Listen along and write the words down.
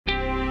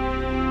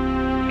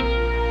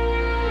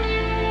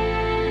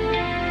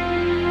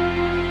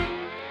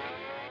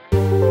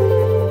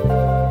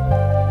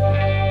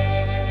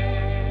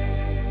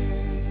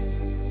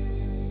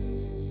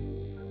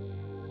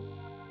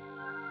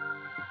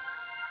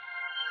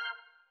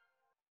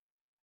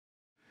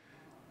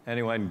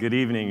Anyone, good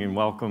evening and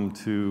welcome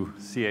to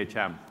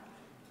CHM,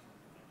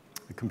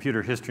 the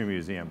Computer History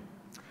Museum.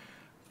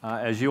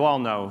 As you all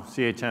know,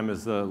 CHM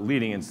is the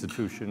leading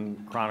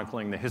institution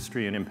chronicling the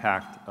history and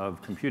impact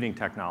of computing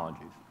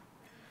technologies.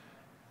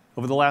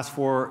 Over the last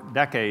 4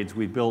 decades,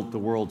 we've built the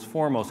world's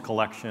foremost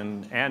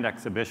collection and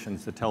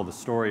exhibitions that tell the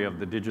story of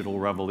the digital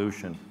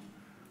revolution,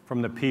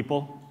 from the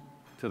people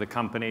to the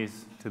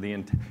companies to the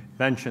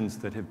inventions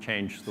that have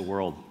changed the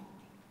world.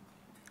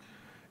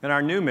 And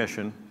our new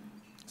mission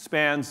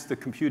spans the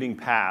computing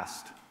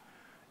past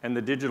and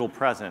the digital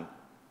present,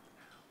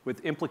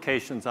 with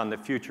implications on the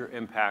future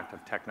impact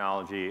of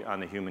technology on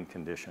the human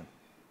condition.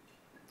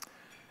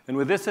 And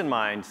with this in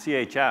mind,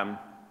 CHM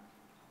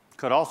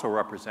could also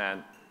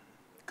represent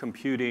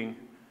computing,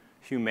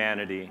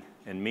 humanity,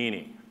 and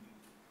meaning.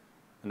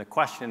 And the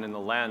question and the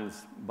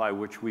lens by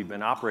which we've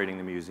been operating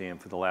the museum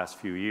for the last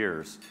few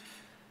years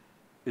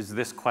is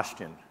this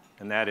question,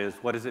 and that is,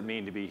 what does it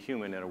mean to be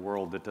human in a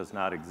world that does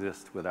not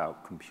exist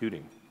without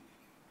computing?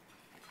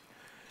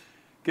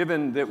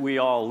 Given that we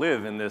all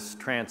live in this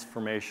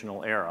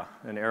transformational era,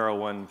 an era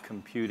when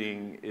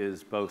computing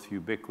is both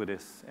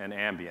ubiquitous and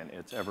ambient,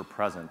 it's ever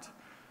present,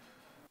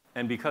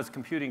 and because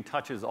computing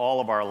touches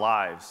all of our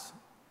lives,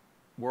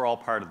 we're all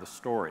part of the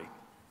story.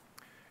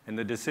 And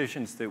the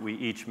decisions that we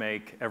each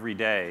make every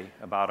day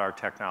about our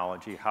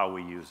technology, how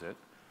we use it,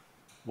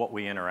 what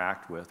we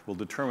interact with, will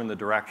determine the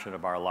direction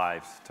of our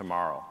lives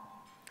tomorrow.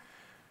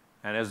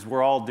 And as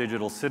we're all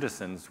digital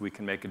citizens, we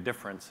can make a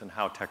difference in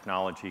how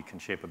technology can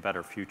shape a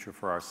better future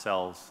for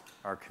ourselves,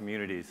 our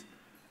communities,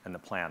 and the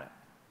planet.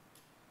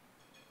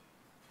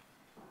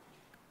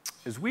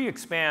 As we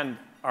expand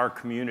our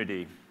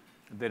community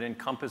that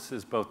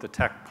encompasses both the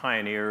tech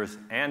pioneers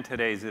and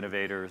today's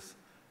innovators,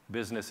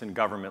 business and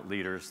government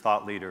leaders,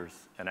 thought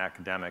leaders, and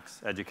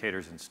academics,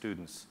 educators, and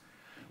students,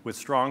 with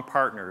strong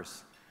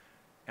partners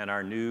and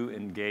our new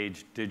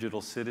engaged digital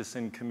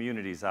citizen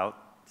communities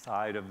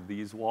outside of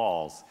these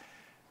walls,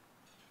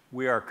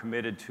 we are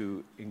committed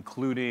to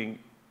including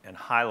and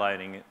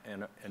highlighting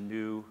a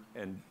new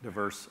and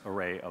diverse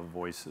array of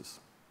voices.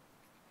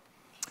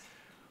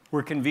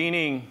 We're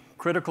convening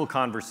critical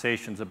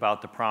conversations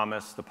about the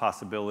promise, the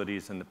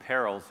possibilities, and the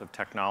perils of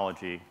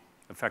technology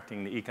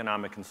affecting the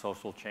economic and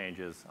social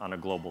changes on a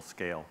global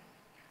scale.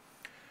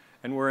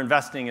 And we're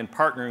investing in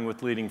partnering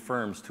with leading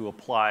firms to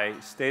apply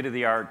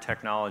state-of-the-art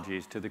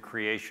technologies to the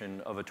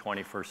creation of a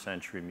 21st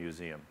century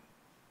museum.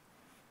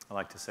 I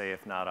like to say,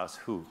 if not us,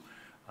 who?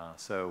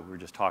 So we're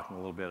just talking a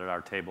little bit at our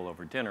table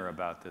over dinner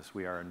about this.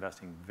 We are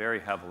investing very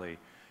heavily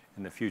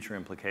in the future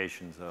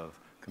implications of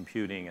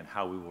computing and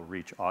how we will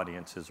reach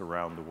audiences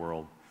around the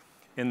world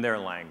in their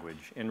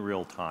language, in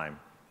real time,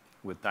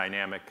 with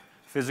dynamic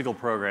physical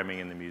programming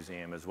in the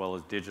museum, as well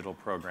as digital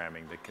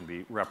programming that can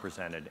be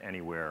represented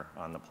anywhere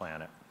on the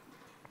planet.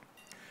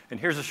 And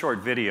here's a short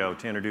video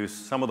to introduce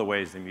some of the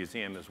ways the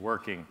museum is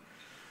working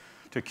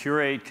to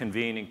curate,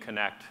 convene, and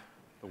connect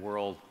the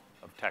world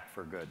of tech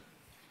for good.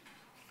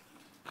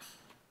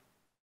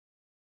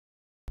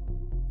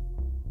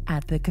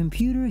 At the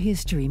Computer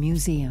History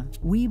Museum,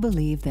 we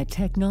believe that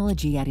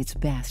technology at its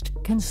best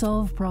can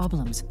solve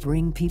problems,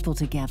 bring people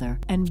together,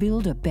 and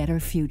build a better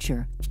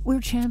future.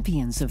 We're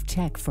champions of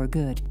tech for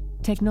good,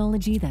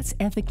 technology that's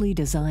ethically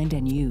designed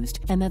and used,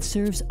 and that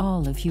serves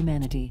all of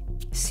humanity.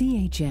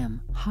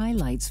 CHM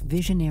highlights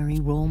visionary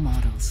role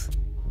models.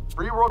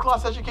 Free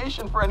world-class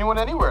education for anyone,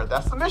 anywhere.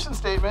 That's the mission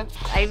statement.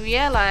 I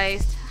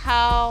realized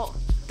how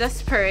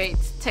disparate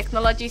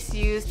technologies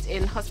used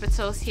in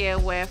hospitals here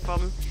were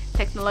from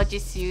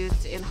technologies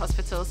used in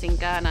hospitals in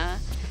Ghana,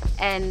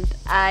 and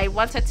I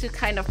wanted to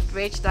kind of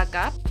bridge that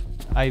gap.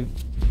 I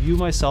view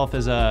myself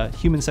as a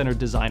human-centered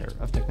designer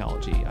of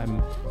technology.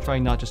 I'm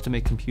trying not just to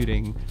make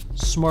computing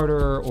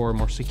smarter or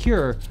more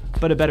secure,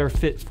 but a better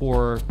fit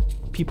for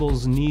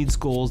people's needs,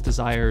 goals,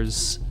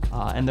 desires,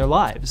 and their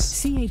lives.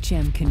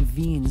 CHM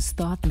convenes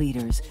thought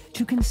leaders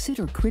to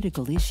consider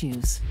critical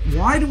issues.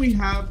 Why do we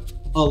have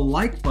a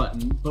like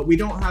button, but we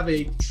don't have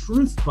a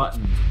truth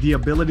button? The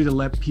ability to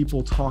let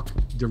people talk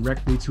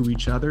directly to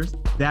each other,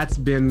 that's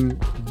been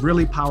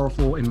really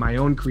powerful in my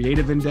own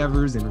creative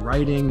endeavors, in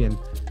writing and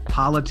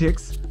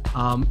politics,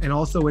 and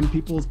also in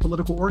people's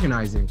political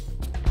organizing.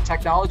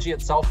 Technology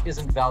itself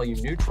isn't value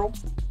neutral.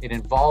 It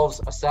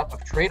involves a set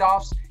of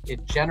trade-offs.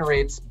 It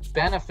generates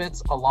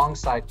benefits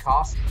alongside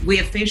costs. We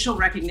have facial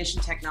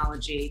recognition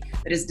technology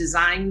that is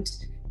designed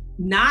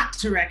not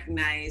to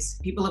recognize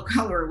people of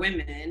color or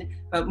women,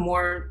 but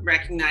more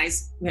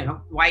recognize,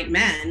 white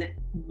men.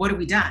 What have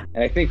we done?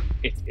 And I think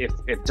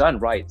if done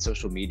right,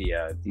 social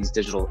media, these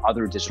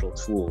other digital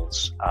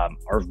tools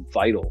are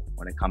vital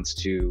when it comes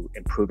to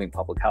improving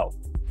public health.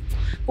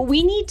 But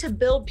we need to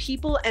build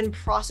people and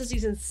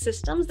processes and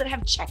systems that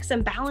have checks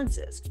and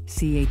balances.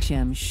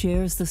 CHM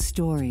shares the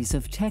stories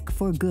of tech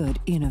for good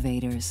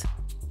innovators.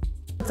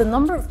 The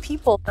number of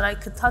people that I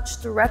could touch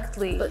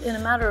directly in a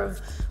matter of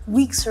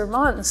weeks or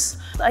months,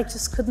 I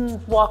just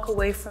couldn't walk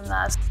away from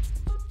that.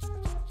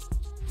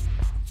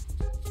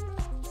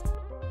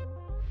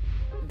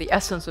 The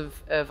essence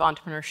of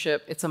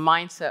entrepreneurship, it's a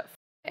mindset,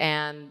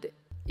 and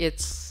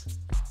It's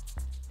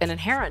an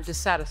inherent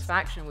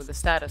dissatisfaction with the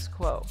status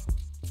quo.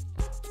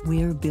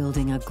 We're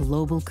building a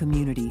global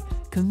community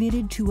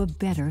committed to a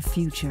better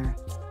future.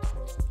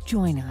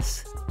 Join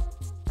us.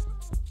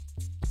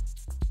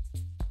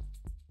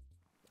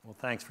 Well,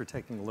 thanks for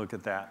taking a look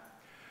at that.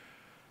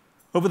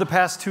 Over the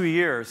past 2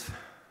 years,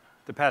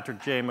 the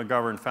Patrick J.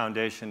 McGovern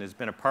Foundation has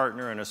been a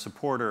partner and a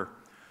supporter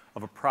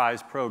of a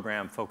prize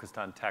program focused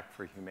on tech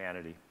for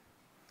humanity.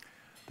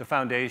 The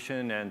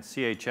Foundation and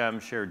CHM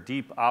share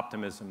deep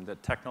optimism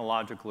that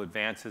technological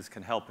advances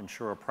can help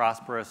ensure a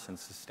prosperous and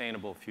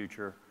sustainable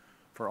future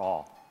for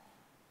all.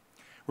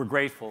 We're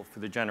grateful for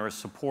the generous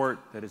support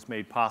that has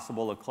made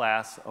possible a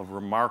class of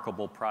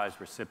remarkable prize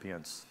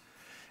recipients.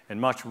 And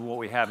much of what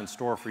we have in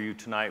store for you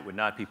tonight would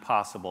not be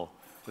possible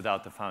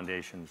without the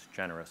Foundation's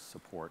generous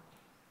support.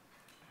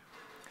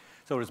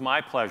 So it is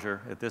my pleasure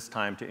at this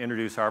time to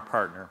introduce our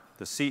partner,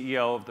 the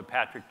CEO of the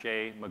Patrick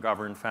J.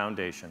 McGovern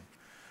Foundation.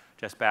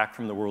 Just back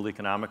from the World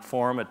Economic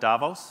Forum at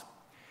Davos,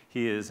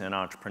 he is an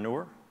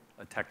entrepreneur,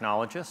 a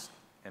technologist,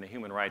 and a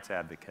human rights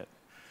advocate.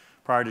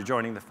 Prior to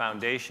joining the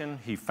foundation,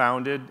 he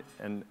founded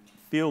a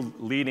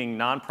field-leading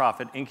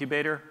nonprofit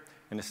incubator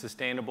and a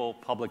sustainable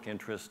public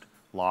interest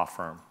law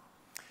firm.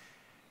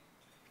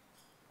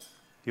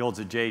 He holds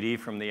a JD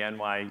from the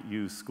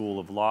NYU School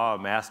of Law, a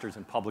master's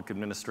in public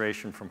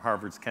administration from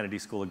Harvard's Kennedy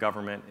School of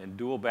Government, and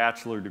dual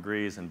bachelor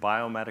degrees in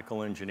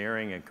biomedical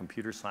engineering and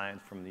computer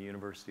science from the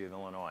University of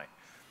Illinois.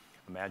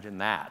 Imagine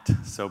that.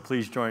 So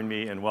please join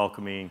me in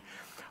welcoming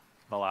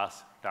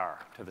Vilas Dar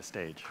to the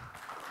stage.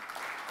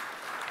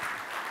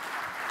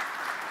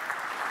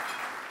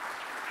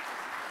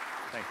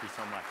 Thank you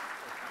so much.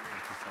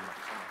 Thank you so much.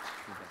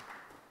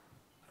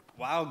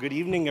 Wow, good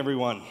evening,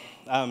 everyone.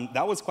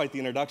 That was quite the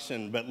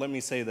introduction, but let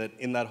me say that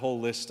in that whole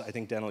list, I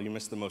think, Daniel, you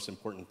missed the most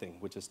important thing,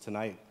 which is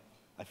tonight.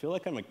 I feel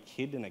like I'm a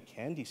kid in a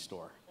candy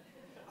store.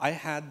 I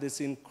had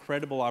this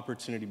incredible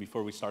opportunity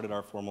before we started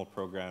our formal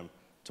program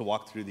to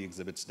walk through the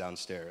exhibits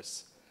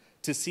downstairs,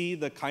 to see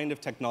the kind of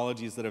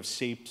technologies that have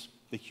shaped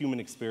the human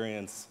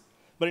experience,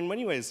 but in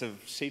many ways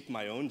have shaped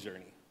my own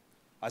journey.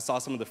 I saw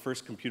some of the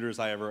first computers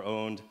I ever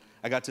owned.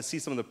 I got to see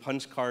some of the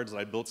punch cards that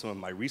I built some of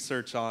my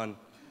research on.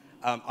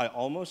 I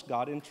almost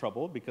got in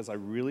trouble because I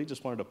really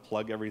just wanted to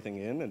plug everything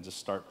in and just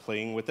start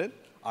playing with it.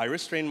 I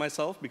restrained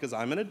myself because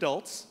I'm an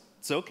adult.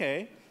 It's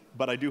okay.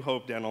 But I do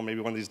hope, Daniel,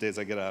 maybe one of these days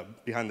I get a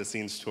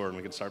behind-the-scenes tour and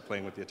we can start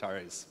playing with the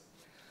Ataris.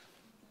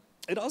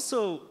 It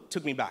also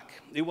took me back.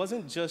 It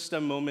wasn't just a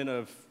moment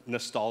of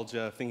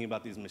nostalgia thinking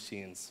about these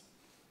machines,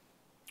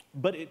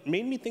 but it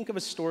made me think of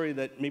a story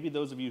that maybe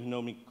those of you who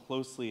know me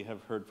closely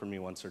have heard from me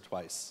once or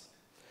twice.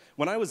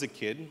 When I was a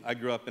kid, I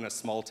grew up in a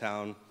small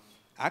town,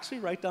 actually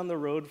right down the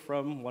road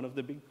from one of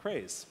the big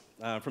crays.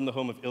 From the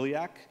home of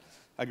Iliac,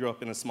 I grew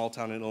up in a small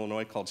town in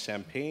Illinois called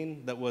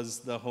Champaign that was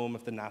the home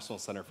of the National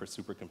Center for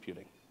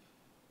Supercomputing.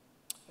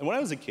 And when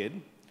I was a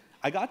kid,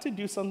 I got to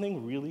do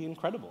something really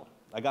incredible.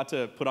 I got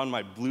to put on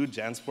my blue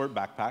JanSport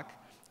backpack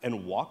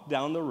and walk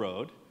down the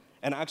road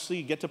and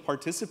actually get to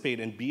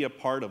participate and be a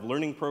part of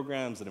learning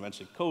programs and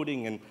eventually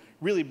coding and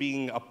really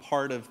being a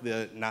part of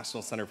the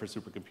National Center for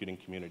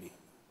Supercomputing community.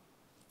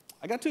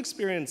 I got to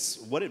experience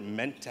what it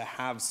meant to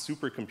have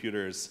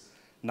supercomputers,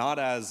 not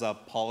as a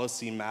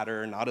policy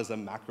matter, not as a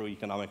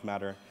macroeconomic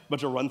matter, but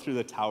to run through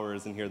the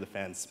towers and hear the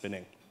fans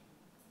spinning.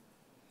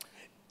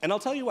 And I'll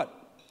tell you what,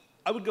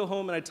 I would go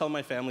home and I'd tell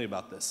my family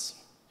about this.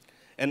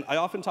 And I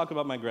often talk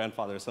about my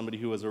grandfather, somebody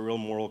who was a real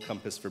moral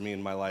compass for me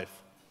in my life.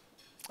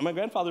 And my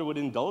grandfather would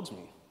indulge me.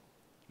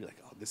 He'd be like,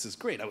 oh, this is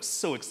great. I was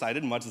so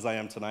excited, much as I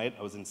am tonight.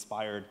 I was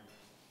inspired.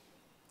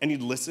 And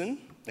he'd listen,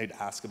 and he'd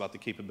ask about the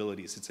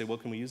capabilities. He'd say,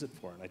 what can we use it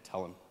for? And I'd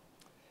tell him.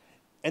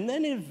 And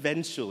then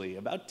eventually,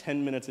 about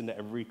 10 minutes into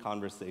every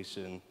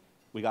conversation,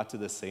 we got to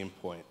the same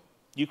point.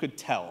 You could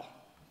tell.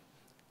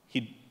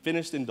 He'd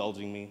finished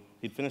indulging me.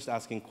 He'd finished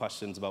asking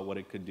questions about what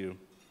it could do.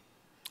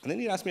 And then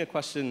he'd ask me a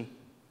question,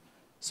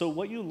 so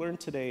what you learned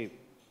today,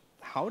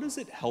 how does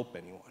it help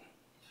anyone?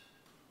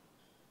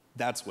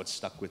 That's what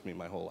stuck with me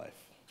my whole life.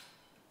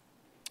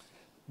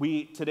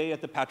 We, today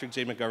at the Patrick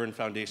J. McGovern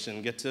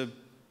Foundation, get to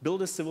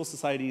build a civil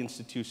society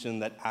institution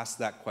that asks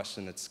that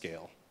question at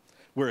scale.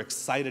 We're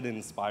excited and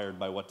inspired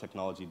by what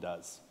technology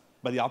does,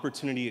 by the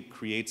opportunity it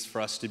creates for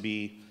us to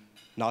be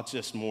not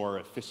just more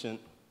efficient,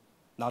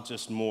 not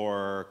just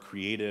more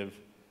creative,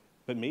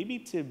 but maybe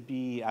to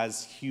be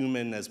as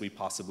human as we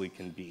possibly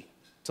can be,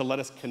 to let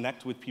us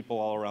connect with people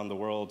all around the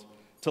world,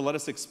 to let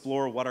us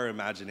explore what our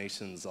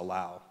imaginations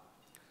allow.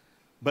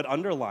 But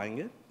underlying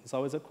it is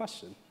always a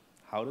question.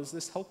 How does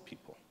this help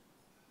people?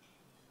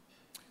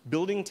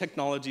 Building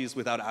technologies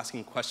without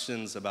asking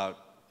questions about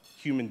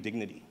human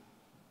dignity,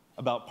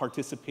 about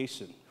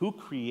participation. Who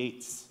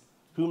creates?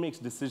 Who makes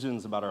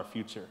decisions about our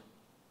future?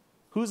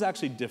 Who's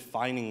actually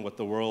defining what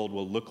the world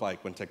will look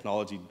like when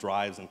technology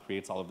drives and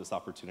creates all of this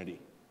opportunity?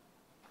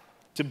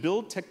 To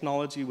build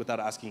technology without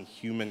asking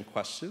human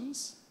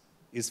questions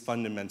is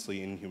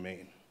fundamentally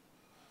inhumane.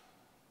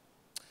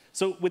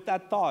 So with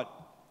that thought,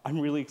 I'm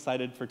really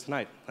excited for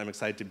tonight. I'm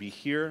excited to be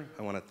here.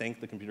 I want to thank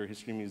the Computer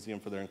History Museum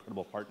for their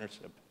incredible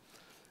partnership.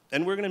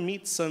 And we're going to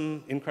meet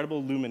some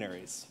incredible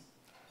luminaries.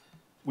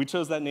 We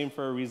chose that name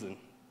for a reason.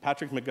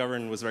 Patrick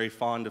McGovern was very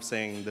fond of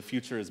saying, the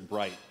future is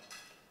bright.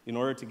 In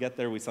order to get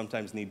there, we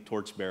sometimes need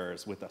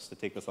torchbearers with us to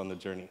take us on the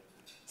journey.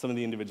 Some of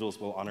the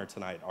individuals we'll honor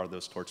tonight are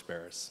those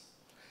torchbearers.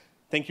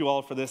 Thank you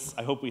all for this.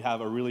 I hope we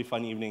have a really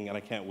fun evening, and I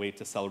can't wait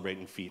to celebrate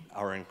and feat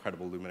our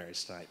incredible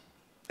luminaries tonight.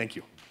 Thank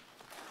you.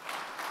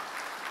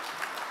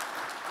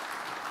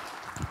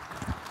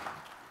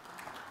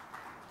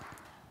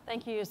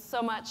 Thank you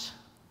so much,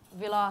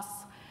 Vilas.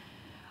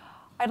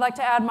 I'd like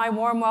to add my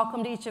warm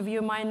welcome to each of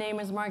you. My name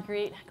is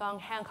Marguerite Gong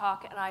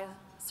Hancock, and I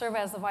serve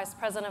as the Vice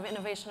President of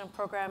Innovation and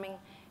Programming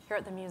here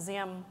at the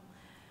museum.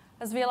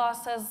 As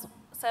Vilas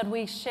said,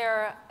 we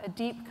share a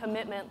deep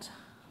commitment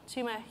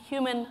to a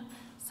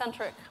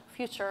human-centric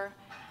future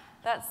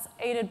that's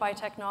aided by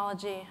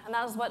technology. And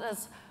that is what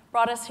has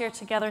brought us here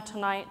together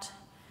tonight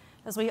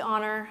as we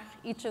honor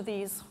each of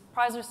these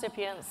prize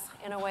recipients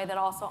in a way that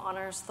also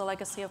honors the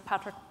legacy of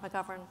Patrick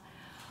McGovern.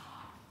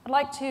 I'd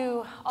like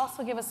to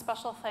also give a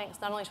special thanks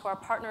not only to our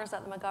partners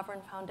at the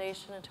McGovern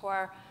Foundation and to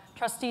our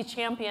trustee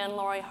champion,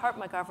 Lori Hart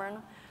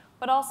McGovern,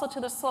 but also to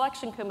the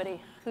selection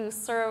committee who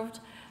served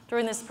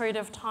during this period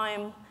of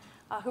time,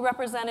 who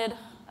represented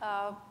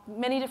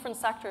many different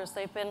sectors.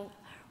 They've been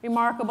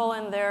remarkable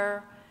in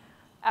their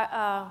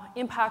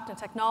impact in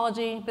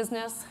technology,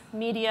 business,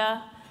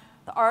 media,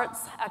 the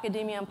arts,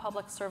 academia, and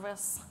public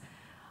service.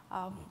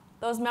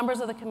 Those members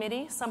of the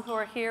committee, some who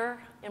are here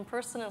in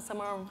person and some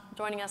who are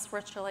joining us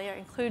virtually,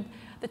 include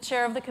the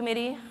chair of the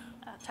committee,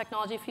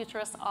 technology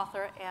futurist,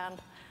 author,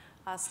 and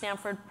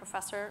Stanford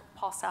professor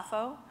Paul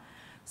Saffo,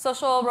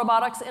 social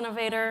robotics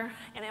innovator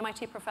and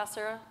MIT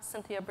professor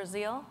Cynthia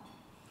Brazil,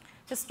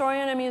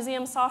 historian and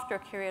museum software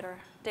curator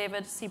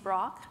David C.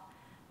 Brock,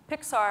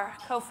 Pixar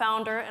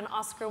co-founder and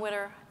Oscar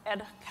winner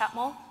Ed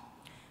Catmull,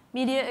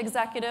 media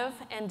executive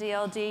and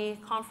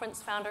DLD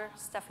conference founder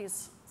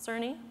Steffi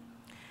Cerny,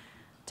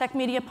 tech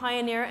media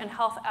pioneer and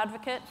health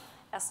advocate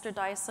Esther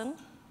Dyson,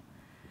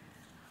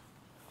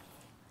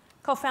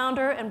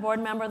 co-founder and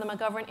board member of the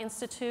McGovern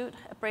Institute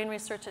of Brain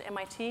Research at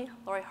MIT,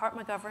 Lori Hart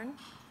McGovern,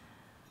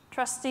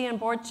 trustee and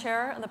board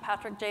chair of the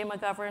Patrick J.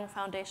 McGovern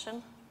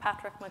Foundation,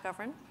 Patrick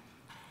McGovern,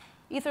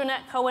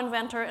 Ethernet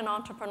co-inventor and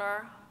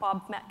entrepreneur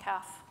Bob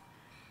Metcalf,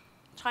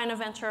 China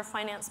venture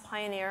finance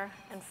pioneer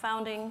and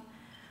founding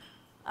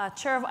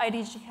chair of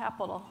IDG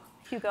Capital,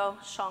 Hugo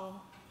Shang.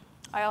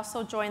 I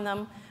also join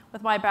them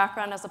with my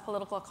background as a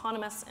political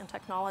economist and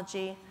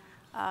technology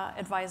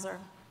advisor.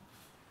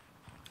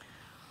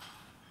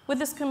 With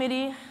this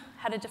committee,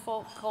 had a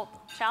difficult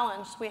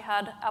challenge. We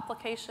had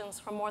applications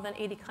from more than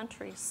 80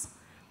 countries,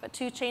 but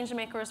 2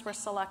 changemakers were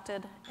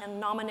selected and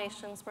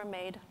nominations were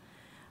made.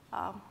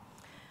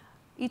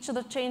 Each of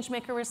the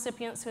changemaker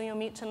recipients who you'll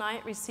meet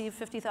tonight received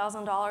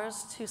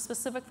 $50,000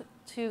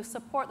 to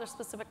support their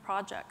specific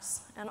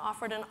projects and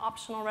offered an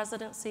optional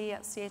residency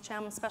at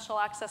CHM, special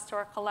access to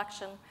our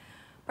collection,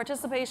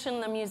 participation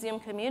in the museum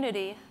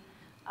community,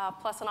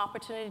 plus an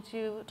opportunity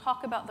to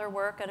talk about their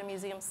work at a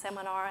museum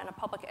seminar and a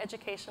public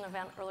education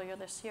event earlier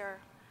this year.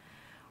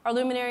 Our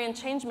Luminary and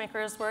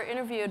Changemakers were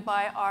interviewed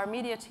by our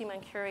media team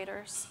and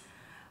curators,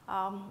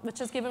 which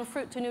has given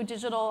fruit to new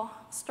digital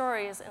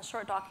stories and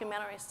short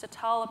documentaries to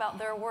tell about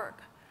their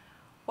work.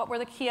 What were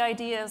the key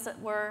ideas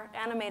that were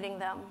animating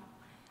them?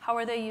 How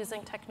are they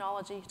using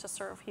technology to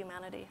serve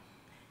humanity?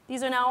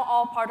 These are now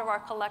all part of our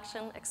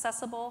collection,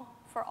 accessible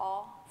for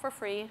all, for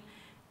free,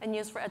 and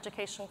used for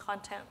education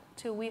content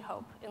to, we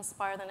hope,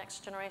 inspire the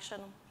next generation.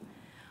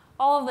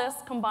 All of this,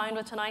 combined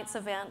with tonight's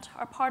event,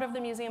 are part of the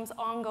museum's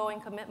ongoing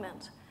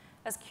commitment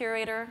as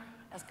curator,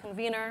 as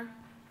convener,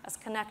 as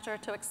connector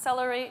to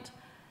accelerate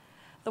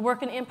the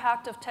work and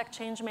impact of tech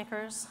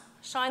changemakers,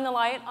 shine the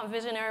light on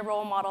visionary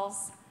role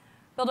models,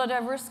 build a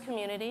diverse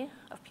community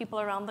of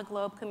people around the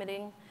globe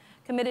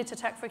committed to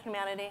tech for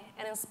humanity,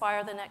 and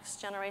inspire the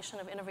next generation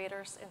of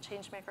innovators and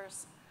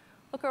changemakers.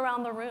 Look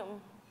around the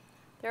room.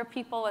 There are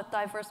people with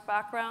diverse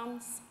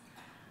backgrounds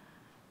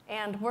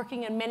and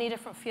working in many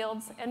different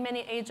fields and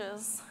many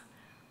ages.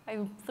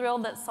 I'm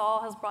thrilled that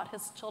Saul has brought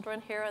his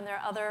children here, and there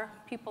are other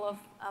people of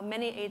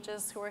many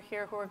ages who are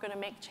here who are going to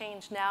make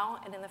change now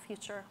and in the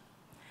future.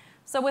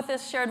 So with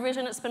this shared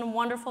vision, it's been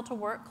wonderful to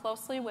work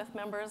closely with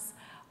members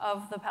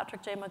of the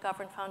Patrick J.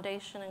 McGovern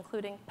Foundation,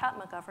 including Pat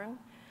McGovern.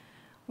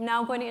 I'm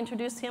now going to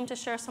introduce him to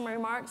share some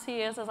remarks.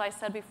 He is, as I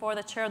said before,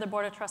 the chair of the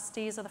board of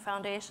trustees of the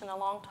foundation, a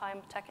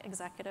longtime tech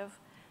executive.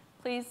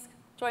 Please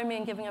join me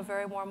in giving a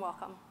very warm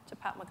welcome to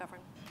Pat McGovern.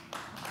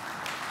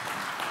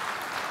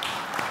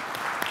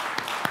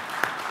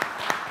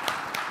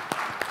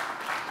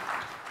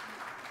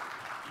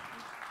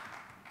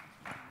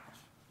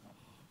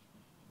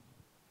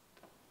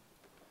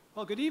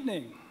 Well, good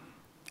evening.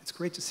 It's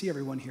great to see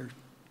everyone here.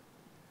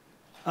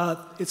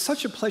 It's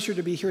such a pleasure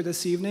to be here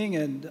this evening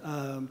and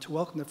to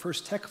welcome the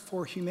first Tech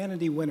for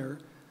Humanity winner,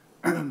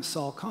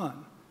 Sal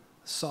Khan.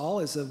 Sal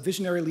is a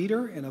visionary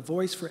leader and a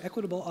voice for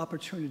equitable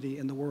opportunity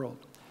in the world.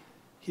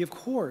 He, of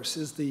course,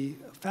 is the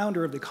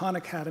founder of the Khan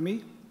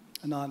Academy,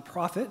 a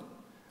nonprofit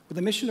with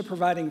a mission of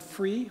providing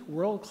free,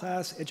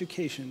 world-class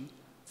education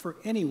for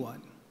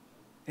anyone,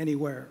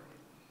 anywhere.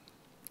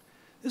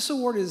 This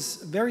award is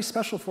very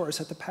special for us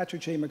at the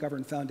Patrick J.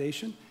 McGovern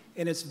Foundation,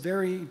 and it's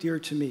very dear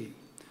to me.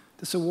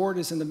 This award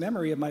is in the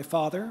memory of my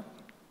father,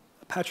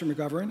 Patrick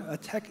McGovern, a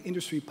tech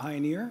industry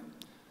pioneer,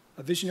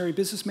 a visionary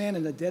businessman,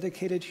 and a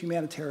dedicated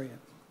humanitarian.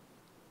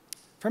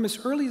 From his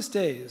earliest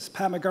days,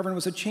 Pat McGovern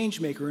was a change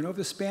maker, and over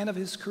the span of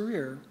his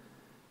career,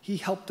 he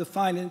helped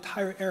define an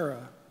entire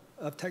era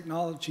of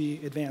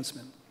technology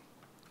advancement.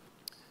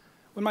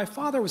 When my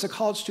father was a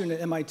college student at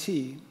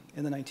MIT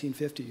in the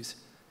 1950s,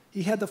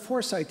 he had the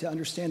foresight to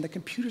understand that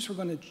computers were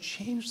going to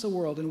change the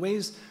world in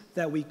ways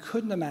that we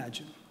couldn't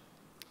imagine.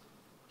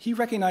 He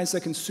recognized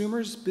that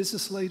consumers,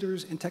 business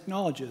leaders, and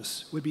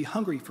technologists would be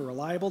hungry for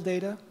reliable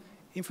data,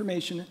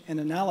 information,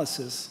 and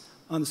analysis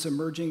on this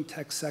emerging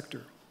tech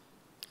sector.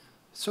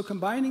 So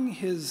combining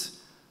his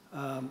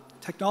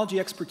technology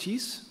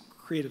expertise,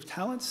 creative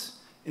talents,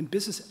 and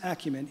business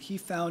acumen, he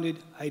founded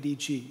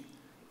IDG,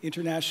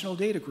 International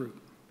Data Group,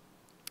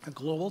 a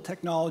global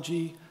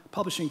technology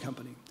publishing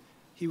company.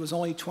 He was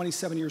only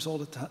 27 years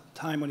old at the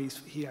time when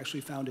he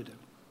actually founded it.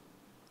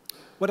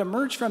 What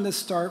emerged from this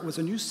start was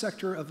a new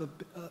sector of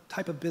a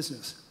type of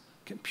business,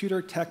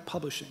 computer tech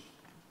publishing.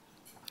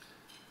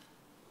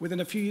 Within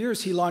a few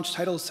years, he launched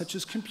titles such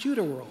as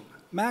Computer World,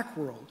 Mac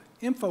World,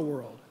 Info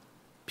World,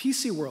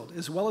 PC World,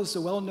 as well as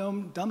the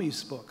well-known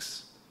Dummies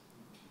books.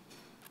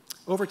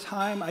 Over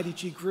time,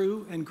 IDG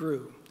grew and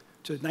grew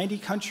to 90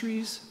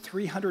 countries,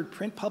 300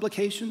 print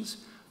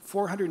publications,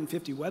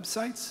 450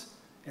 websites,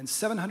 and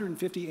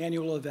 750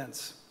 annual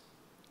events.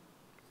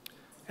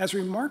 As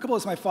remarkable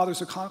as my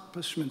father's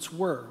accomplishments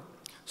were,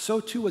 so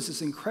too was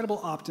his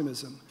incredible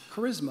optimism,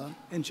 charisma,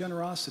 and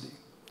generosity.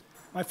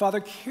 My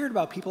father cared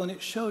about people, and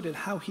it showed in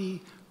how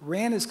he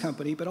ran his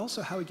company, but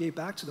also how he gave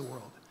back to the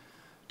world.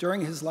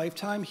 During his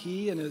lifetime,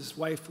 he and his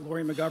wife,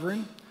 Lori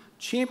McGovern,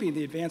 championed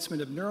the advancement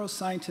of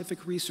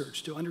neuroscientific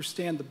research to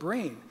understand the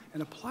brain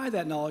and apply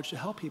that knowledge to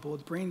help people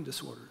with brain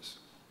disorders.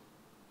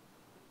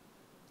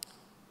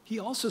 He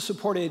also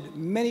supported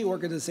many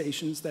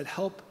organizations that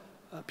help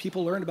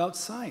people learn about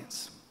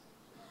science.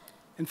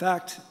 In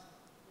fact,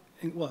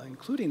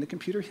 including the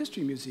Computer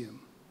History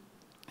Museum.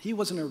 He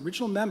was an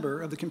original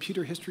member of the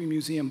Computer History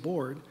Museum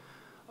board,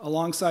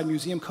 alongside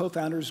museum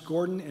co-founders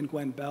Gordon and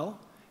Gwen Bell,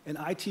 and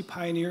IT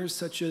pioneers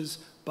such as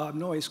Bob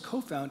Noyce,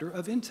 co-founder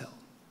of Intel.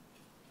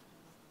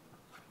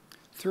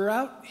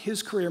 Throughout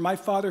his career, my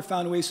father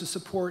found ways to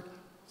support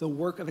the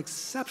work of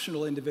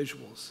exceptional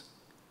individuals.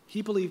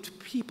 He believed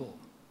people,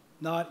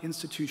 not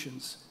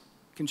institutions,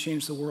 can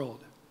change the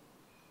world.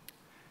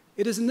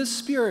 It is in this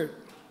spirit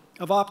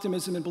of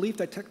optimism and belief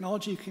that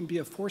technology can be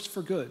a force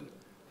for good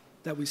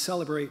that we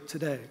celebrate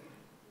today.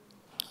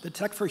 The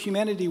Tech for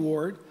Humanity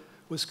Award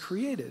was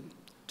created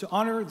to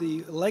honor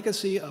the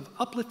legacy of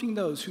uplifting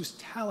those whose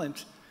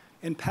talent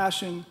and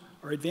passion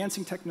are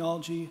advancing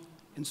technology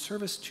in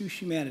service to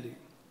humanity.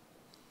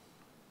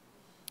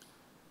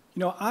 You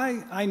know,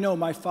 I know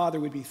my father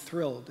would be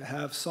thrilled to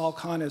have Sal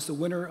Khan as the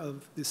winner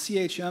of the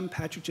CHM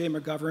Patrick J.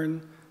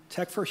 McGovern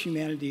Tech for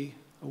Humanity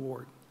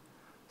Award.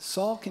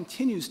 Sal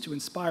continues to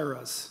inspire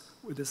us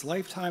with his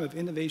lifetime of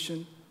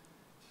innovation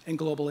and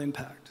global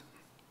impact.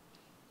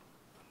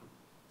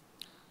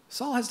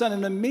 Sal has done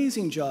an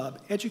amazing job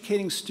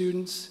educating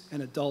students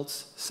and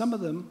adults. Some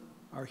of them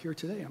are here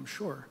today, I'm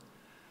sure.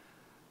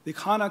 The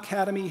Khan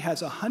Academy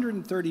has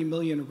 130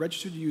 million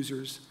registered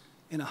users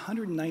in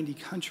 190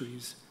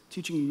 countries,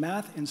 teaching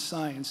math and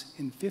science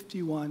in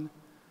 51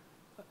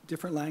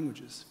 different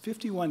languages.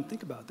 51,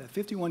 think about that,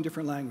 51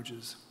 different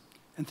languages.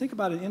 And think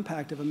about an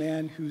impact of a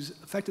man who's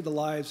affected the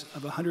lives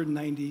of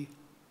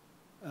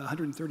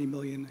 130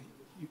 million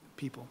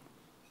people.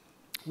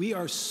 We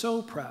are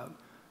so proud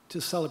to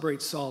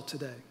celebrate Sal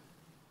today.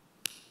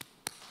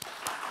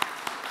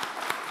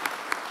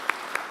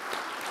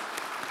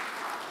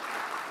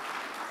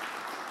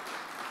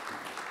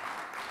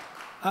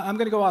 I'm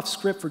going to go off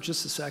script for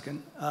just a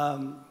second.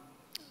 I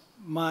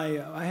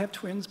have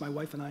twins, my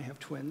wife and I have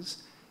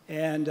twins,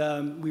 and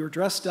we were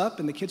dressed up,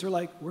 and the kids were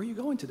like, "Where are you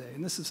going today?"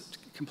 And this is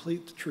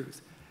complete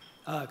truth,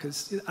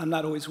 because I'm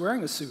not always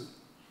wearing a suit.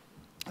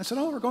 I said,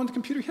 "Oh, we're going to the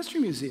Computer History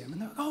Museum."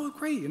 And they're like, "Oh,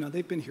 great, you know,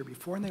 they've been here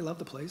before, and they love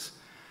the place."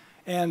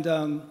 And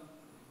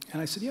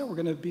I said, "Yeah, we're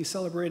going to be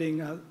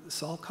celebrating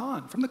Sal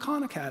Khan from the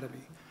Khan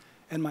Academy."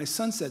 And my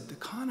son said, "The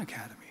Khan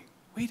Academy?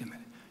 Wait a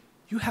minute,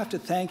 you have to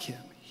thank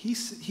him.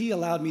 He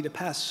allowed me to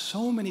pass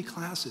so many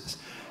classes.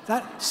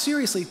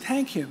 Seriously,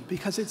 thank him,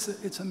 because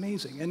it's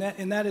amazing."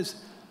 And that is,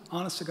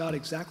 honest to God,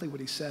 exactly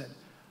what he said.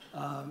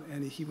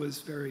 And he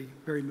was very,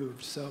 very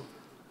moved, so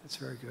it's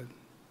very good.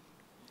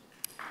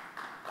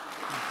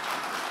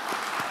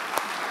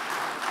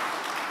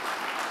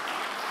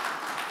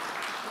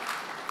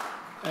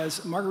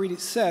 As Marguerite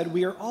said,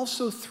 we are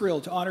also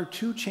thrilled to honor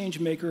 2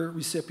 Changemaker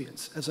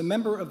recipients. As a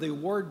member of the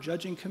award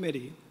judging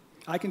committee,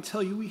 I can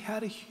tell you we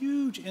had a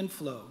huge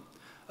inflow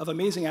of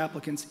amazing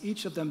applicants,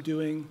 each of them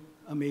doing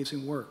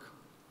amazing work.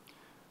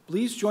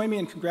 Please join me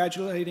in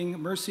congratulating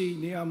Mercy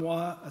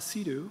Nyamewaa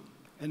Asiedu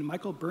and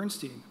Michael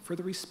Bernstein for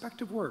their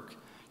respective work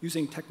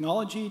using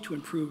technology to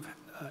improve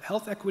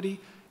health equity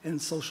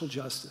and social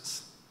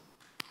justice.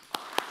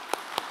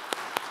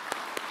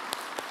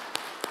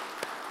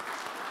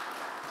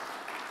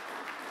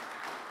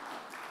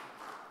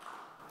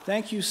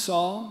 Thank you,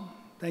 Saul.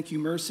 Thank you,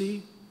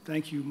 Mercy.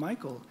 Thank you,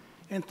 Michael.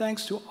 And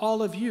thanks to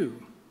all of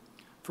you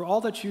for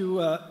all that you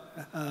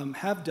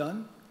have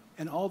done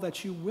and all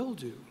that you will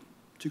do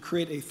to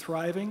create a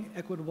thriving,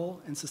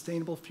 equitable, and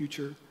sustainable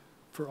future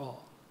for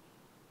all.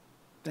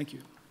 Thank you.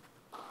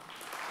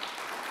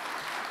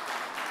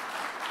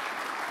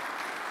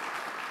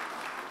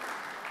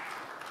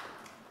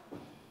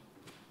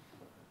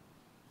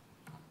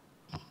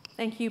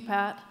 Thank you,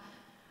 Pat.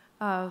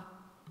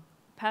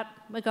 Pat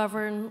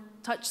McGovern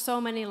touched so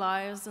many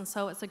lives, and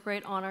so it's a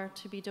great honor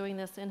to be doing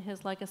this in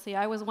his legacy.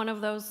 I was one of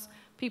those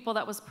people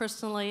that was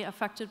personally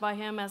affected by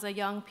him as a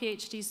young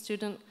PhD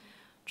student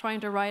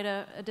trying to write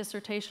a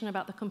dissertation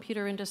about the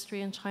computer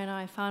industry in China.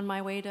 I found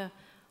my way to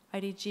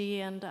IDG,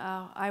 and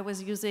I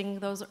was using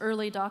those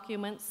early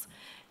documents,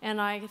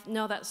 and I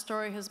know that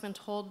story has been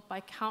told by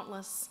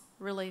countless,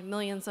 really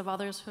millions of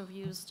others who have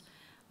used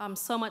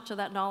so much of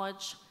that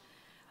knowledge.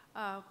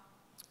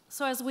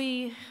 So as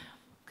we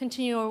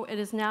continue, it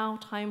is now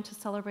time to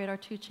celebrate our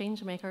two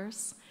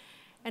Changemakers.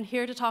 And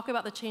here to talk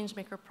about the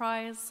Changemaker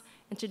Prize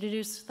and to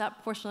introduce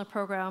that portion of the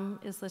program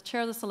is the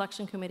chair of the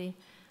selection committee,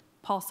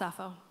 Paul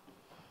Saffo.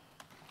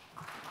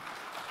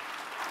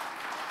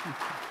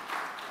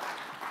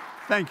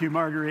 Thank you,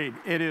 Marguerite.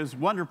 It is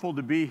wonderful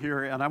to be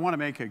here, and I want to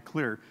make it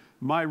clear.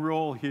 My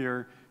role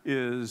here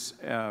is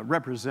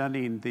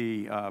representing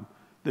the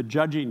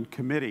judging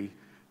committee.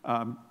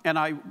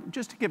 And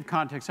just to give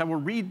context, I will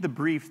read the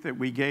brief that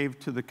we gave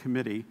to the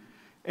committee.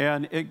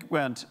 And it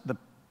went, the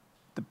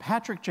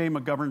Patrick J.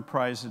 McGovern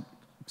Prize at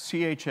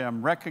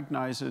CHM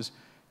recognizes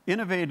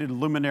innovative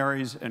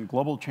luminaries and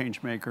global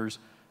changemakers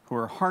who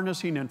are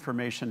harnessing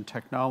information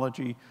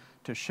technology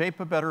to shape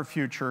a better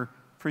future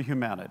for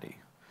humanity.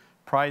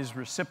 Prize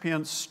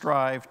recipients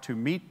strive to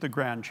meet the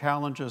grand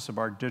challenges of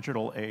our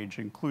digital age,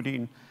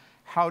 including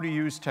how to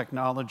use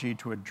technology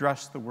to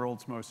address the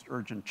world's most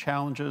urgent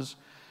challenges,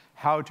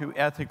 how to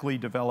ethically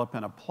develop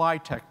and apply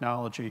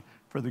technology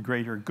for the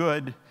greater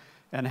good,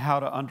 and how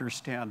to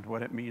understand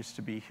what it means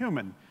to be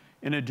human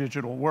in a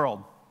digital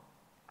world.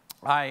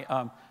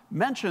 I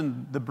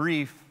mentioned the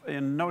brief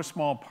in no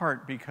small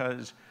part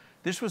because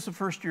this was the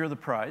first year of the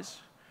prize,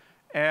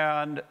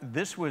 and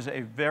this was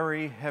a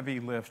very heavy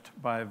lift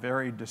by a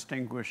very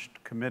distinguished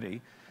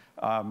committee.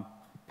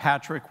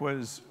 Patrick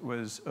was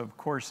of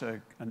course,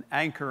 an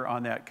anchor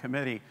on that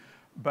committee,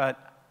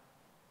 but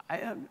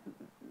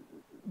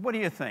what do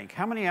you think?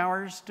 How many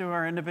hours do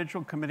our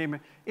individual committee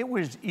members? It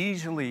was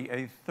easily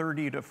a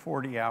 30 to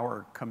 40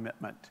 hour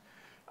commitment.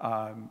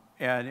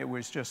 And it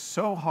was just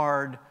so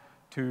hard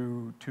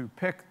to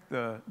pick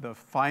the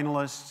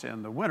finalists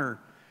and the winner.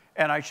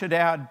 And I should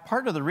add,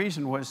 part of the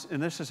reason was,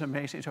 and this is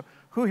amazing, so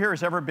who here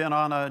has ever been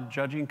on a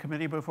judging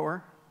committee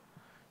before?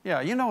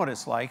 Yeah, you know what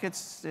it's like.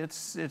 It's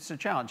a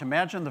challenge.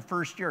 Imagine the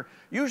first year.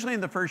 Usually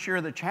in the first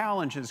year, the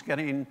challenge is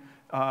getting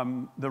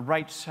the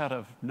right set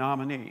of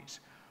nominees.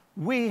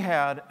 We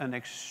had an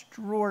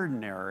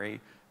extraordinary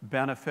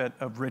benefit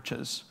of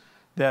riches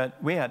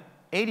that we had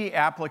 80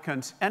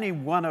 applicants, any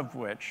one of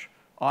which,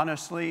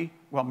 honestly,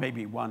 well,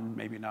 maybe one,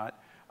 maybe not,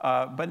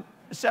 but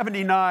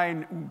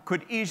 79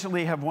 could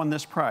easily have won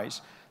this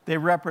prize. They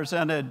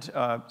represented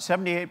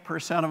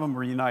 78% of them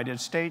were United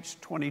States,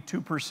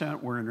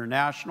 22% were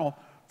international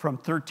from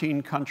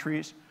 13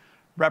 countries,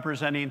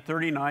 representing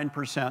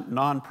 39%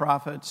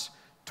 nonprofits,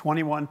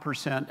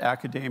 21%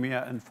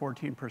 academia, and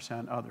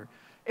 14% other.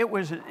 It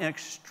was an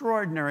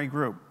extraordinary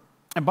group.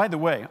 And by the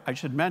way, I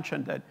should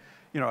mention that,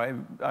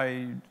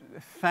 I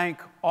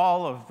thank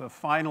all of the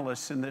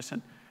finalists in this.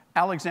 And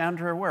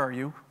Alexandra, where are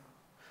you?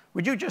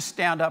 Would you just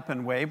stand up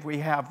and wave? We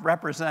have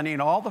representing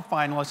all the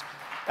finalists,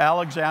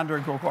 Alexandra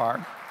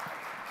Gouar.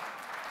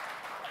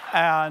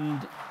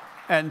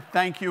 And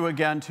thank you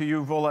again to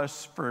you,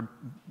 Volas, for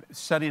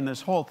setting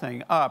this whole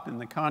thing up in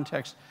the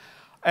context.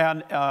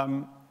 And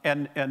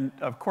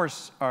of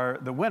course,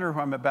 the winner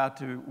who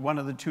one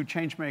of the two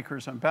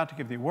changemakers I'm about to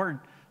give the award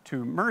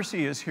to,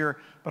 Mercy, is here.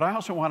 But I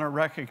also want to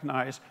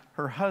recognize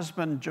her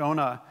husband,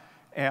 Jonah,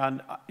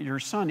 and your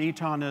son,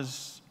 Eton,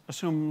 is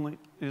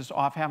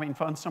off having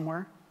fun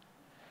somewhere?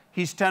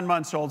 He's 10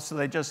 months old, so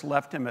they just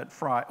left him at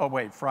Fry. Oh,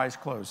 wait, Fry's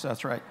closed.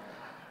 That's right.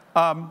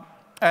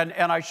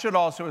 And I should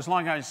also, as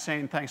long as I was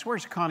saying thanks,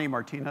 where's Connie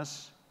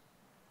Martinez?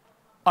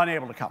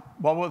 Unable to come.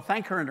 Well, we'll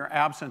thank her in her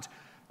absence.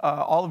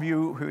 All of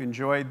you who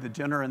enjoyed the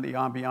dinner and the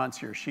ambiance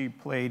here, she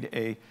played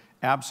an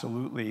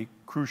absolutely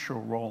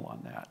crucial role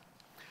on that.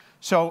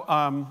 So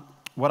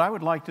what I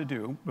would like to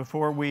do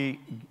before we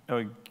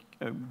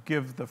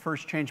give the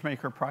first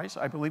Changemaker Prize,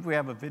 I believe we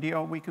have a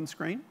video we can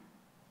screen.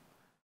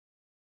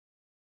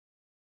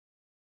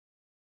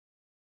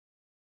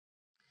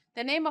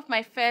 The name of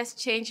my first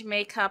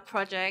Changemaker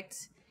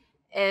project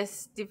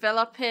is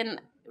developing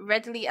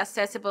readily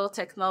accessible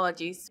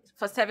technologies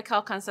for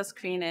cervical cancer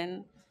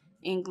screening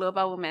in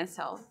global women's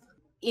health.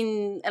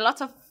 in a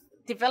lot of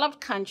developed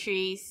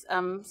countries,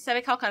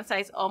 cervical cancer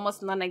is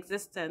almost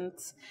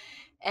non-existent,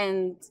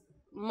 and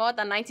more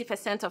than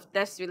 90% of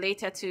deaths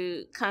related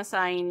to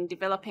cancer in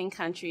developing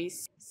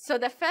countries. So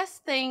the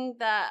first thing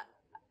that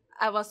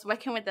I was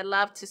working with the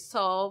lab to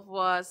solve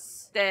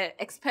was the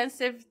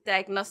expensive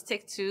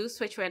diagnostic tools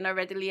which were not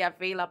readily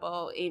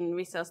available in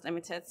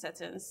resource-limited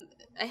settings.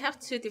 I have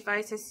two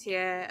devices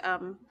here,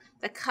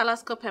 the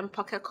Colorscope and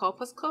Pocket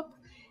Colposcope.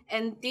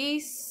 And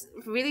these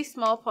really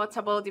small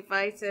portable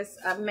devices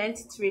are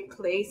meant to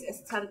replace a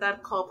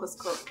standard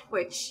colposcope,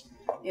 which,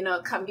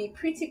 can be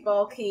pretty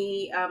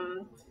bulky,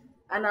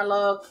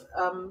 analog.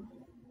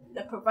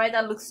 The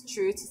provider looks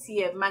through to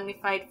see a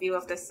magnified view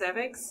of the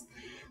cervix,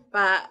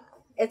 but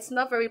it's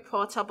not very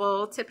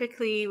portable,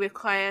 typically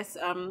requires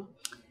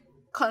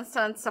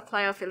constant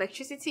supply of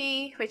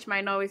electricity, which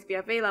might not always be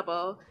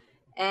available,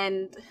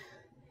 and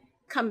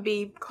can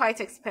be quite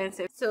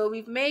expensive. So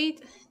we've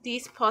made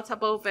these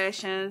portable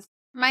versions.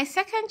 My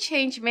second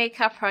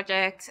Changemaker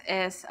project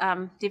is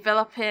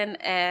developing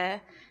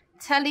a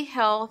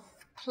telehealth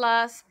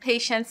plus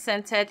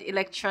patient-centered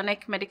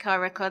electronic medical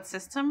record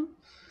system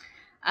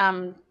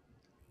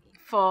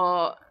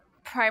for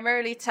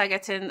primarily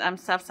targeting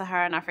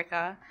sub-Saharan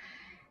Africa.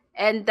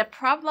 And the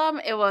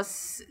problem it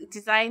was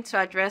designed to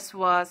address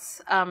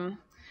was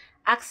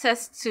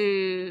access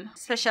to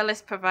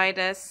specialist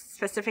providers,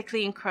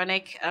 specifically in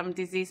chronic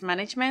disease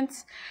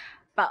management,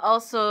 but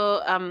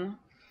also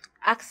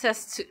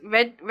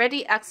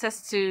ready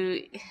access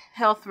to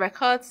health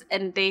records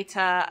and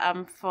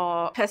data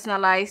for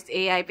personalized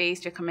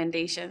AI-based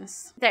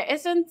recommendations. There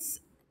isn't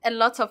a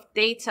lot of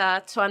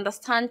data to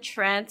understand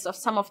trends of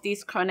some of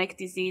these chronic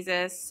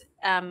diseases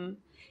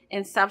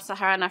in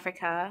sub-Saharan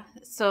Africa.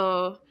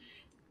 So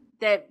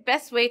the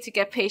best way to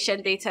get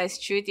patient data is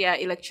through their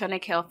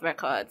electronic health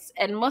records.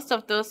 And most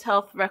of those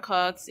health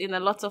records in a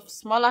lot of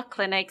smaller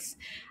clinics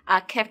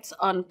are kept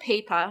on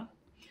paper,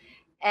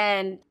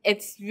 and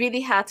it's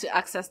really hard to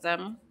access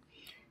them.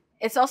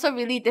 It's also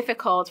really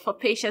difficult for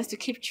patients to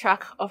keep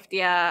track of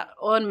their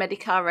own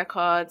medical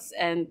records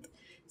and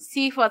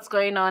see what's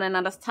going on and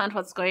understand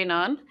what's going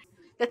on.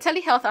 The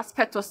telehealth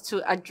aspect was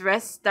to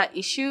address that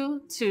issue,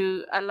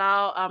 to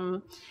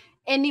allow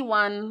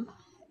anyone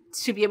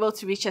to be able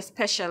to reach a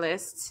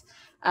specialist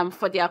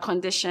for their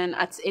condition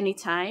at any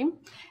time.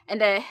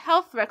 And the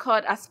health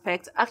record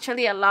aspect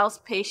actually allows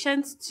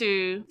patients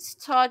to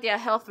store their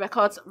health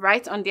records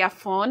right on their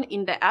phone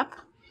in the app.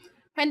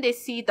 When they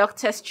see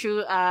doctors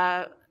through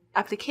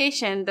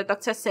application, the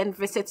doctors send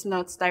visit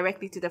notes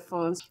directly to the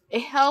phones.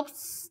 It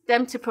helps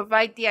them to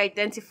provide the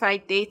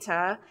identified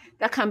data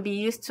that can be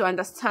used to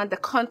understand the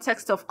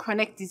context of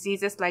chronic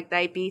diseases like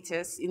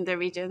diabetes in the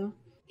region.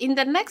 In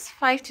the next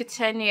 5 to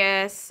 10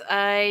 years,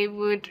 I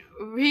would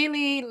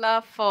really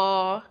love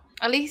for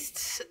at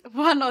least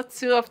one or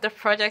two of the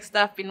projects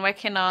that I've been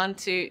working on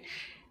to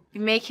be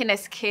making a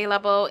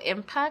scalable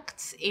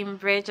impact in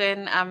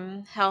bridging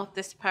health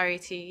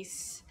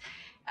disparities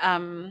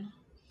and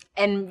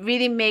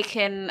really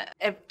making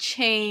a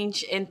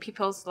change in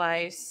people's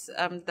lives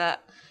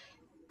that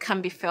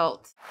can be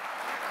felt.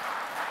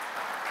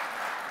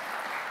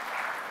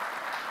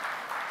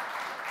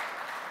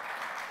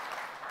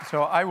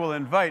 So I will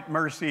invite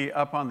Mercy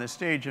up on the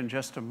stage in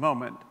just a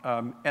moment.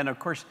 And of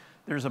course,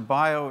 there's a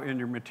bio in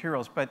your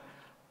materials, but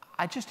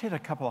I just hit a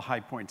couple of high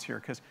points here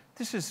because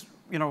this is,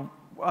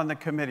 on the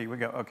committee, we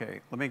go, okay,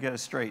 let me get it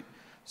straight.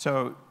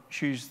 So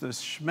she's the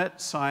Schmidt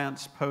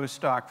Science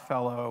Postdoc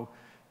Fellow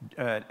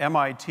at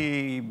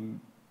MIT,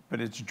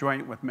 but it's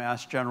joint with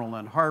Mass General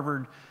and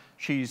Harvard.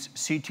 She's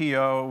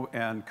CTO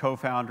and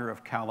co-founder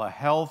of Kala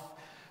Health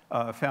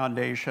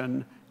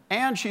Foundation,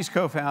 and she's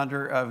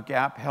co-founder of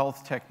Gap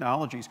Health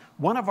Technologies.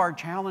 One of our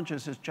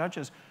challenges as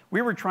judges,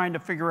 we were trying to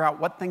figure out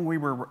what thing we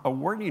were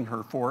awarding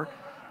her for,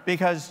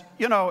 because,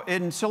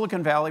 in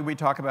Silicon Valley, we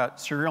talk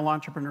about serial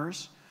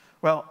entrepreneurs.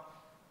 Well,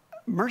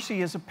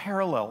 Mercy is a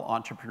parallel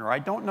entrepreneur. I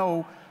don't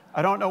know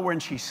when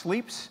she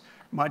sleeps,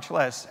 much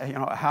less,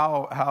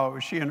 how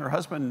she and her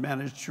husband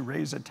managed to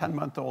raise a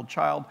 10-month-old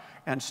child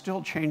and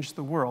still change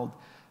the world.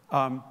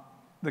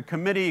 The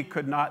committee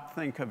could not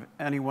think of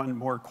anyone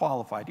more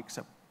qualified,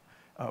 except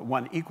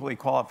one equally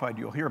qualified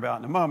you'll hear about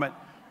in a moment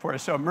for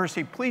us. So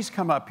Mercy, please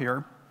come up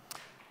here.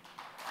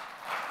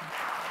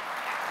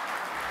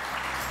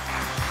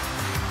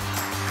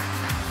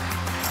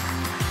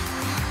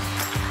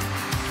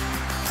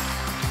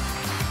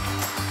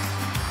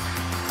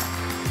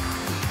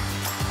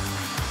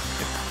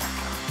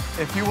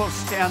 If you will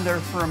stand there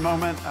for a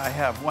moment, I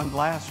have one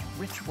last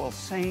ritual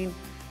saying,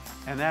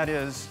 and that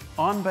is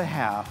on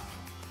behalf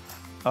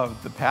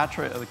of the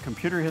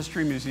Computer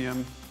History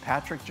Museum,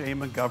 Patrick J.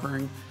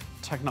 McGovern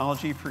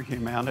Technology for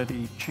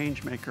Humanity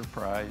Changemaker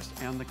Prize,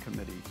 and the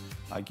committee,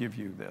 I give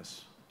you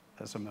this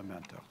as a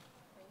memento.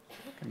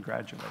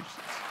 Congratulations.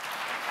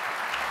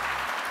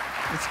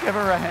 Let's give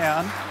her a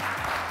hand.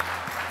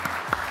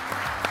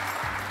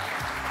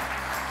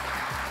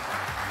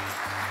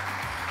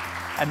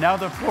 And now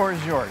the floor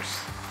is yours.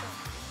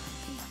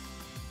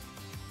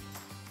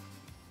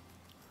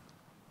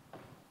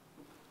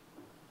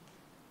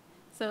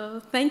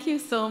 So thank you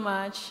so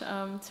much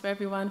to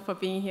everyone for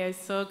being here.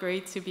 It's so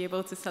great to be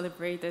able to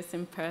celebrate this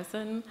in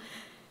person.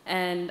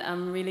 And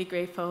I'm really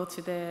grateful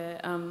to the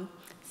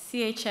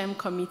CHM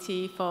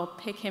committee for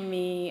picking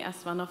me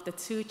as one of the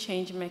 2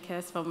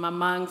 changemakers from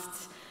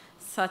amongst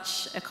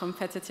such a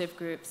competitive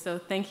group. So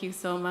thank you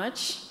so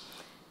much.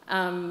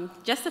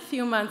 Just a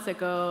few months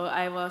ago,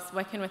 I was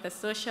working with a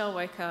social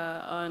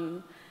worker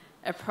on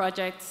a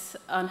project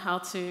on how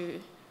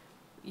to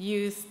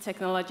use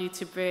technology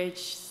to bridge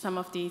some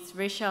of these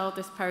racial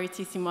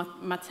disparities in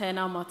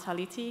maternal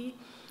mortality.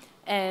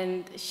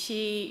 And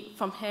she,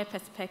 from her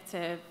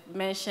perspective,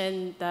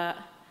 mentioned that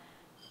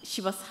she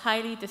was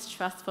highly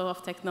distrustful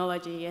of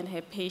technology, and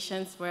her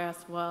patients were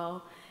as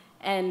well.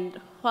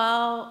 And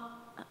while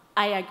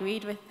I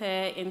agreed with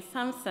her in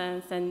some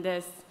sense, and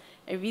there's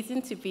a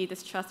reason to be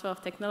distrustful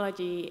of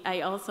technology, I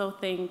also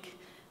think,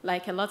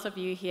 like a lot of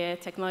you here,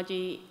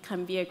 technology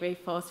can be a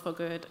great force for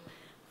good.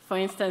 For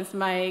instance,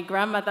 my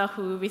grandmother,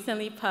 who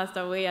recently passed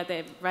away at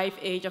the ripe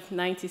age of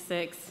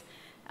 96,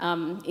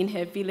 in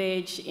her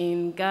village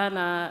in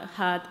Ghana,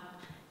 had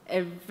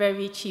a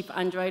very cheap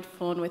Android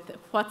phone with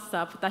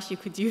WhatsApp that she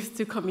could use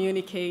to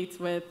communicate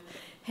with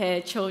her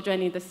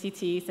children in the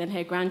cities and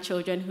her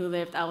grandchildren who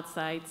lived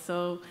outside.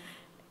 So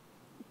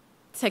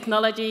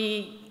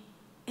technology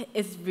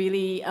is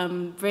really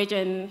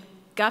bridging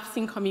gaps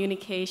in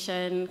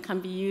communication, can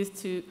be used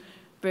to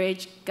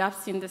bridge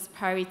gaps in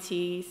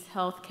disparities,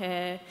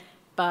 healthcare,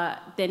 but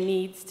there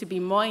needs to be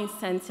more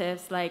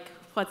incentives like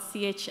what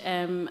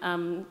CHM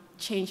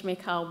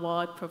Changemaker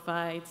Award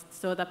provides,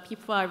 so that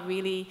people are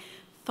really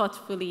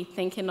thoughtfully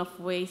thinking of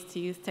ways to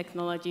use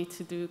technology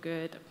to do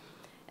good.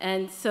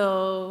 And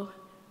so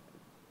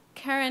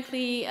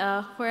currently,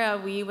 where are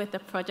we with the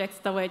projects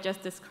that were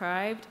just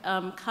described?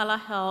 Color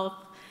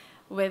Health,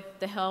 with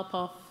the help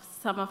of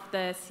some of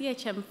the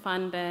CHM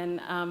funding,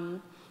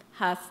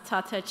 has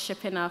started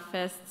shipping our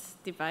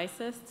first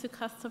devices to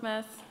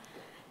customers,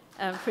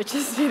 which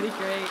is really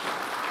great.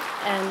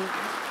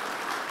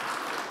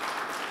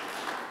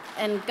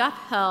 And Gap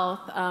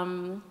Health,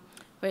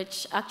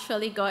 which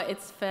actually got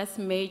its first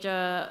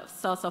major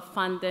source of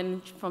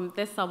funding from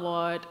this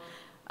award,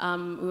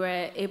 we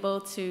were able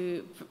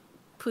to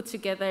put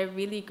together a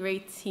really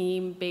great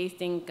team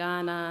based in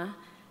Ghana,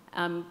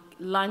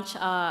 launch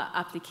our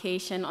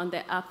application on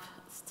the App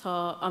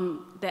Store,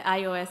 the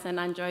iOS and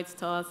Android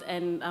stores,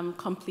 and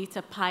complete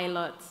a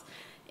pilot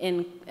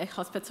in a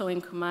hospital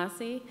in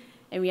Kumasi.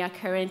 And we are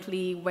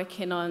currently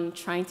working on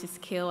trying to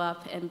scale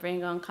up and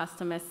bring on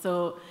customers.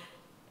 So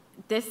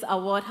this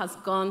award has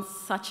gone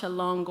such a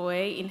long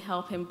way in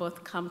helping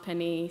both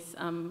companies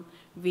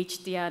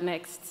reach their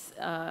next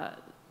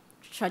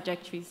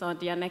trajectories or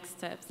their next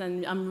steps.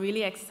 And I'm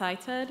really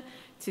excited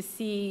to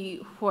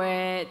see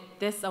where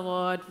this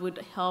award would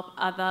help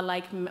other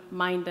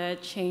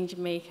like-minded change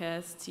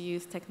makers to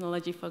use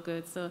technology for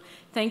good. So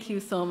thank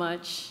you so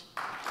much.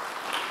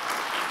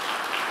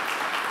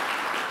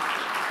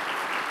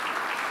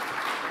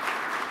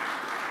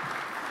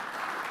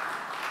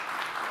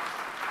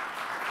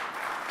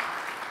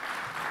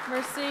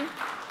 Mercy,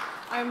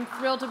 I'm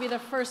thrilled to be the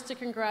first to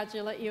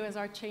congratulate you as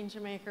our change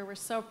maker. We're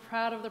so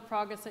proud of the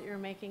progress that you're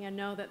making and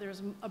know that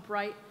there's a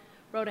bright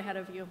road ahead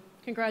of you.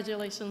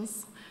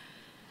 Congratulations.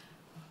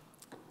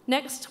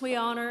 Next, we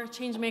honor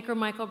changemaker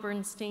Michael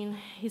Bernstein.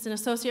 He's an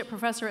associate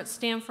professor at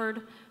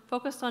Stanford,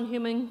 focused on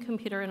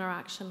human-computer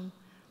interaction.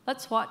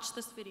 Let's watch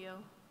this video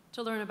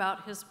to learn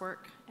about his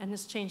work and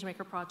his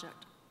changemaker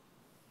project.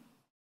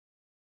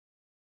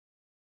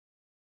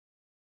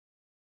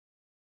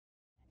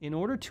 In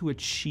order to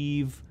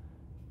achieve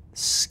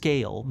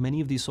scale,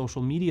 many of these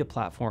social media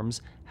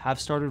platforms have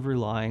started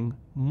relying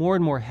more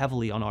and more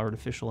heavily on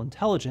artificial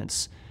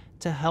intelligence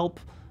to help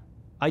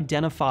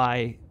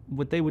identify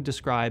what they would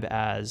describe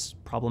as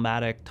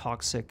problematic,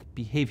 toxic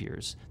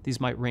behaviors. These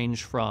might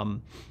range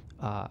from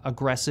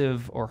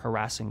aggressive or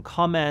harassing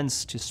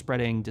comments to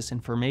spreading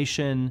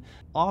disinformation.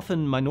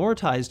 Often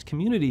minoritized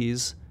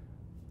communities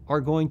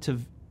are going to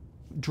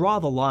draw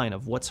the line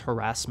of what's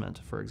harassment,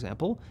 for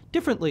example,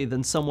 differently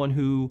than someone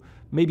who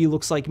maybe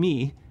looks like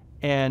me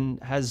and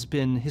has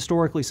been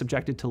historically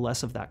subjected to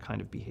less of that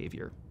kind of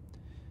behavior.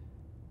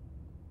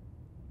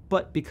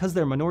 But because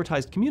they're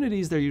minoritized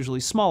communities, they're usually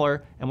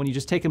smaller, and when you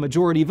just take a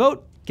majority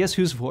vote, guess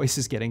whose voice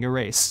is getting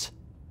erased?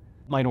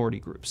 Minority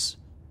groups.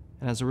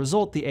 And as a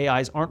result, the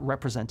AIs aren't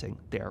representing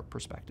their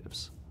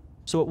perspectives.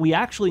 So what we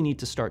actually need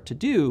to start to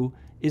do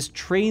is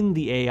train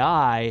the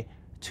AI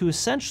to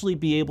essentially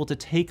be able to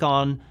take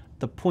on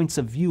the points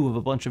of view of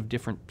a bunch of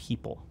different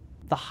people.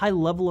 The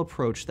high-level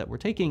approach that we're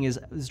taking is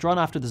drawn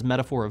after this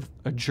metaphor of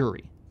a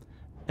jury.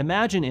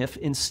 Imagine if,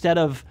 instead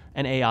of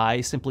an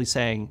AI simply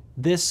saying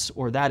this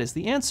or that is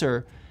the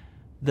answer,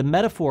 the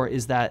metaphor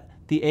is that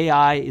the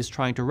AI is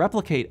trying to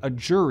replicate a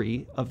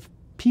jury of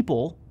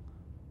people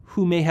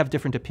who may have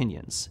different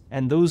opinions,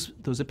 and those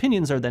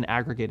opinions are then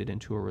aggregated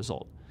into a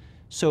result.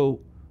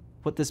 So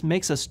what this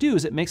makes us do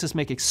is it makes us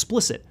make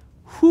explicit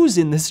who's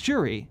in this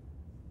jury.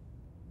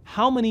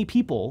 How many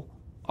people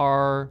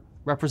are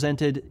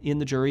represented in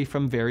the jury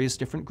from various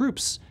different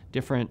groups,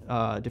 different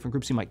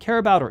groups you might care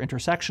about, or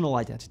intersectional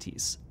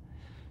identities.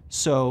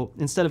 So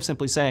instead of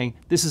simply saying,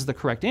 this is the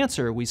correct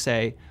answer, we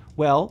say,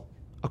 well,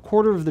 a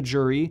quarter of the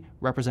jury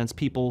represents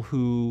people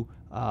who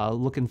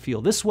look and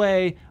feel this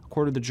way, a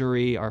quarter of the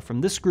jury are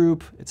from this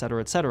group, et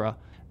cetera, et cetera.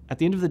 At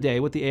the end of the day,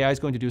 what the AI is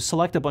going to do is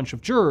select a bunch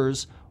of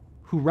jurors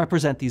who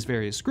represent these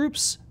various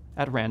groups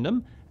at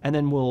random, and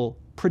then we'll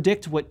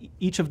predict what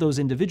each of those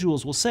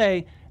individuals will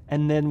say,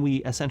 and then we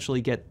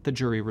essentially get the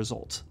jury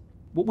result.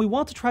 What we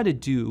want to try to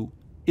do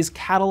is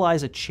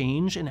catalyze a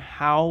change in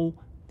how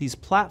these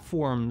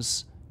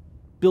platforms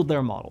build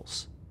their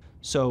models.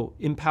 So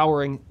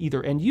empowering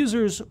either end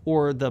users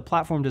or the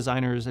platform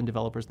designers and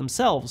developers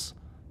themselves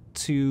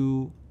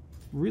to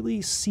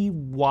really see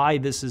why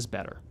this is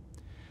better.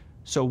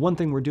 So one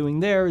thing we're doing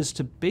there is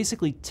to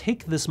basically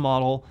take this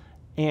model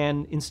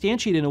and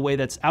instantiate it in a way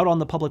that's out on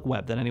the public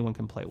web that anyone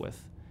can play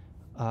with.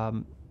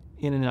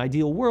 In an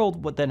ideal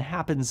world, what then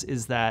happens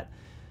is that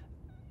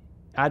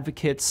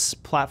advocates,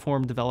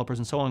 platform developers,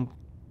 and so on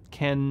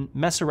can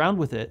mess around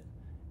with it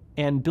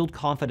and build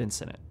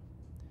confidence in it.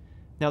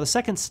 Now, the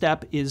second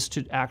step is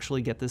to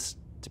actually get this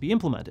to be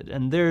implemented.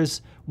 And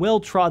there's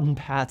well-trodden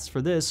paths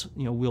for this.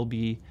 We'll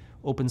be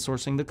open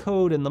sourcing the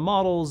code and the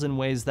models in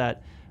ways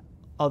that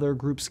other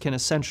groups can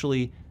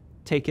essentially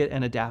take it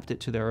and adapt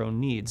it to their own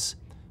needs.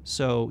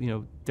 So,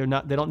 they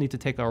don't need to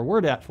take our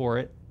word for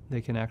it.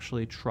 They can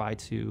actually try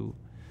to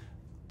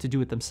do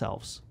it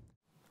themselves.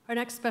 Our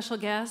next special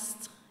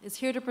guest is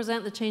here to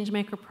present the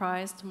Changemaker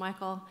Prize to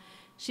Michael.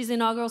 She's the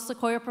inaugural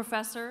Sequoia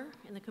Professor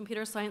in the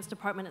Computer Science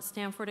Department at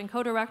Stanford and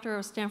co-director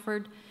of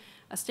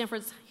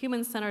Stanford's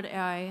Human-Centered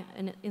AI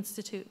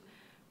Institute.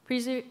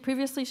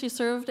 Previously, she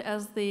served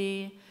as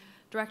the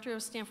director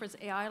of Stanford's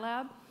AI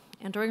Lab,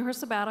 and during her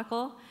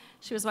sabbatical,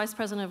 she was vice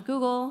president of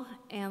Google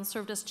and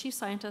served as chief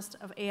scientist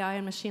of AI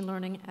and machine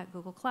learning at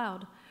Google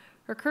Cloud.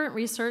 Her current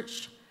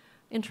research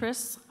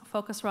interests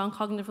focus around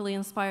cognitively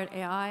inspired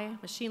AI,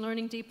 machine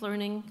learning, deep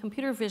learning,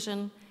 computer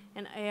vision,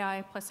 and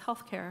AI plus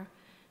healthcare.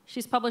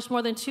 She's published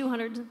more than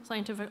 200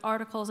 scientific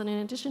articles, and in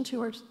addition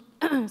to her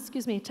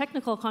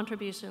technical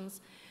contributions,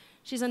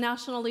 she's a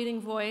national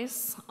leading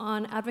voice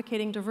on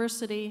advocating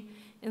diversity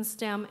in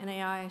STEM and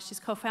AI. She's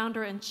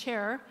co-founder and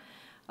chair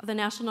of the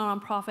national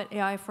nonprofit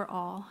AI for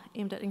All,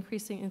 aimed at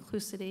increasing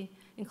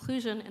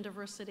inclusion and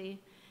diversity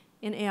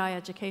in AI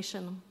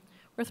education.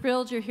 We're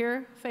thrilled you're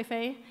here,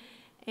 Fei-Fei,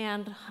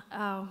 and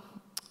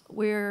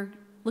we're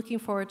looking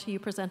forward to you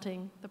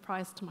presenting the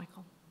prize to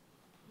Michael.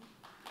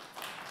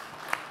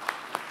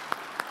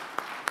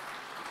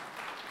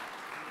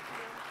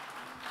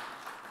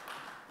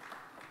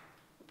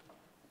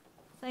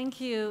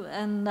 Thank you,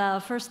 and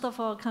first of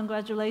all,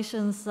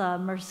 congratulations,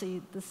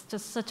 Mercy. This is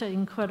just such an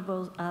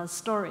incredible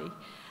story.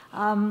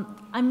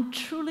 I'm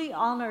truly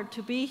honored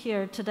to be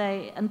here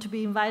today and to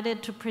be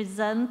invited to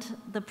present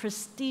the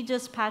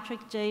prestigious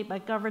Patrick J.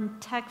 McGovern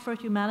Tech for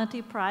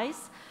Humanity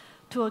Prize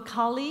to a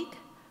colleague,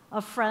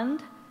 a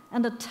friend,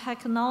 and a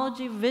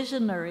technology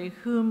visionary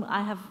whom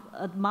I have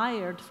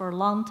admired for a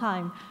long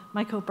time,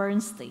 Michael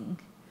Bernstein.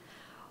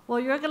 Well,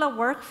 you're going to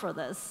work for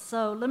this,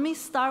 so let me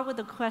start with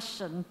a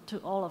question to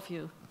all of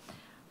you.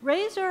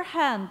 Raise your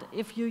hand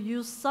if you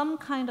use some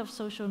kind of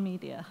social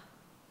media.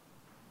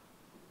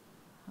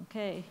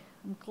 Okay,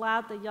 I'm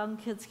glad the young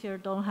kids here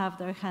don't have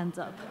their hands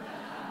up.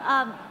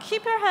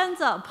 Keep your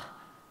hands up.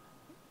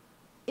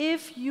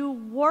 If you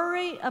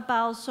worry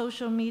about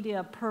social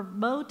media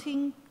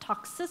promoting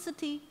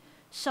toxicity,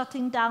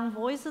 shutting down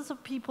voices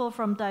of people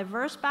from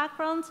diverse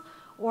backgrounds,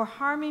 or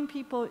harming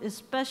people,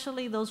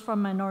 especially those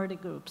from minority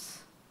groups.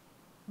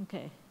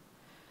 Okay.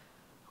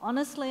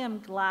 Honestly, I'm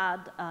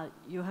glad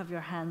you have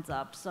your hands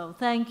up, so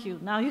thank you.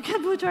 Now you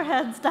can put your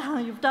hands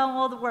down. You've done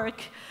all the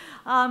work.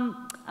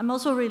 I'm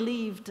also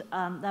relieved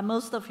that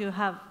most of you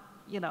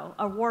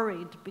are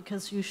worried,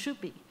 because you should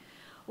be.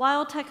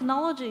 While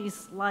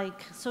technologies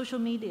like social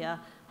media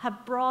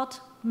have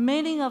brought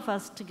many of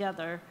us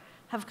together,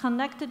 have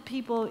connected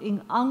people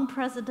in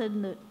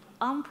unprecedented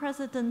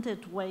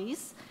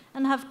ways,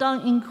 and have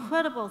done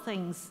incredible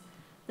things,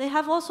 they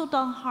have also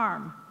done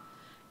harm.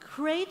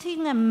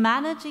 Creating and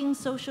managing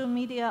social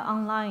media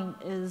online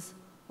is,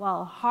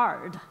 well,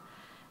 hard.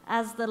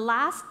 As the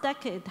last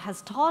decade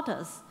has taught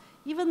us,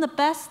 even the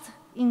best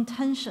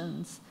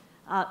intentioned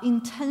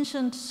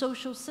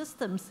social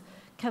systems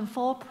can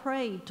fall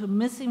prey to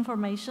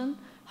misinformation,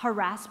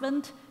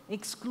 harassment,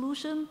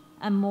 exclusion,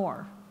 and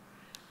more.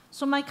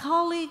 So my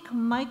colleague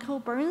Michael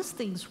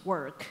Bernstein's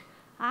work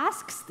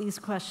asks these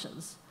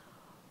questions.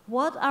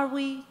 What are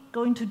we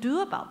going to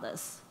do about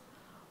this?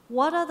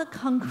 What are the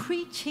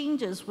concrete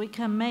changes we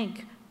can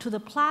make to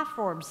the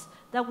platforms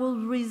that will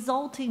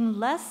result in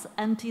less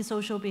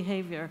antisocial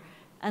behavior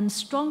and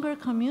stronger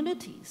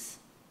communities?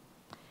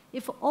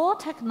 If all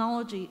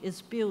technology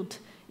is built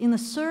in the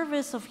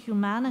service of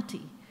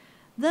humanity,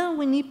 then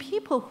we need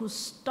people who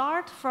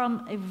start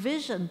from a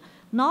vision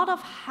not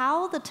of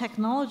how the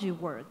technology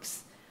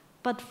works,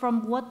 but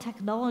from what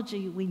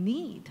technology we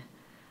need.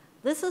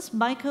 This is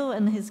Michael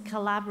and his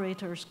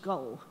collaborators'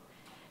 goal.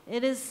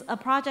 It is a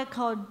project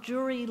called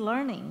Jury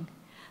Learning.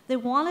 They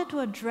wanted to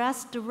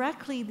address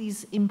directly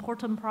these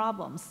important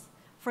problems.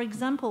 For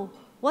example,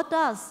 what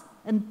does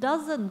and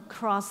doesn't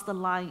cross the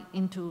line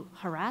into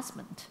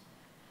harassment?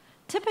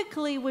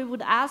 Typically, we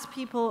would ask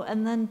people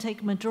and then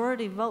take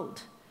majority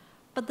vote,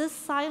 but this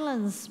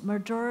silenced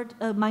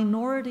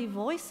minority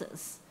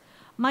voices.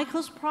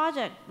 Michael's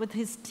project with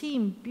his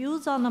team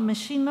builds on a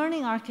machine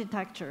learning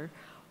architecture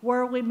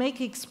where we make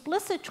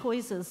explicit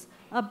choices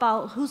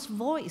about whose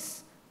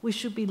voice we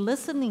should be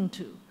listening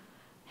to,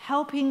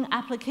 helping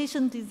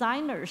application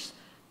designers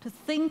to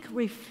think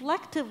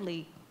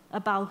reflectively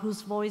about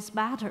whose voice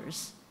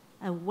matters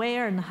and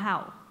where and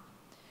how.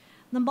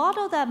 The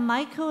model that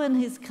Michael and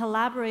his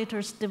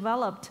collaborators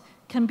developed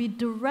can be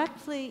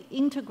directly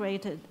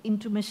integrated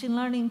into machine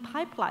learning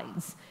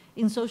pipelines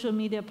in social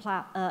media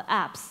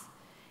apps.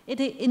 It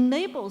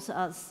enables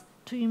us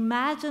to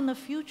imagine a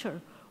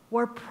future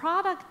where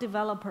product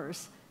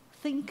developers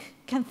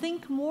can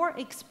think more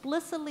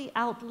explicitly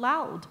out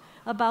loud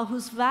about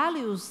whose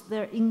values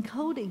they're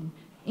encoding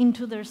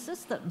into their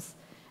systems.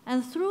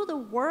 And through the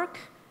work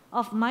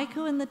of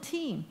Michael and the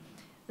team,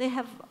 they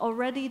have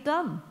already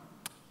done.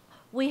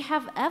 We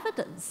have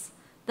evidence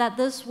that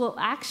this will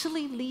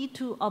actually lead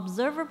to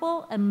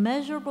observable and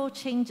measurable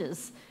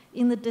changes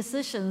in the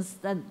decisions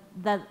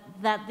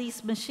that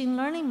these machine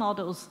learning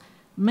models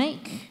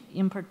make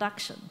in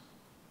production.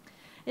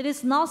 It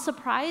is not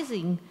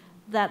surprising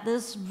that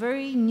this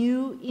very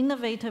new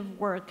innovative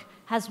work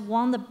has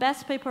won the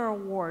Best Paper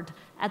Award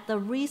at the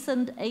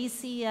recent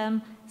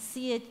ACM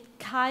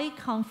CHI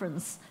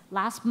conference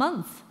last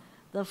month,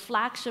 the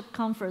flagship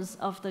conference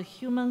of the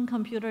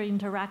human-computer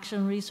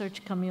interaction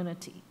research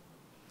community.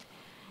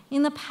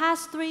 In the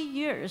past 3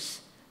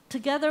 years,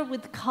 together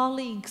with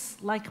colleagues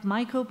like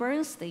Michael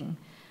Bernstein,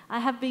 I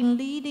have been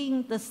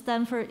leading the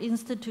Stanford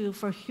Institute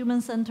for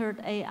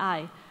Human-Centered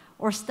AI,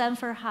 or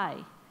Stanford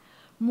High.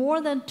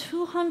 More than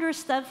 200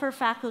 Stanford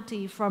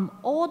faculty from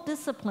all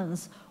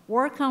disciplines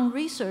work on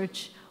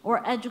research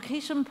or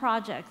education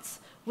projects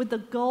with the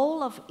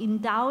goal of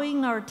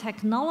endowing our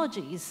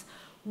technologies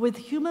with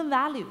human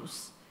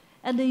values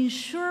and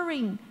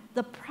ensuring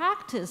the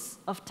practice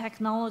of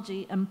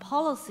technology and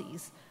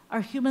policies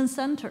are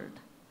human-centered.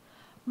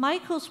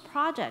 Michael's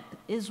project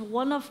is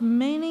one of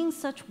many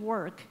such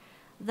work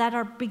that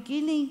are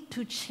beginning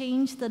to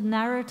change the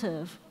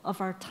narrative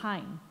of our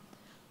time.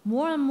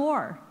 More and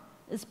more,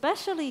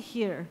 especially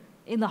here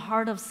in the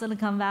heart of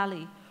Silicon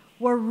Valley,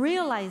 we're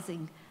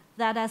realizing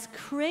that as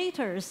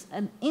creators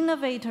and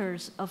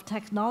innovators of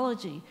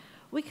technology,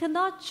 we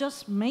cannot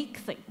just make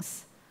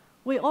things.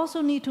 We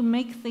also need to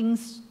make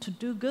things to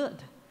do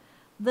good.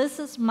 This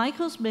is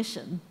Michael's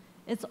mission.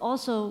 It's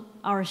also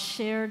our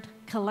shared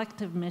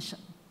collective mission.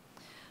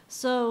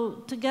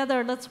 So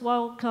together, let's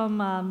welcome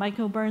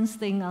Michael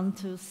Bernstein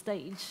onto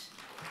stage.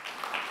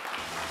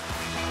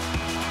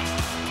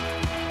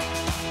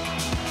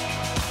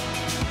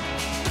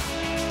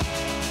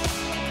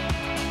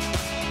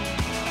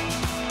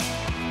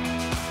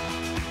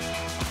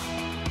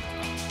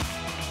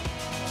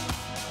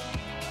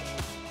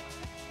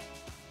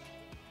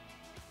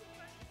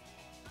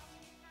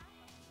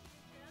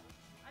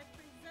 I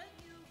present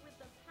you with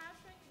the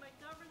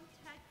McGovern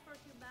Tech for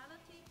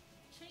Humanity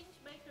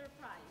Changemaker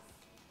Prize.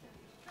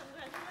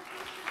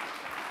 Congratulations.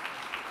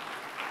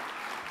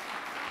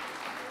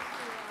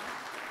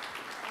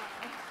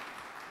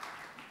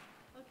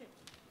 Okay.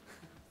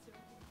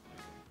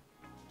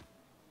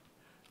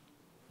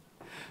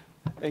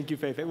 Thank you,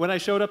 Fei-Fei. When I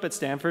showed up at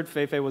Stanford,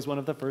 Fei-Fei was one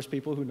of the first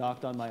people who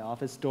knocked on my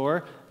office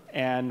door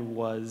and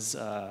was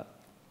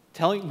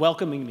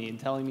welcoming me and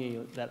telling me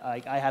that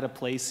I had a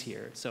place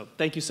here. So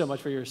thank you so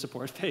much for your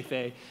support,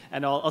 Fei-Fei.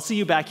 And I'll see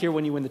you back here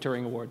when you win the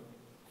Turing Award.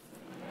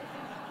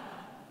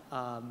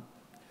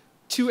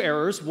 2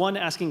 errors. 1,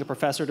 asking a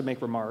professor to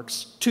make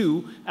remarks.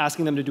 2,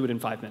 asking them to do it in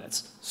 5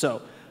 minutes.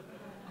 So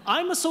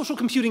I'm a social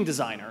computing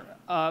designer.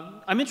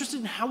 I'm interested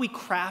in how we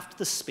craft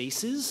the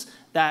spaces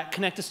that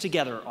connect us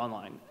together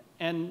online.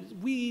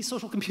 And we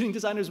social computing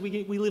designers,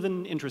 we live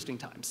in interesting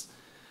times.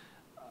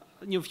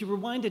 If you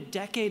rewind a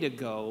decade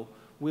ago,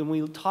 when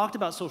we talked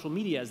about social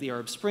media as the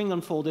Arab Spring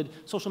unfolded,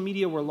 social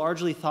media were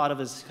largely thought of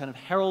as kind of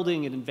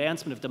heralding an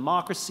advancement of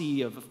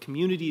democracy, of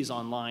communities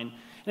online.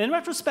 And in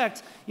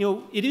retrospect,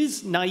 it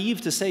is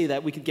naive to say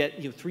that we could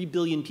get 3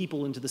 billion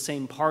people into the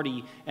same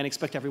party and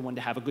expect everyone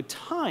to have a good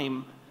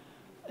time.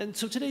 And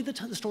so today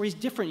the story is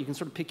different. You can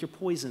sort of pick your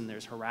poison.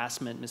 There's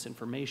harassment,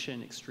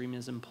 misinformation,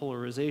 extremism,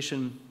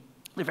 polarization.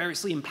 They're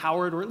variously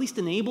empowered or at least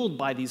enabled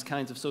by these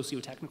kinds of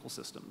socio-technical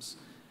systems.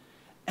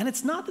 And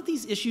it's not that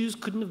these issues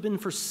couldn't have been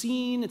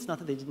foreseen. It's not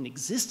that they didn't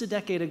exist a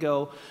decade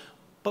ago.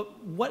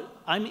 But what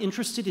I'm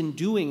interested in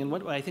doing, and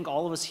what I think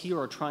all of us here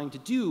are trying to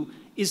do,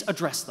 is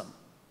address them.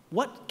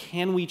 What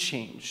can we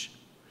change?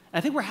 And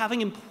I think we're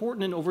having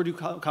important and overdue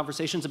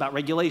conversations about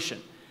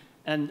regulation.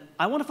 And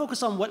I want to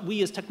focus on what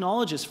we as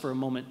technologists for a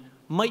moment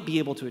might be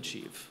able to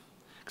achieve.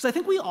 Because I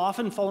think we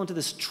often fall into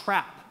this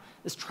trap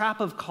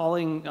of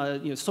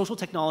calling social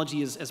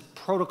technology as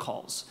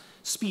protocols,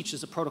 Speech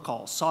is a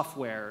protocol,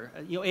 software.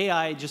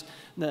 AI just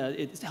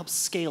it helps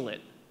scale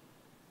it.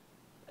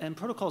 And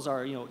protocols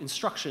are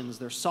instructions,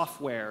 they're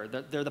software,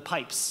 they're the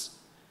pipes.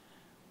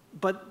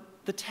 But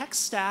the tech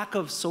stack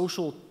of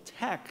social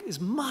tech is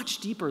much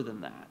deeper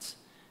than that.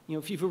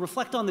 If you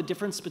reflect on the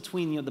difference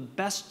between the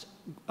best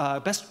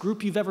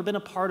group you've ever been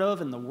a part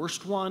of and the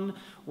worst one,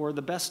 or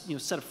the best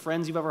set of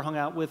friends you've ever hung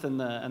out with and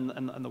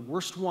the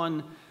worst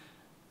one,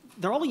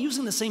 they're all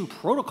using the same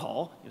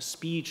protocol,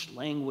 speech,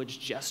 language,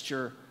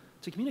 gesture,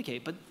 to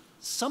communicate. But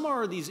some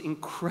are these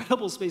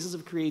incredible spaces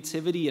of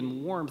creativity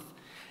and warmth,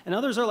 and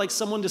others are like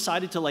someone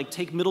decided to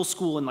take middle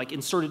school and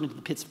insert it into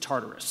the pits of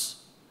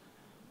Tartarus.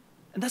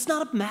 And that's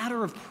not a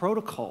matter of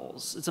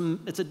protocols.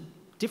 It's a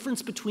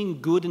difference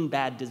between good and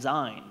bad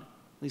design,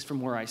 at least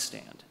from where I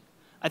stand.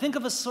 I think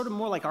of us sort of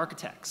more like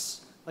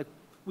architects.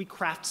 We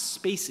craft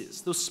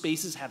spaces. Those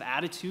spaces have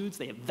attitudes,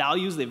 they have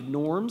values, they have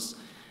norms,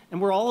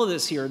 and we're all of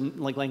this here in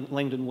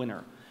Langdon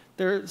Winter.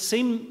 They're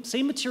same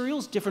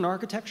materials, different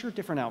architecture,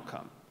 different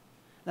outcome.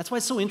 That's why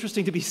it's so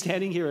interesting to be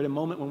standing here at a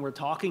moment when we're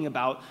talking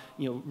about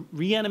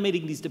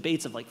reanimating these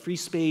debates of free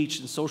speech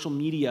and social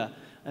media.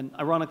 And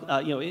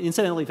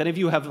incidentally, if any of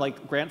you have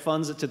grant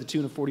funds to the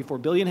tune of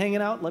 $44 billion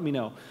hanging out, let me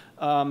know.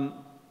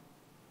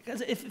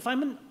 Because if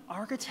I'm an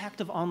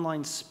architect of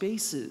online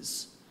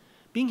spaces,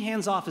 being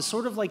hands-off is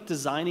sort of like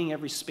designing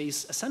every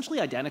space essentially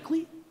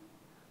identically,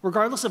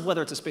 regardless of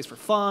whether it's a space for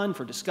fun,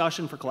 for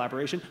discussion, for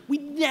collaboration. We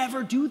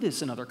never do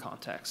this in other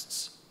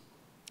contexts.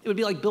 It would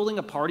be like building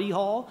a party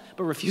hall,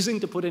 but refusing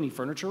to put any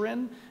furniture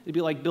in. It'd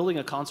be like building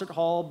a concert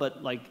hall,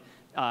 but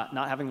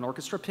not having an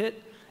orchestra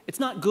pit. It's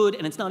not good,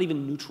 and it's not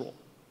even neutral.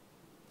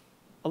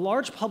 A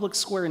large public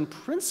square in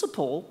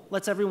principle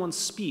lets everyone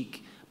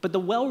speak, but the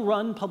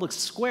well-run public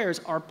squares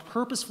are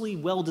purposefully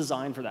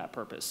well-designed for that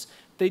purpose.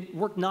 They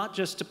work not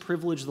just to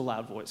privilege the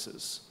loud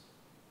voices.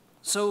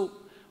 So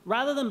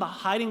rather than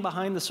hiding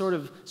behind the sort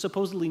of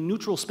supposedly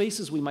neutral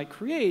spaces we might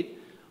create,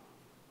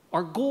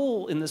 our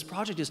goal in this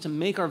project is to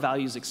make our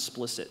values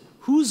explicit.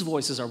 Whose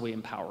voices are we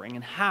empowering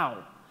and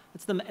how?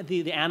 It's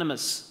the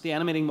animus, the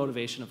animating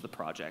motivation of the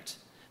project.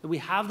 That we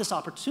have this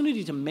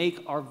opportunity to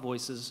make our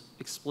voices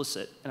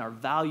explicit and our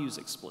values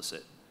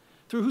explicit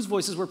through whose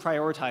voices we're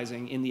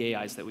prioritizing in the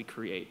AIs that we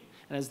create.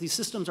 And as these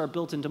systems are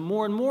built into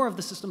more and more of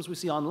the systems we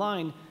see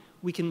online,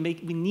 we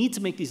need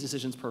to make these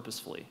decisions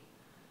purposefully.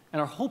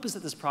 And our hope is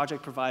that this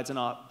project provides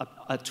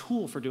a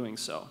tool for doing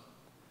so.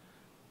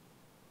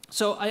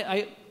 So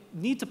I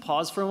need to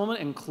pause for a moment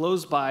and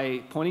close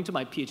by pointing to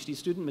my PhD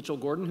student, Mitchell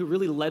Gordon, who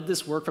really led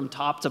this work from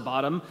top to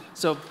bottom.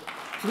 So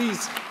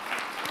please.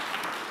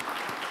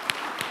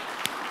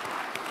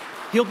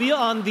 He'll be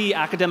on the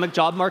academic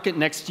job market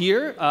next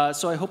year,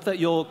 so I hope that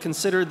you'll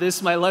consider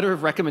this my letter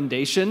of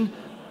recommendation.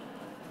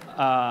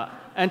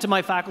 And to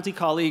my faculty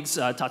colleagues,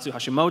 Tatsu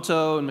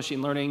Hashimoto in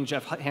machine learning,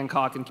 Jeff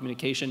Hancock in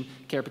communication,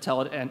 Kara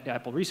Patel at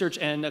Apple Research,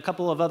 and a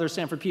couple of other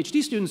Stanford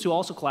PhD students who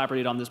also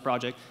collaborated on this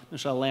project,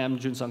 Michelle Lam,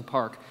 Junsung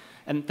Park.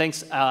 And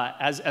thanks,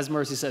 as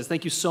Mercy says,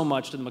 thank you so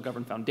much to the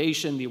McGovern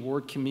Foundation, the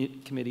Award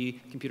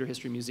Committee, Computer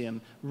History Museum.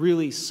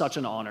 Really such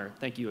an honor.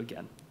 Thank you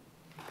again.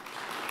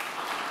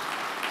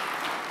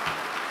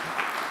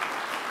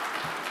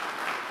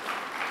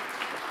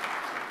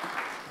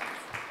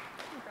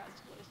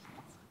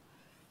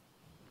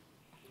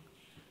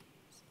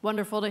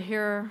 Wonderful to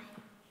hear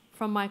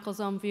from Michael's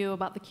own view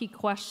about the key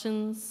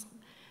questions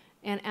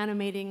and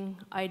animating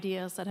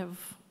ideas that have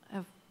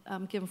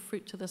given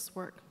fruit to this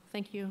work.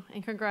 Thank you,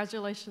 and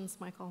congratulations,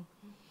 Michael.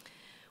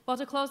 Well,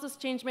 to close this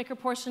Changemaker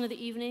portion of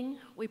the evening,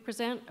 we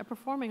present a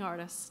performing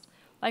artist.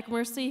 Like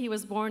Mercy, he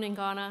was born in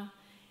Ghana.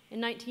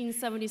 In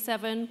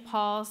 1977,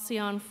 Paul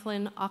Sion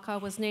Flynn Aka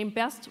was named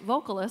Best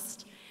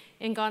Vocalist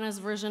in Ghana's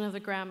version of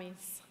the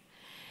Grammys.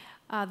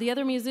 The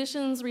other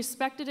musicians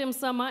respected him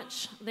so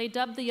much, they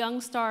dubbed the young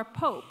star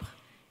Pope,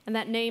 and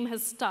that name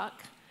has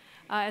stuck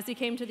as he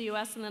came to the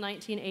US in the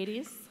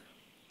 1980s.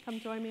 Come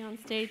join me on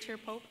stage here,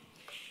 Pope.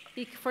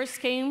 He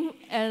first came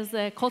as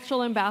a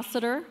cultural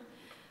ambassador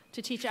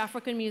to teach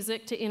African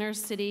music to inner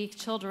city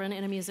children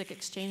in a music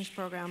exchange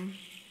program.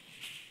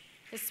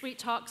 His Sweet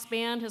Talks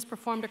band has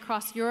performed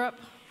across Europe,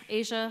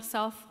 Asia,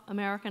 South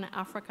America, and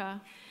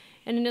Africa.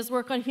 And in his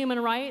work on human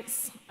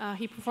rights,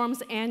 he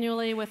performs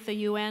annually with the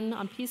UN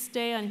on Peace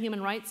Day and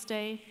Human Rights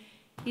Day.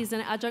 He's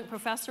an adjunct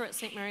professor at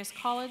St. Mary's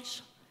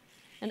College,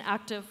 an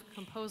active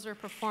composer,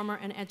 performer,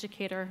 and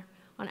educator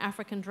on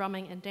African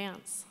drumming and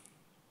dance.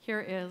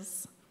 Here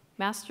is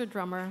master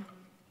drummer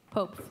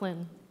Pope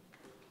Flynn.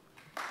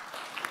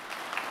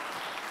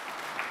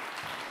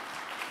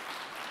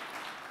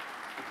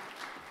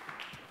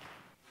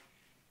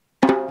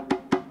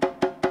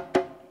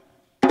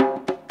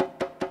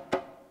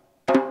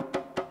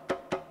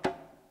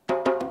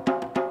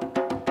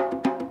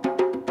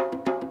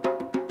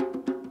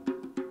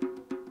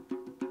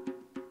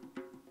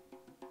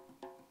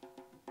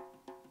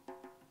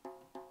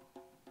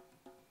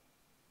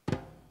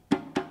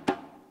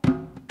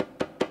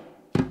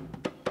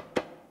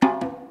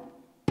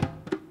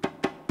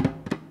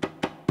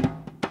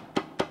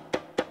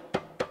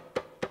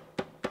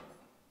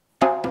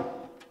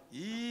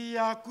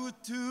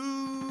 Iakutu,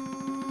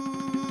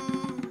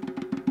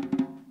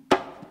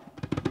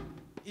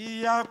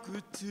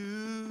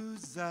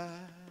 Iakutuza,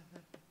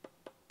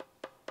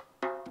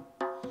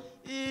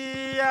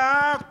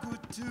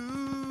 Iakutu,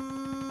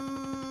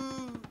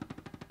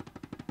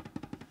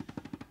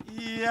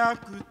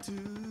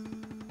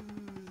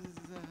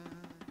 Iakutuza,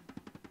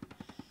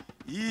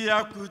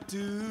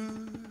 Iakutu,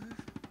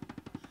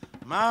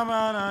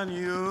 Mama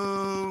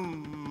Nanyum,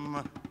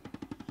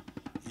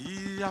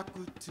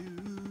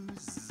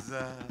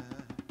 Iakutuza,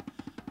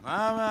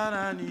 Mama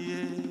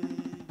Nanye,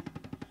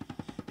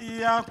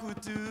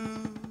 Iakutu,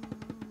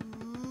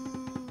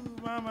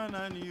 Mama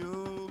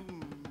Nanyum,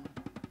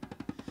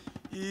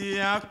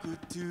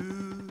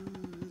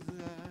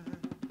 Iakutuza,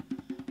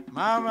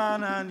 Mama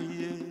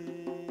Nanye,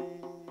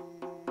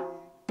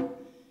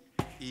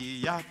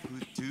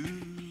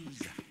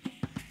 Iakutuza,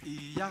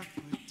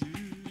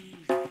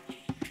 Iakutuza,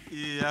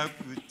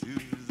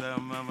 Iakutuza,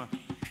 Mama,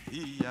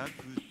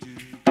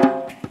 Iakutuza,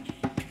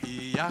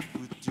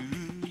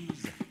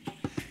 Iakutuza,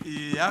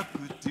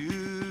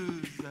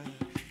 Iakutuza,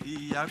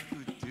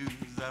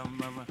 Iakutuza,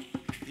 Mama,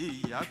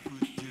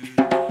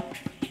 Iakutuza,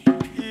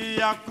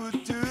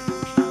 Iakutuza,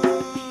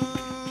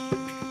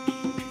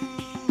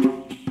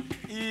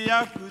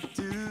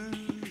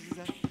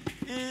 Iakutuza,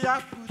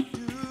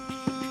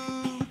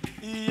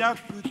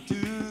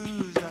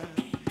 Iakutuza,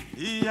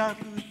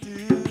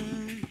 Iakutuza,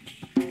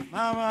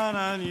 Mama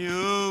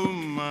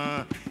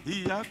Nanyuma,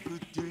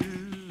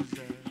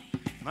 Iakutuza,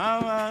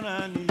 Mama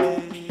Nanye,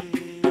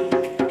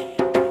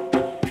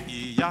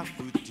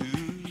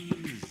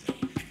 Iakutuza,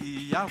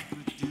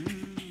 Iakutuza,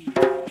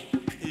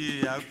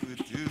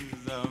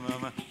 Iakutuza,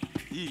 Mama,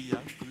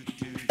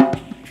 Iakutuza,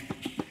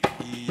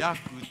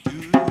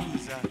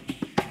 Iakutuza,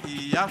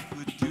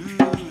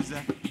 Iakutuza,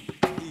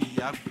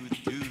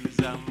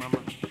 Iakutuza, Mama,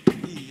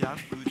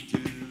 Iakutuza,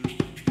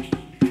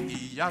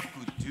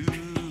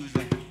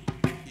 Iakutuza,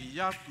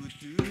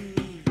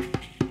 Iakutuza,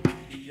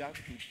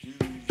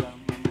 Iakutuza,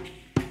 Mama,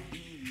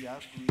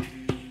 Iakutuza.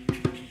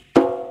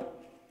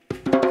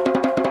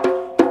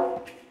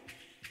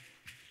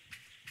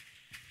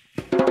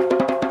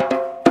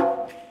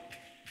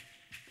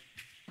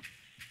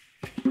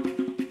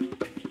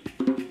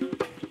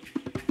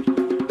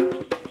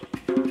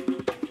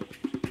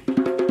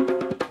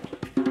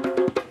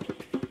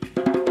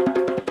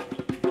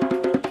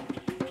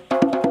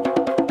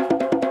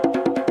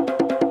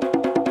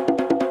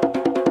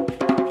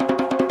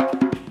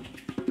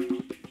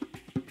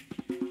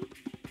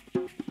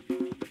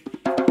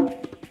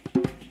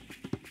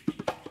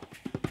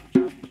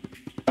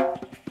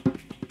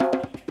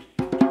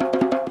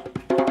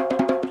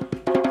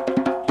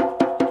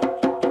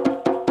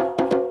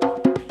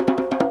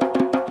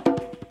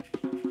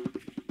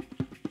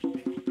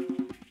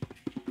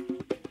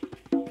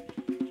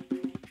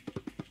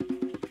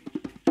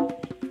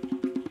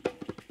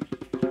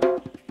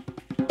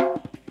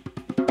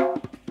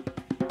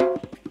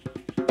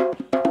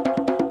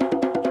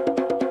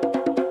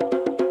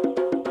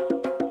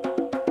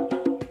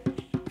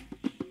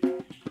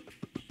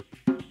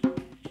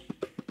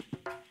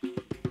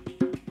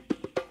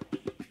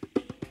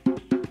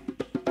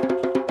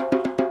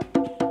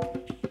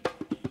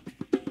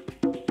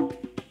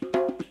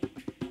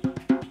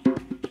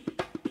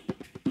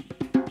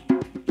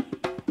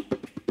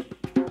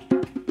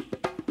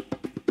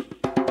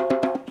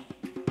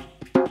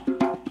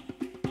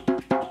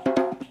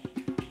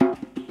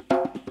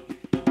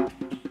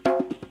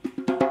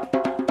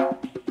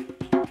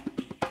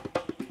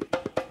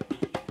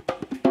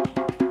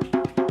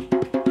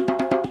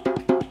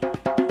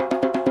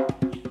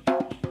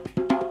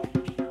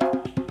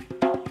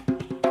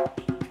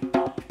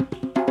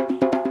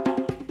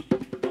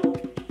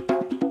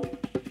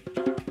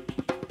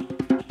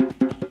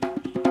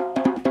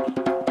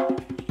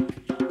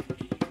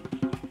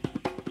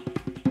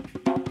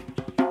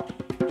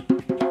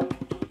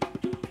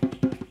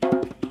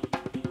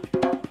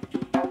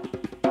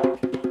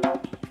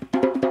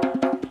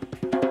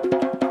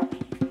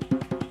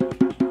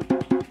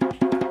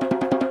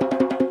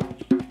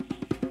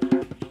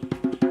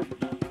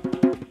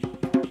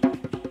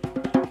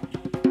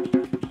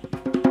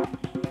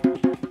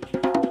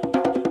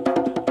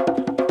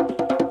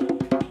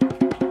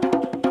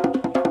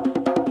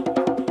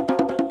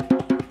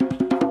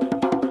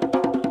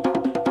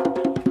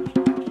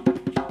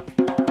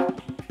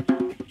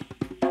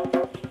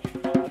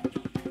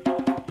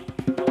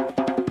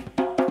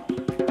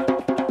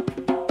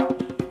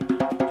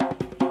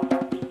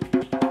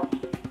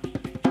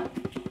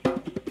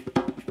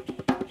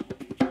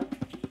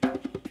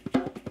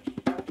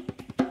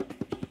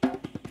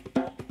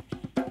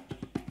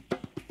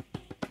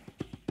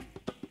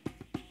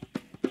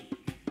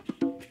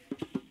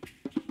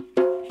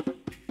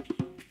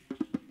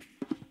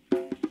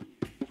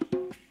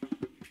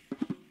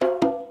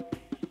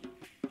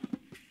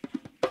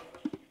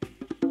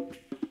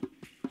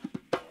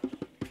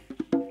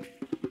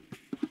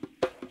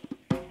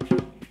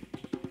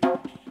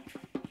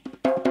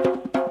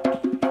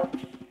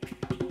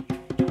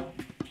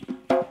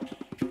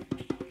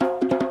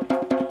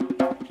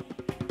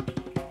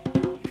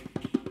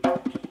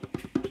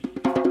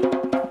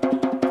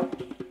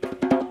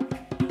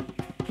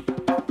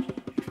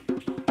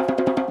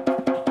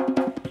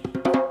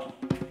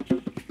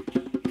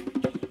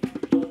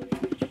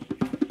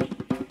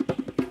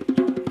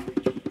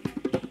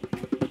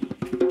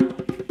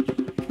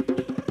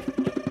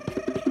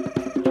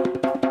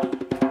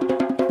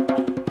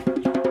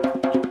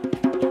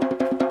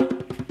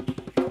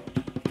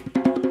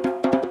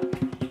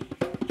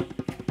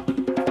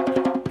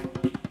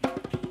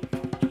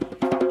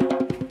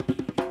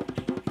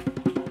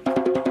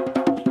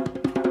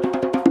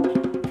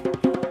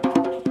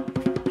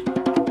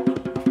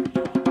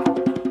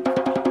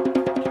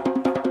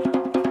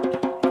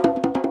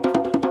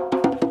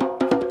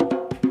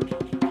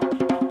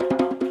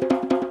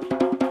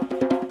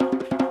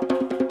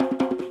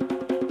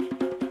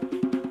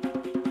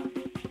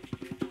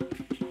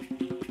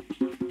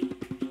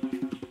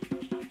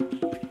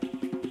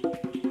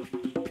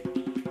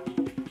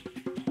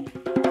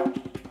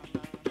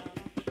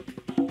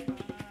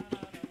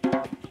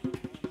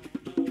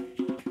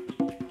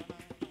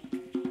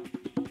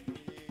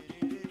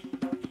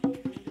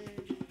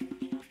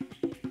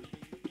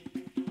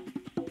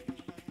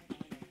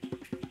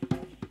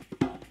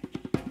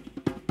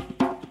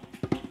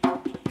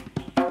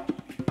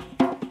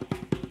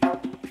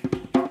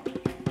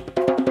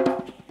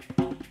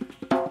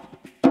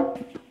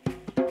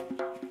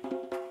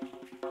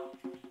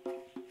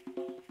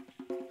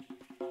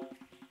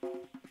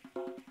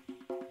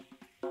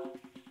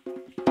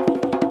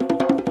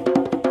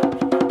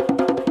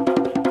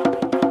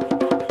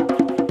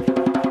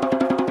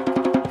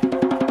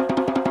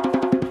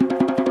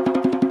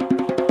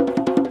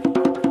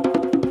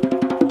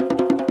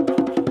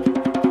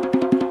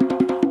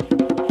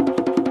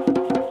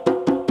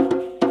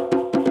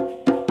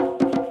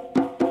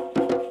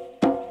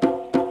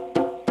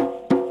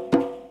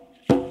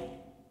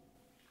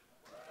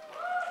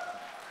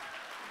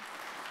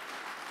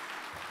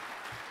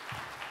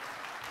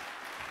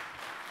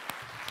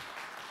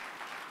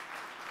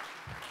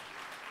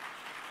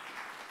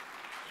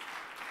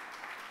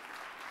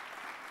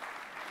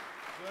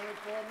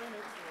 24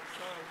 minutes.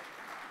 Sorry.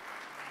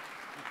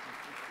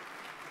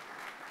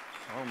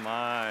 Oh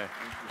my.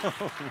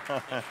 Oh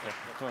my.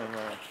 Oh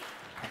my.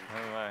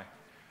 Oh my.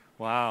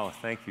 Wow,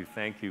 thank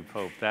you,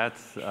 Pope.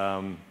 That's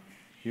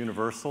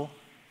universal,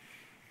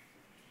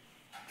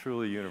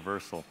 truly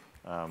universal.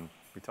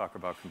 We talk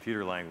about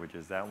computer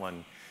languages. That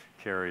one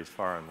carries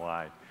far and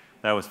wide.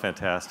 That was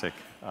fantastic.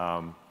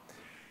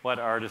 What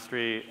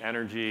artistry,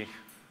 energy,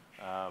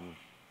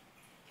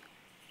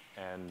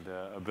 and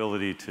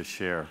ability to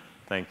share.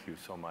 Thank you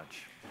so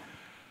much.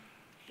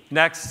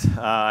 Next,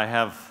 I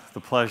have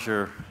the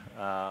pleasure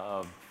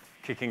of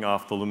kicking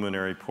off the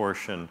Luminary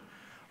portion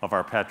of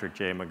our Patrick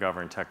J.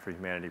 McGovern Tech for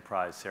Humanity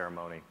Prize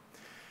ceremony.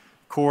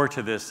 Core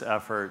to this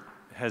effort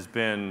has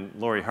been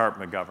Lori Harp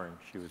McGovern.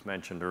 She was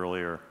mentioned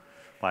earlier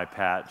by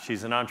Pat.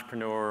 She's an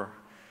entrepreneur,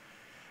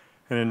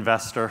 an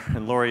investor,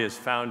 and Lori has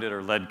founded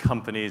or led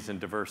companies in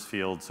diverse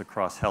fields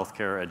across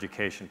healthcare,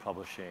 education,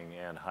 publishing,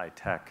 and high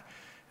tech.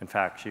 In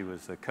fact, she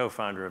was the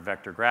co-founder of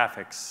Vector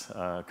Graphics,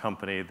 a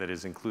company that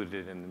is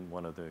included in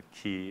one of the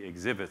key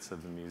exhibits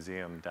of the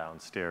museum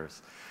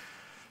downstairs.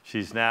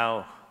 She's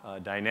now a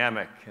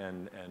dynamic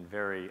and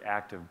very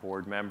active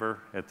board member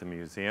at the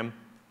museum.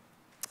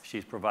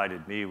 She's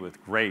provided me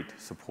with great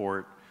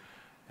support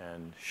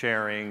and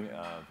sharing,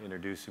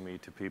 introducing me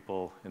to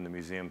people in the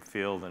museum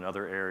field and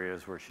other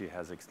areas where she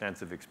has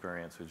extensive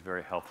experience, which is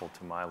very helpful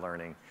to my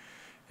learning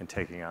in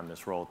taking on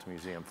this role at the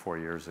museum 4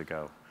 years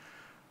ago.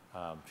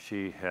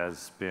 She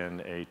has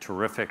been a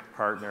terrific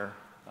partner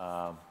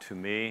to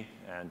me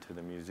and to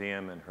the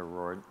museum in her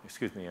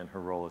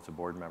role as a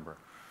board member.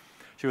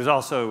 She was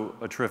also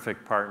a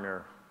terrific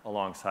partner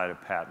alongside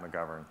of Pat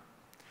McGovern.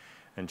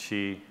 And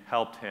she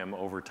helped him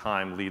over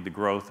time lead the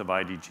growth of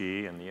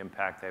IDG and the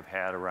impact they've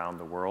had around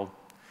the world.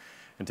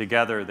 And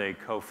together they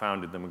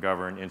co-founded the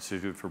McGovern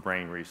Institute for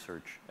Brain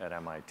Research at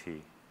MIT,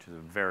 which is a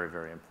very,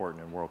 very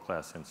important and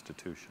world-class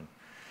institution.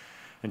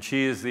 And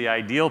she is the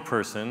ideal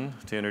person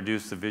to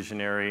introduce the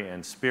visionary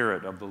and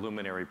spirit of the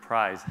Luminary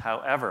Prize.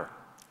 However,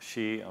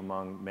 she,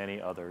 among many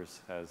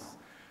others, has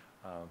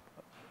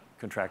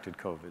contracted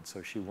COVID,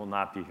 so she will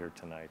not be here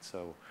tonight.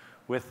 So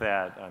with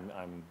that,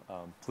 I'm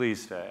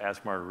pleased to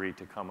ask Marguerite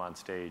to come on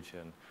stage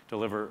and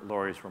deliver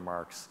Lori's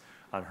remarks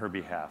on her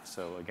behalf.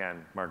 So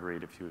again,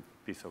 Marguerite, if you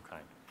would be so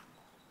kind.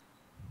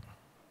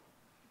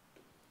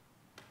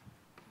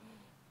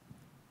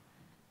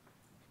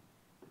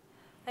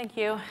 Thank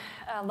you.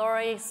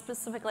 Lori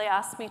specifically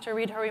asked me to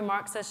read her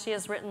remarks as she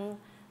has written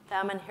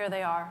them, and here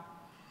they are.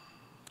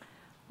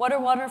 What a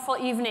wonderful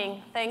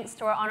evening, thanks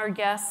to our honored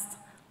guests,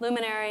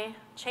 Luminary,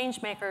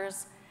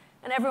 Changemakers,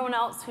 and everyone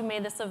else who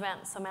made this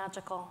event so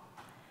magical.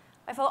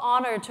 I feel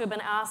honored to have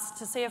been asked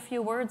to say a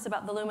few words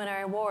about the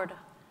Luminary Award,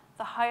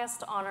 the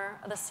highest honor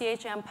of the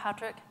CHM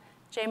Patrick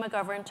J.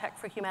 McGovern Tech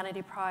for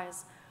Humanity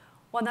Prize,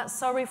 one that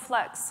so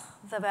reflects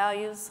the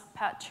values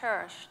Pat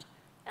cherished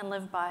and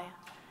lived by.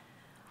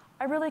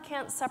 I really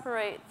can't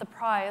separate the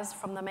prize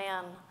from the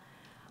man.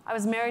 I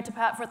was married to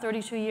Pat for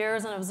 32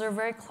 years and observed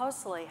very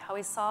closely how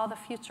he saw the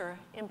future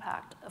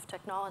impact of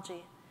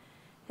technology.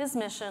 His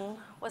mission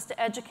was to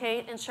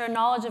educate and share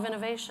knowledge of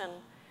innovation,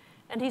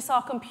 and he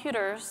saw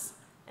computers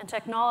and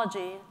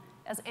technology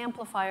as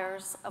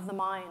amplifiers of the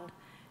mind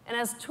and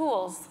as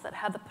tools that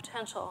had the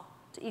potential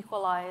to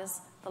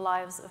equalize the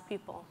lives of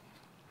people.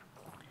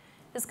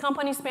 His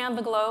company spanned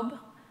the globe.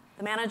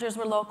 The managers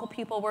were local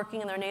people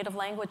working in their native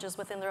languages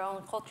within their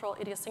own cultural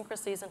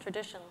idiosyncrasies and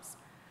traditions.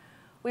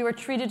 We were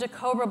treated to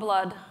cobra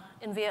blood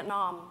in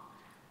Vietnam,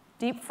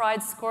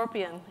 deep-fried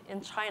scorpion in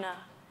China,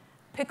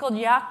 pickled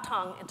yak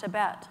tongue in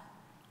Tibet,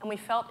 and we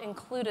felt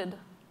included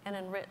and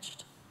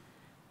enriched.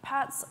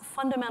 Pat's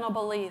fundamental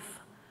belief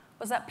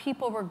was that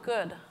people were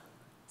good,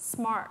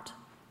 smart,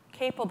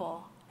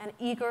 capable, and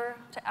eager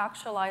to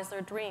actualize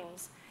their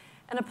dreams,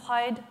 and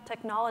applied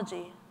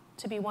technology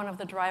to be one of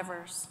the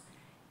drivers.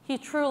 He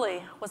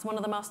truly was one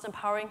of the most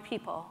empowering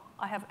people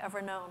I have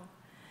ever known.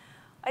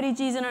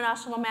 IDG's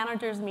international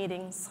managers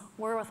meetings,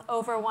 where with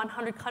over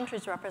 100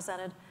 countries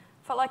represented,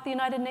 felt like the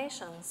United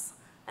Nations,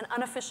 an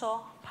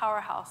unofficial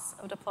powerhouse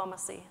of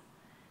diplomacy.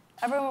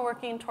 Everyone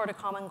working toward a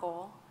common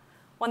goal,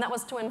 one that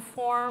was to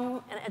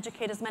inform and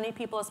educate as many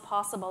people as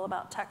possible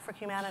about tech for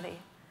humanity.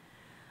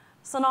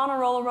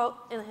 Savonarola wrote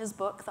in his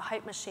book, The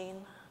Hype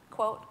Machine,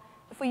 quote,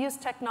 "If we use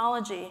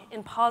technology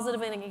in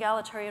positive and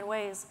egalitarian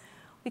ways,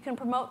 we can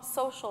promote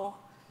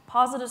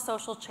positive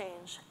social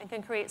change and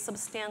can create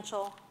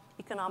substantial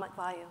economic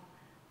value."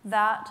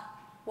 That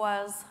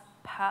was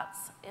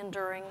Pat's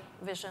enduring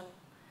vision.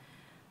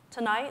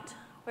 Tonight,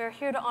 we are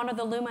here to honor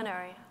the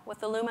Luminary with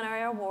the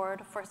Luminary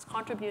Award for his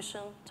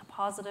contribution to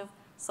positive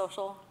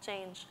social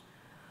change.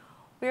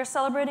 We are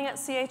celebrating at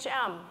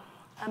CHM,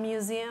 a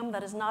museum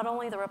that is not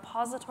only the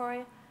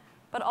repository,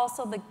 but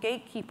also the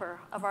gatekeeper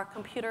of our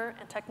computer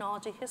and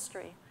technology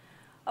history,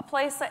 a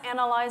place that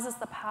analyzes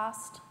the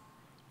past,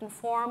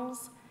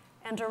 informs,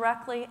 and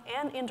directly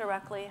and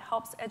indirectly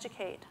helps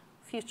educate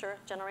future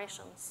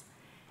generations.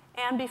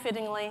 And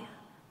befittingly,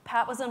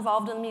 Pat was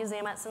involved in the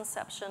museum at its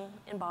inception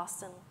in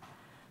Boston.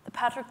 The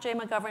Patrick J.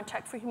 McGovern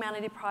Tech for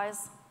Humanity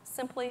Prize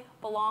simply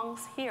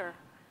belongs here.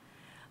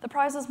 The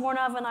prize is born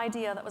out of an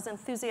idea that was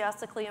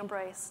enthusiastically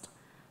embraced.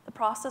 The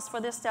process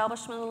for the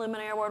establishment of the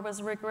Luminary Award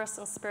was rigorous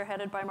and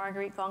spearheaded by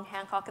Marguerite Gong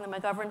Hancock and the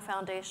McGovern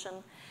Foundation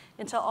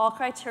until all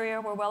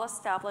criteria were well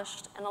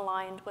established and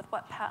aligned with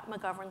what Pat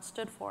McGovern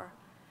stood for.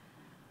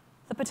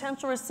 The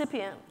potential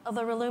recipient of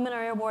the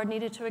Luminary Award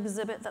needed to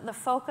exhibit that the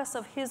focus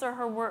of his or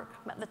her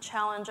work met the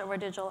challenges of our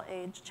digital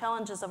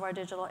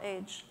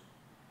age,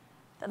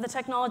 that the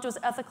technology was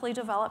ethically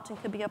developed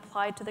and could be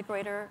applied to the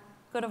greater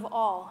good of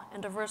all,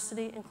 and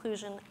diversity,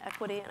 inclusion,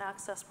 equity, and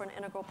access were an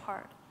integral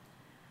part.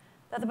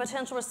 That the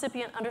potential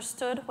recipient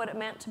understood what it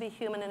meant to be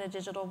human in a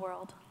digital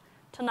world.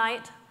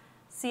 Tonight,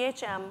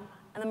 CHM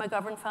and the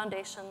McGovern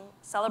Foundation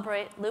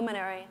celebrate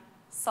Luminary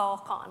Sal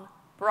Khan.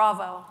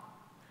 Bravo.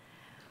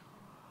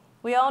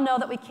 We all know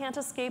that we can't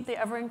escape the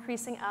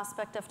ever-increasing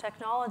aspect of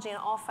technology in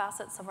all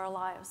facets of our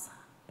lives,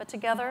 but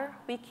together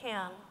we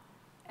can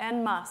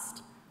and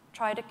must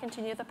try to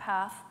continue the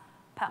path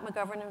Pat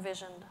McGovern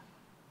envisioned.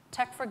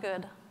 Tech for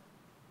good,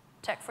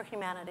 tech for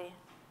humanity,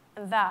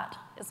 and that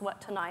is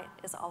what tonight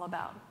is all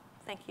about.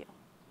 Thank you.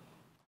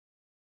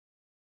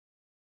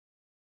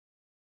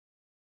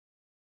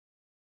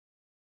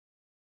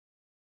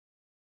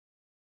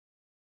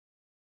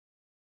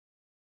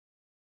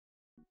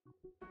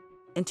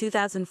 In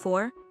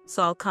 2004,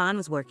 Sal Khan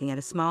was working at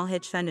a small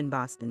hedge fund in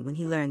Boston when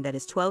he learned that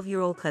his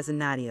 12-year-old cousin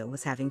Nadia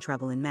was having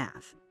trouble in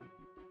math.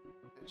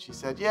 She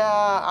said,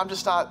 yeah, I'm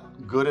just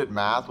not good at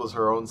math, was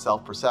her own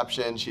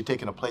self-perception. She'd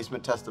taken a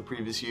placement test the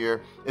previous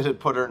year. It had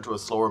put her into a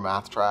slower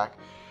math track.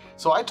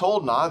 So I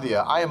told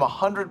Nadia, I am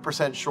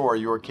 100% sure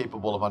you are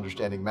capable of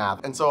understanding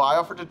math. And so I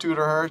offered to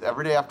tutor her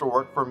every day after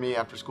work for me,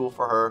 after school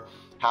for her,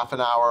 half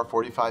an hour,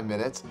 45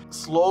 minutes.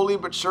 Slowly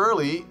but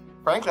surely,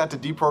 frankly, I had to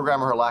deprogram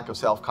her lack of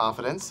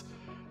self-confidence.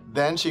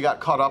 Then she got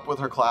caught up with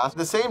her class.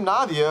 The same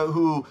Nadia,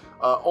 who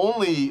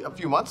only a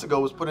few months ago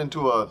was put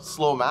into a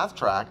slow math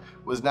track,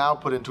 was now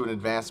put into an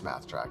advanced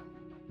math track.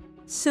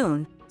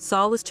 Soon,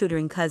 Sal was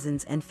tutoring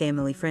cousins and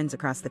family friends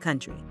across the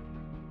country.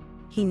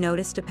 He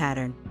noticed a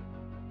pattern.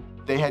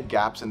 They had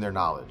gaps in their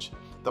knowledge.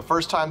 The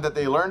first time that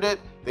they learned it,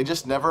 they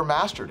just never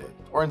mastered it.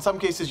 Or in some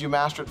cases, you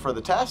master it for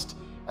the test,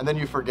 and then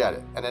you forget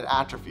it, and it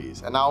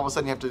atrophies. And now all of a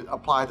sudden you have to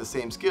apply the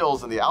same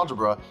skills in the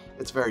algebra.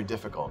 It's very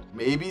difficult.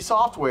 Maybe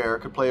software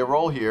could play a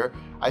role here.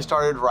 I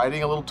started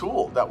writing a little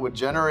tool that would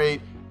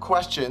generate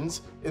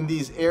questions in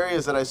these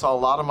areas that I saw a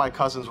lot of my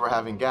cousins were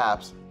having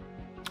gaps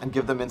and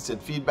give them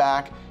instant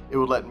feedback. It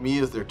would let me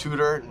as their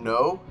tutor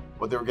know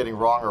what they were getting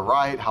wrong or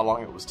right, how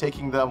long it was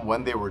taking them,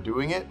 when they were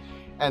doing it.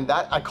 And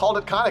that, I called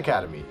it Khan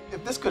Academy.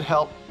 If this could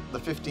help the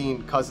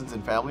 15 cousins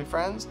and family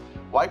friends,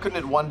 why couldn't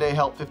it one day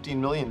help 15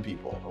 million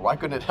people? Or why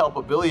couldn't it help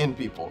 1 billion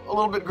people? A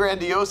little bit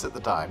grandiose at the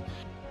time.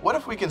 What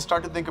if we can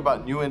start to think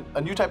about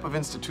a new type of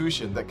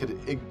institution that could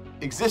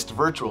exist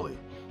virtually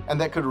and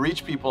that could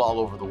reach people all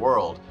over the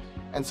world?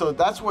 And so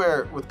that's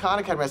where, with Khan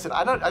Academy, I said,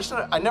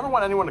 I never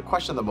want anyone to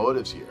question the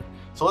motives here.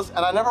 And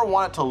I never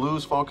want it to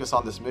lose focus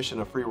on this mission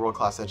of free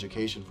world-class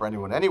education for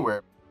anyone,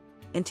 anywhere.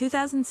 In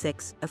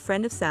 2006, a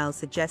friend of Sal's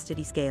suggested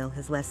he scale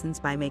his lessons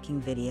by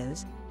making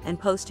videos and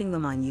posting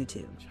them on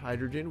YouTube.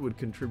 Hydrogen would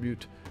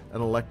contribute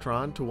an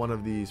electron to one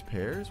of these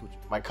pairs.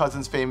 My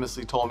cousins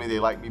famously told me they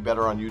liked me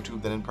better on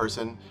YouTube than in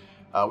person,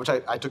 which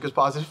I took as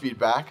positive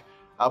feedback.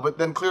 But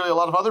then clearly a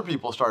lot of other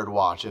people started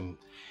watching.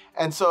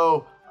 And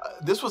so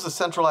this was a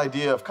central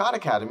idea of Khan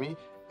Academy.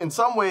 In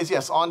some ways,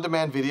 yes,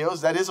 on-demand videos,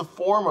 that is a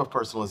form of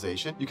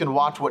personalization. You can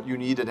watch what you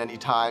need at any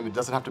time. It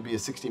doesn't have to be a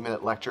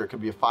 60-minute lecture. It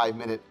could be a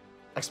 5-minute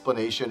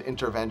explanation,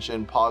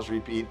 intervention, pause,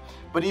 repeat.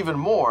 But even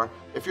more,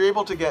 if you're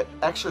able to get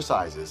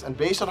exercises, and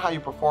based on how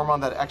you perform on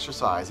that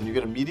exercise, and you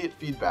get immediate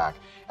feedback,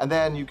 and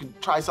then you can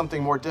try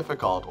something more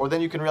difficult, or then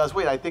you can realize,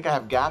 wait, I think I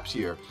have gaps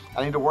here.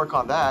 I need to work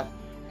on that.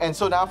 And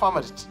so now if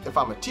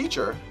I'm a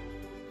teacher,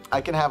 I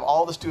can have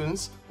all the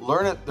students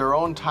learn at their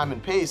own time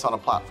and pace on a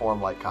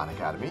platform like Khan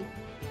Academy,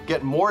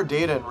 get more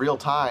data in real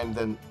time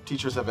than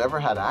teachers have ever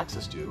had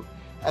access to,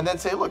 and then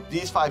say, look,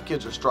 these 5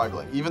 kids are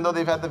struggling. Even though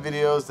they've had the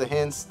videos, the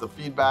hints, the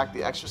feedback,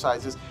 the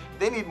exercises,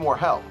 they need more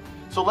help.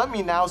 So let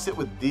me now sit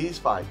with these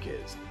 5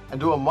 kids and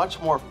do a much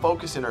more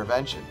focused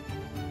intervention.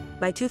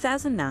 By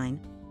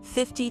 2009,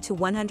 50 to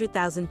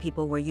 100,000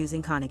 people were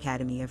using Khan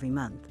Academy every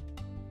month.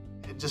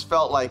 It just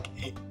felt like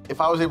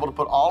if I was able to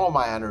put all of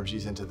my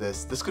energies into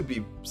this could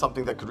be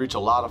something that could reach a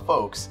lot of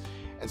folks.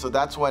 And so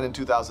that's when in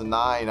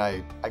 2009,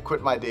 I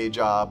quit my day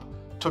job,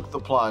 took the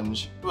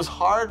plunge. It was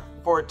hard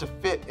for it to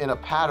fit in a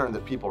pattern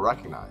that people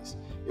recognized.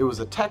 It was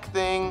a tech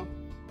thing,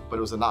 but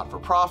it was a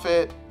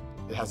not-for-profit.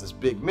 It has this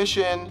big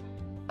mission.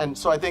 And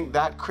so I think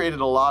that created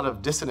a lot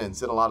of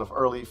dissonance in a lot of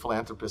early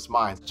philanthropists'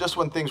 minds. Just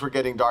when things were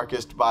getting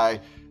darkest by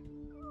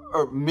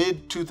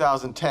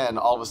mid-2010,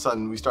 all of a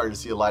sudden we started to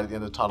see a light at the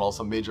end of the tunnel.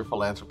 Some major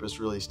philanthropists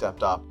really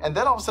stepped up. And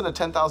then all of a sudden a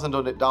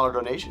 $10,000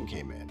 donation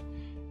came in.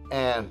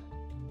 And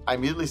I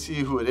immediately see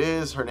who it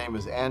is. Her name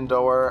is Ann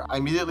Doer. I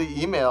immediately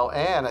email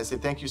Ann. I say,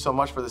 thank you so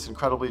much for this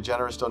incredibly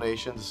generous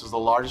donation. This is the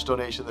largest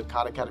donation that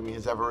Khan Academy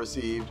has ever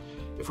received.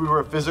 If we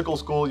were a physical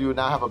school, you would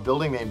now have a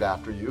building named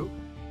after you.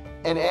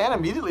 And Anne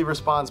immediately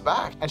responds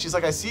back. And she's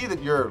like, I see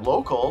that you're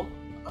local.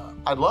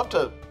 I'd love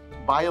to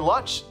buy you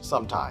lunch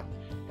sometime.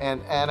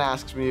 And Anne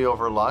asks me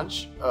over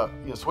lunch, so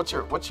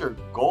what's your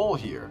goal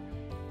here?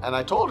 And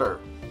I told her,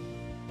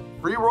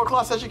 free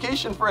world-class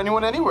education for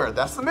anyone, anywhere.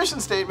 That's the mission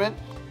statement.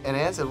 And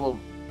Anne said, well,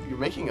 you're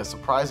making a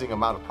surprising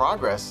amount of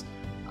progress.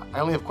 I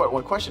only have quite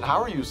one question.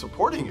 How are you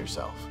supporting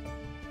yourself?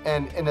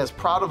 And in as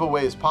proud of a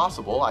way as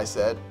possible, I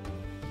said,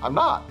 I'm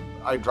not.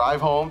 I drive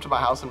home to my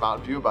house in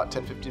Mountain View, about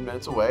 10, 15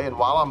 minutes away, and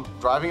while I'm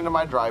driving into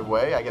my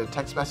driveway, I get a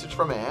text message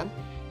from Anne,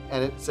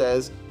 and it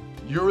says,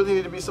 you really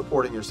need to be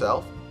supporting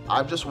yourself.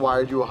 I've just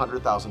wired you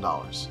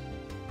 $100,000.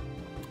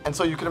 And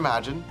so you can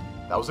imagine,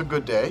 that was a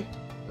good day,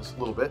 just a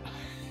little bit.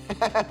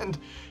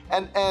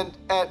 and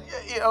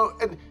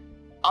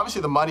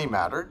obviously the money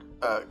mattered,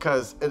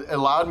 because it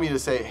allowed me to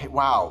say, hey,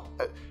 wow,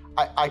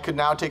 I could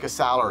now take a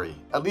salary,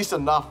 at least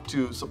enough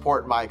to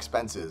support my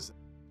expenses.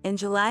 In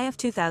July of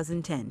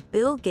 2010,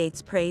 Bill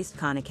Gates praised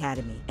Khan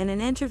Academy in an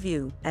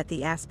interview at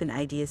the Aspen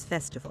Ideas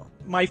Festival.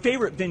 My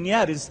favorite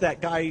vignette is that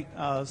guy,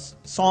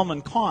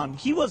 Salman Khan.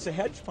 He was a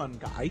hedge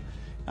fund guy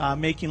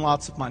making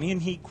lots of money,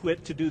 and he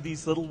quit to do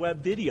these little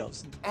web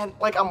videos. And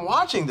like, I'm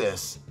watching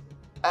this,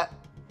 and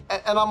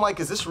I'm like,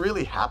 is this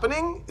really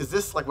happening? Is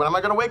this like, when am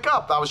I gonna wake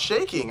up? I was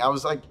shaking. I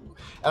was like,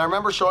 and I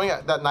remember showing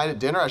it that night at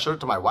dinner, I showed it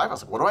to my wife. I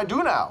was like, what do I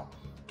do now?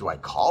 Do I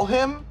call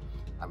him?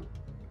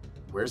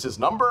 Where's his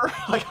number?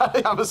 Like,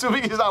 I'm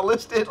assuming he's not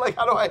listed. Like,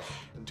 how do I?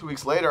 And 2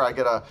 weeks later, I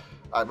get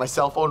my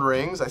cell phone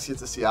rings. I see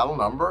it's a Seattle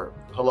number.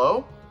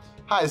 Hello?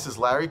 Hi, this is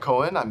Larry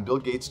Cohen. I'm Bill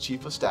Gates'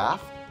 chief of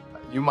staff.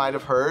 You might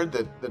have heard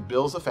that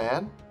Bill's a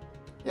fan.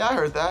 Yeah, I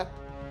heard that.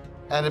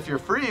 And if you're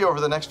free over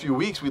the next few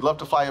weeks, we'd love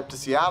to fly up to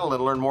Seattle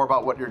and learn more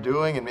about what you're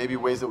doing and maybe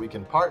ways that we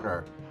can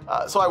partner.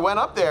 So I went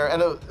up there,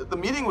 and the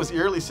meeting was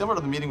eerily similar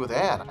to the meeting with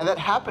Anne. And that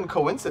happened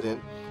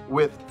coincident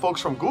with folks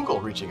from Google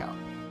reaching out.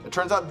 It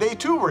turns out they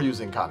too were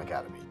using Khan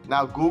Academy.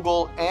 Now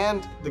Google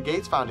and the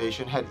Gates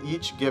Foundation had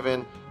each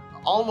given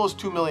almost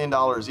 $2 million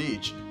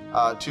each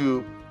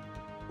to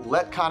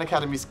let Khan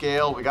Academy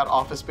scale. We got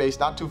office space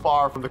not too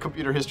far from the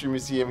Computer History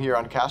Museum here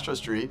on Castro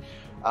Street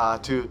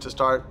to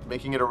start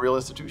making it a real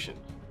institution.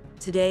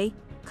 Today,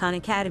 Khan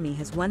Academy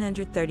has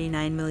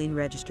 139 million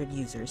registered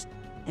users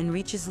and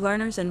reaches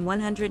learners in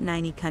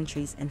 190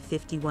 countries and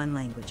 51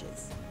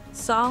 languages.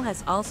 Sal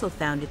has also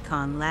founded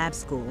Khan Lab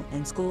School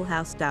and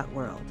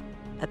Schoolhouse.world,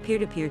 a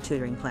peer-to-peer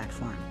tutoring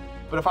platform.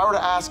 But if I were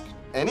to ask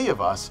any of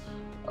us,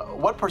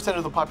 what percent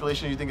of the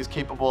population do you think is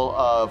capable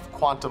of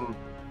quantum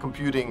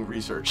computing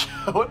research?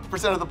 What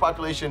percent of the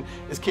population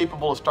is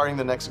capable of starting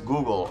the next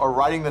Google or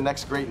writing the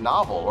next great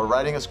novel or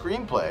writing a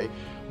screenplay?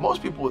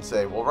 Most people would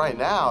say, well, right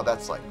now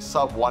that's like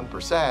sub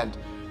 1%,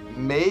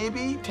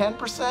 maybe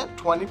 10%,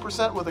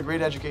 20% with a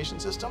great education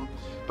system.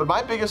 But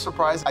my biggest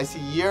surprise, I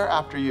see year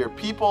after year,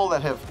 people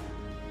that have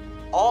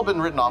all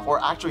been written off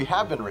or actually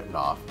have been written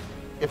off,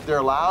 if they're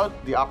allowed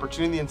the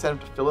opportunity, the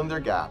incentive to fill in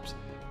their gaps,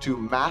 to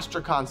master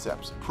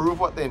concepts, prove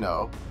what they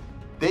know,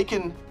 they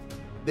can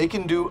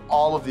do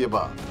all of the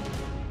above.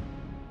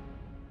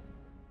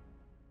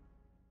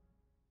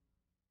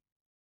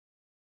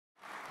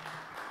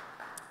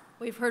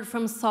 We've heard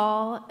from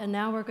Sal, and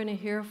now we're going to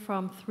hear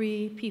from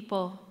 3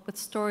 people with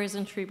stories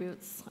and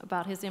tributes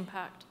about his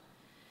impact.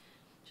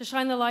 To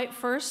shine the light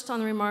first on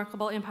the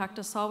remarkable impact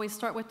of Sal, we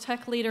start with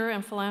tech leader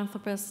and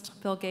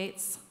philanthropist Bill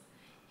Gates.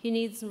 He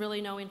needs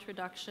really no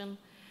introduction.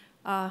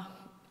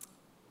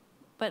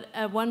 But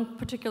one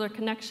particular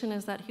connection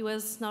is that he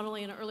was not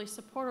only an early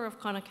supporter of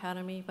Khan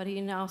Academy, but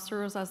he now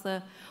serves as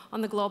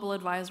on the Global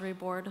Advisory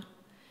Board.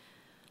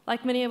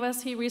 Like many of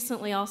us, he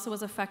recently also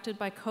was affected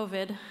by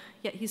COVID,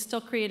 yet he still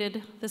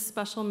created this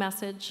special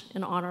message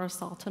in honor of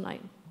Sal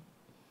tonight.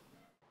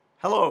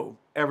 Hello,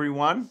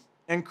 everyone,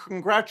 and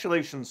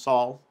congratulations,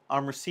 Sal,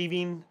 on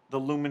receiving the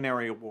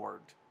Luminary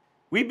Award.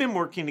 We've been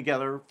working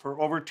together for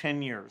over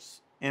 10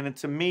 years, and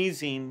it's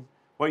amazing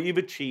what you've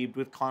achieved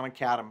with Khan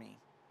Academy.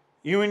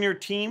 You and your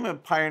team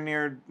have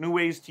pioneered new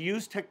ways to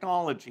use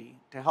technology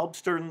to help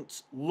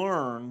students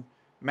learn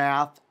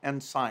math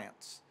and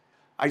science.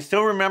 I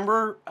still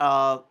remember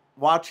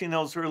watching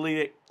those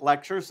early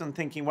lectures and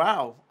thinking,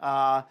 wow,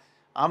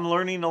 I'm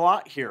learning a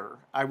lot here.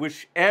 I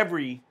wish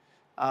every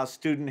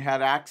student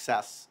had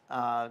access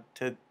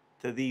to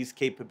these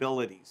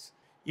capabilities.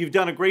 You've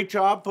done a great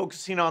job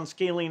focusing on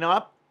scaling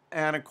up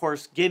and, of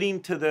course,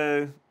 getting to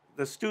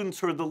the students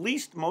who are the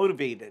least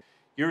motivated.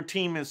 Your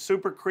team is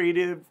super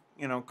creative,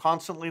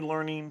 constantly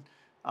learning.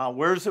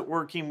 Where is it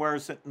working? Where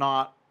is it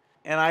not?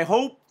 And I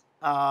hope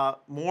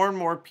more and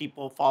more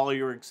people follow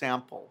your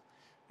example.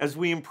 As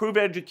we improve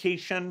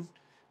education,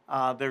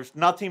 there's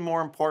nothing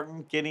more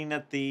important getting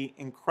at the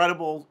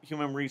incredible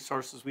human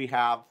resources we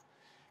have.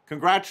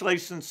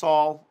 Congratulations,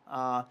 Sal.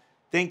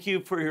 Thank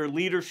you for your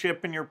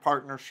leadership and your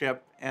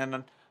partnership.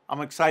 And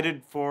I'm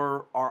excited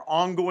for our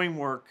ongoing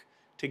work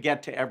to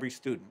get to every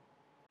student.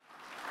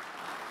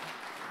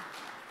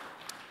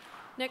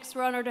 Next,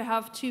 we're honored to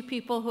have 2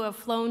 people who have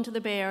flown to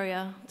the Bay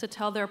Area to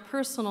tell their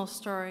personal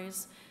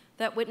stories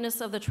that witness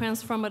of the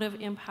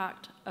transformative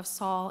impact of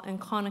Sal and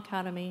Khan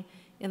Academy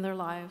in their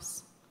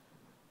lives.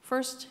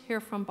 First, hear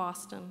from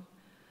Boston.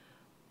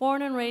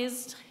 Born and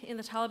raised in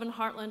the Taliban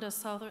heartland of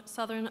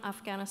southern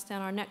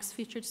Afghanistan, our next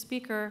featured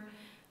speaker,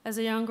 as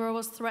a young girl,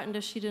 was threatened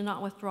if she did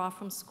not withdraw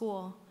from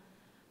school.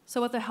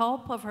 So with the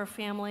help of her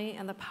family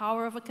and the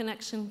power of a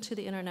connection to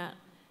the internet,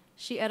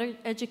 she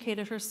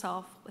educated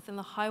herself within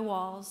the high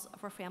walls of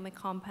her family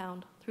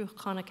compound through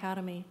Khan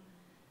Academy.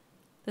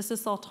 This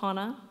is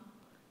Sultana.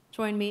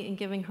 Join me in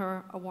giving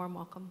her a warm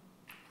welcome.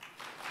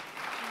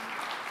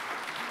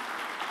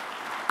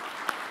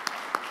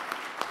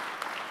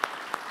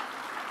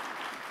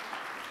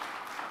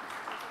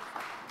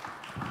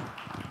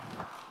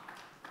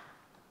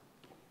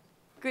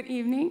 Good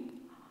evening.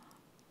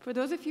 For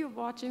those of you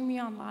watching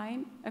me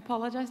online, I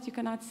apologize you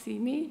cannot see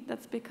me.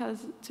 That's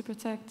because to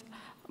protect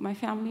my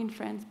family and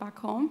friends back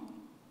home.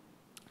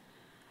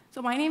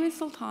 So my name is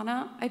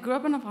Sultana. I grew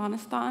up in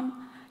Afghanistan,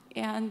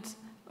 and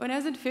when I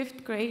was in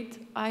 5th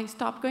grade, I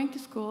stopped going to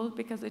school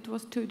because it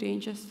was too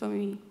dangerous for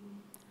me.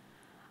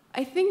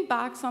 I think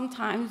back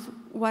sometimes,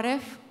 what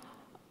if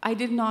I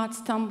did not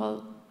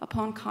stumble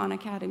upon Khan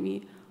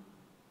Academy?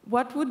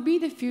 What would be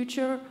the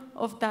future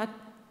of that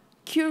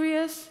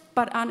curious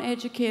but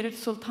uneducated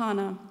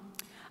Sultana?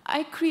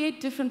 I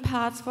create different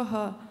paths for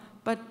her,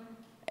 but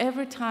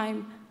every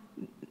time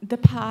the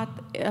path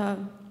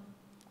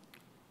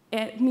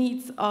it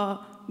meets a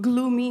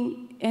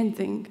gloomy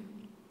ending.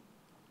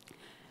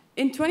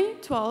 In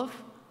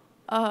 2012,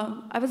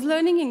 I was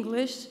learning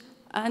English,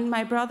 and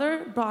my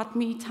brother brought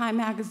me Time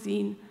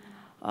magazine.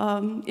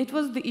 It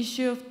was the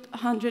issue of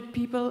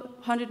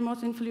 100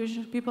 most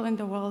influential people in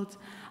the world.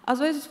 As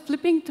I was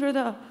flipping through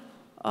the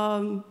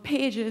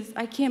pages,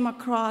 I came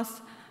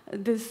across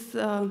this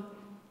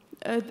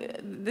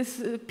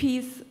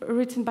piece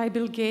written by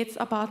Bill Gates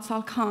about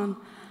Sal Khan,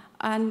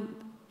 and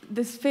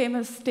this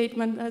famous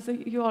statement, as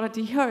you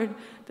already heard,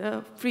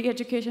 the free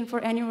education for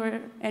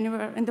anywhere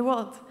in the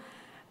world.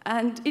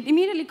 And it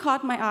immediately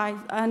caught my eyes,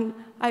 and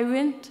I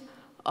went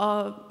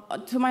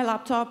to my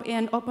laptop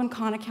and opened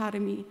Khan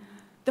Academy.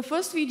 The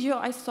first video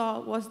I saw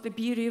was the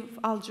beauty of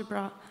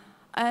algebra.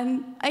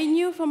 And I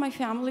knew from my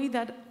family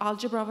that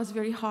algebra was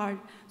very hard.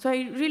 So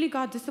I really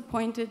got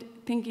disappointed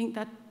thinking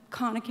that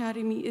Khan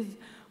Academy is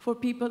for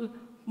people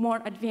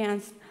more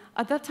advanced.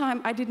 At that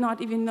time, I did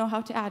not even know how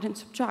to add and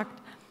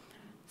subtract.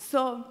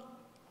 So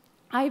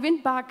I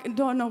went back,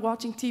 don't know,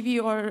 watching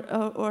TV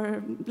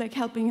or like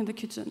helping in the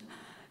kitchen.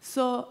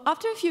 So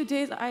after a few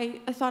days, I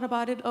thought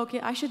about it,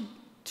 okay, I should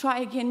try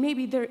again.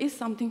 Maybe there is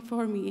something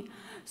for me.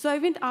 So I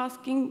went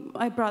asking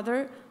my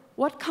brother,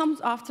 what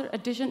comes after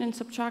addition and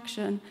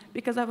subtraction?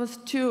 Because I was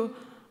too,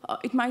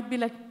 it might be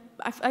like,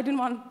 I didn't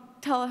want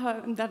to tell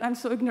her that I'm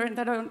so ignorant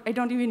that I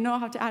don't even know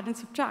how to add and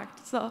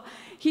subtract. So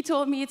he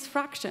told me it's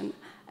fraction.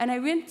 And I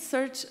went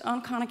search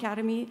on Khan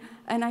Academy,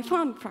 and I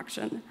found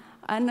fraction.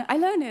 And I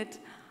learned it.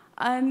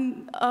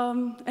 And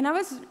I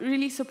was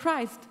really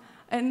surprised.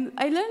 And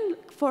I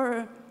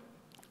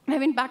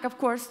went back, of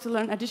course, to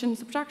learn addition and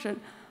subtraction.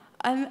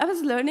 And I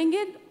was learning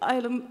it.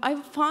 I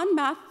found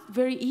math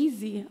very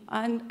easy.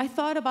 And I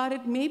thought about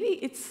it, maybe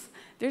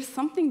there's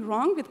something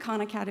wrong with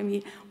Khan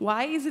Academy.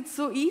 Why is it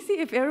so easy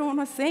if everyone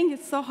was saying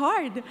it's so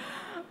hard?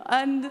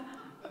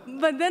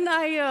 But then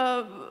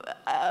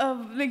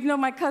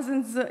my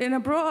cousins in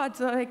abroad,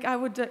 I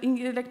would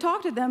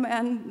talk to them,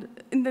 and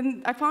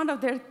then I found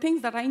out there are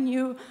things that I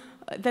knew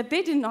that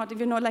they did not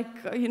even know,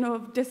 like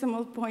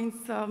decimal points,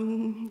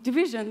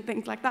 division,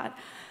 things like that.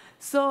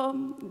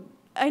 So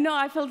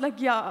I felt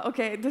like, yeah,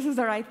 okay, this is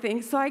the right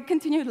thing. So I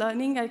continued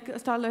learning. I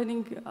started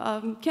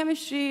learning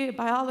chemistry,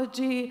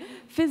 biology,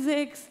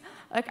 physics.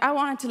 I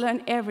wanted to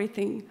learn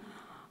everything.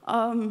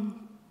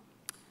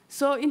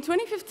 So in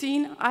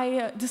 2015,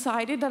 I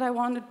decided that I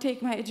wanted to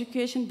take my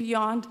education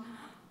beyond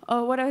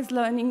what I was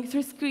learning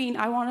through screen.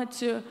 I wanted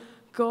to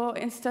go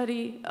and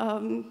study,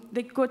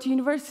 go to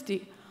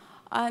university.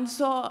 And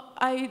so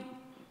I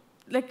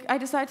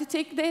decided to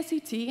take the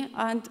SAT,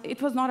 and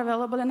it was not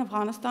available in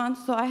Afghanistan,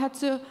 so I had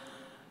to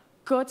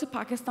go to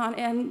Pakistan,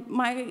 and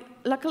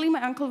luckily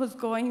my uncle was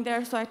going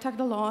there, so I tagged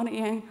along.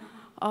 And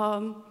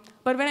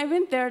but when I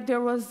went there,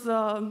 there was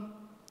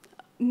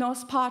no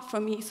spot for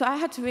me, so I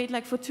had to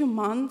wait for 2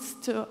 months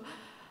to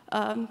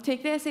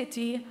take the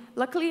SAT.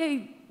 Luckily,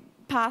 I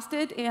passed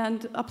it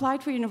and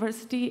applied for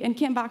university, and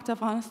came back to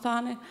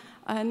Afghanistan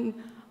and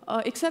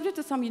accepted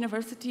to some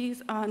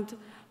universities and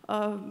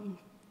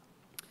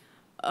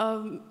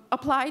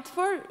applied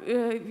for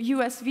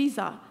U.S.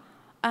 visa.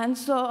 And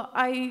so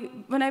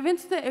when I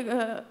went to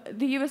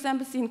the U.S.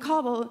 Embassy in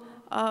Kabul,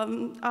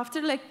 after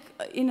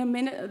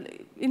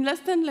in less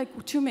than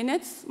 2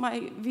 minutes,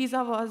 my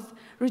visa was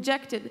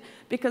rejected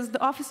because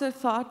the officer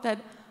thought that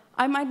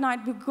I might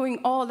not be going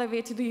all the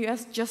way to the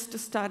U.S. just to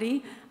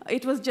study.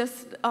 It was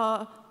just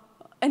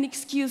an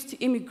excuse to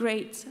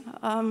immigrate.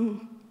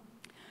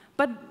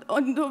 But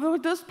over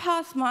those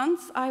past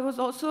months, I was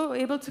also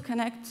able to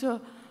connect to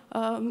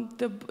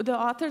the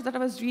authors that I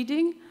was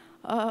reading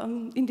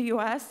in the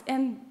US,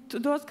 and to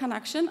those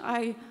connections,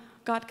 I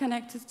got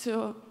connected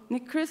to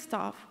Nick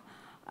Kristof,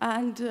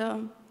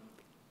 and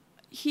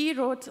he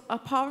wrote a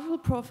powerful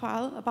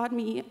profile about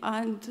me,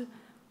 and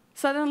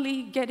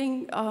suddenly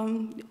getting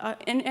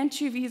an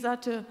entry visa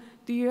to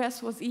the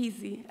US was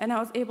easy, and I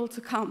was able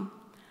to come.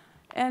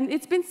 And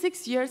it's been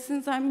 6 years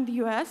since I'm in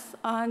the US,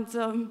 and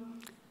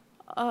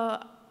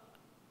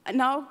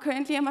now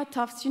currently I'm at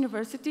Tufts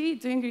University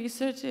doing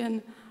research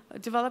in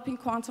developing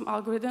quantum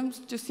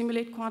algorithms to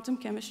simulate quantum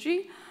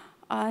chemistry.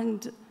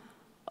 And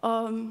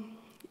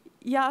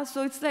yeah,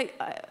 so it's like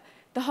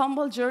the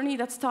humble journey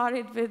that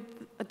started with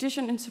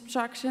addition and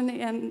subtraction,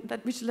 and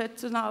which led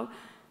to now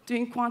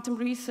doing quantum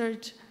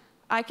research.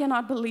 I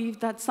cannot believe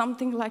that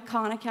something like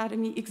Khan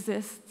Academy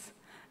exists.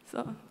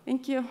 So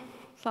thank you,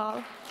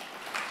 Sal.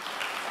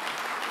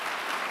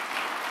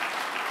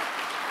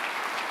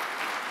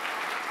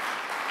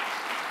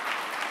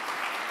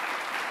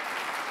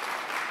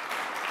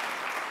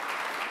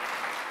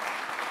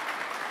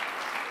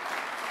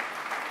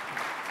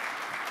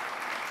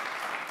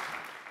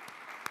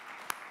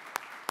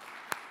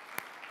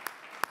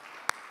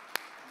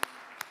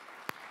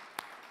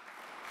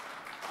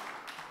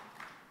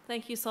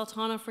 Thank you,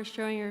 Sultana, for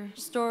sharing your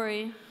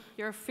story.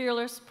 Your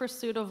fearless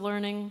pursuit of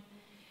learning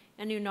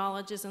and new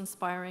knowledge is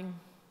inspiring.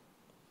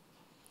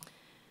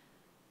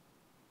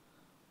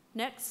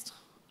 Next,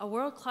 a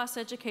world-class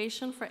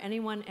education for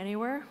anyone,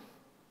 anywhere.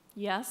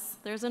 Yes,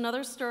 there's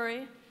another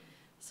story.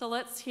 So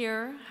let's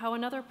hear how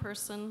another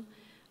person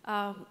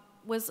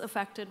was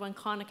affected when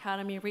Khan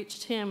Academy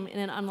reached him in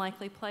an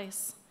unlikely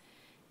place.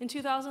 In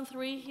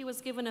 2003, he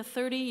was given a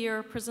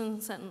 30-year prison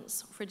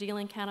sentence for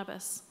dealing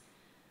cannabis.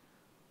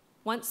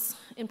 Once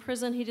in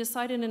prison, he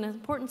decided an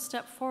important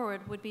step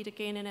forward would be to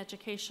gain an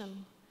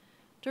education.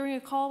 During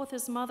a call with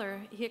his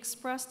mother, he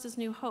expressed his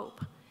new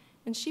hope,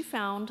 and she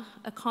found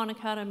a Khan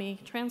Academy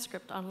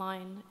transcript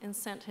online and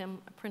sent him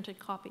a printed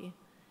copy.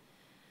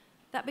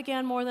 That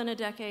began more than a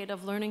decade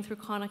of learning through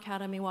Khan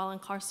Academy while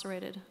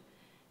incarcerated.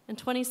 In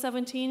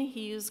 2017,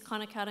 he used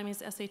Khan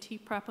Academy's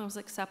SAT prep and was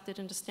accepted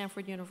into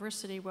Stanford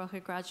University, where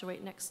he'll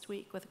graduate next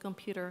week with a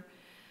computer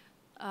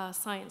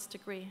science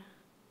degree.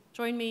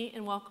 Join me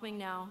in welcoming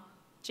now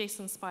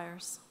Jason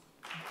Spires.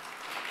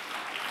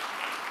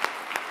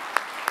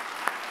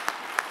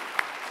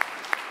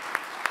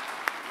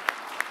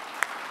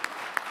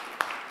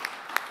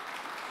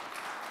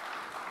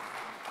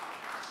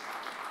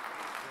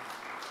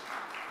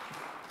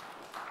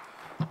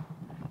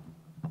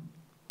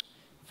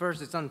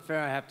 First, it's unfair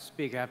I have to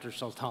speak after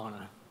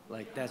Sultana.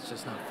 Like, that's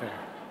just not fair.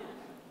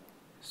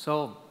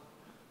 So,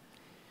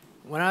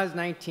 when I was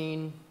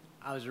 19,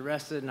 I was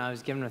arrested and I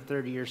was given a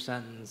 30-year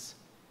sentence.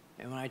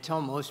 And when I tell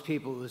most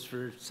people it was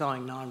for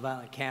selling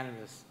nonviolent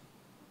cannabis,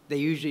 they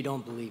usually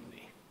don't believe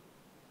me.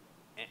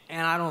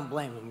 And I don't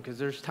blame them, because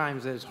there's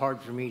times that it's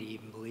hard for me to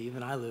even believe,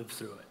 and I lived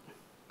through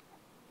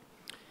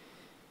it.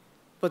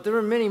 But there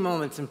were many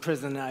moments in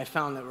prison that I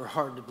found that were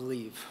hard to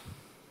believe.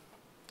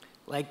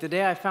 Like the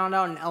day I found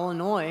out in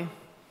Illinois,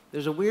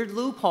 there's a weird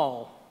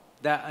loophole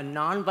that a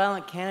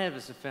nonviolent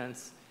cannabis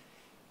offense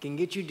can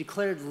get you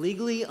declared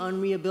legally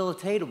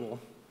unrehabilitatable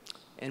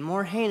and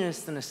more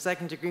heinous than a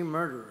second-degree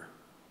murderer.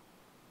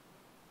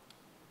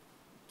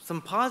 Some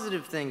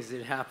positive things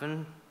that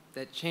happened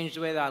that changed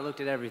the way that I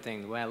looked at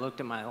everything, the way I looked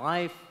at my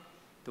life,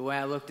 the way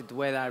I looked at the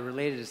way that I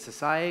related to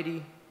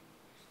society.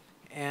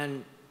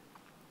 And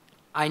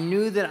I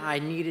knew that I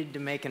needed to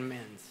make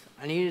amends.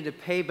 I needed to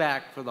pay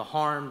back for the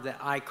harm that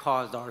I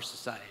caused our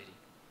society.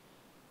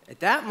 At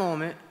that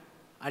moment,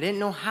 I didn't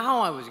know how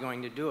I was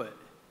going to do it,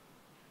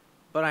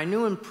 but I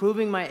knew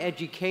improving my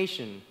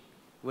education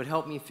would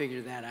help me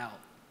figure that out.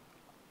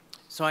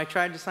 So I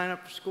tried to sign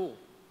up for school.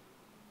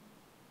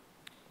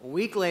 A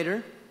week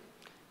later,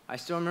 I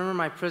still remember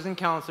my prison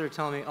counselor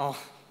telling me,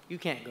 "Oh, you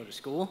can't go to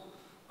school."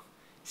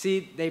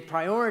 See, they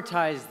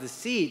prioritized the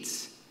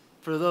seats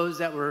for those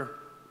that were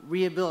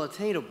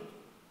rehabilitatable.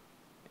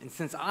 And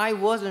since I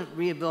wasn't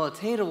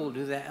rehabilitatable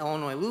to that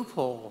Illinois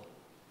loophole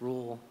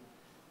rule,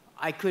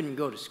 I couldn't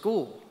go to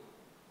school.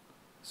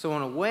 So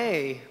in a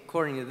way,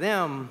 according to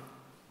them,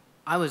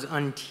 I was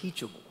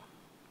unteachable.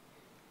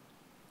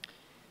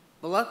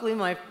 But luckily,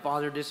 my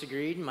father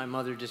disagreed, and my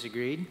mother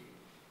disagreed.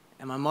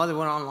 And my mother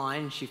went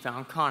online, and she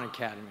found Khan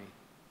Academy.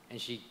 And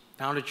she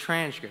found a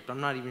transcript, I'm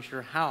not even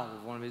sure how,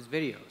 of one of his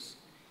videos.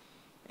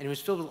 And it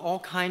was filled with all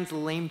kinds of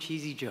lame,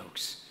 cheesy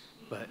jokes.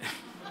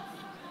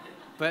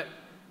 But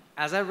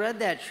as I read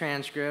that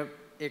transcript,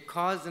 it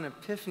caused an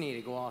epiphany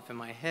to go off in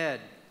my head.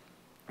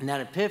 And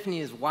that epiphany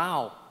is,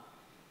 wow,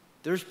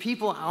 there's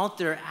people out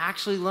there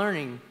actually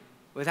learning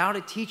without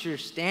a teacher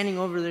standing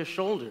over their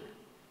shoulder,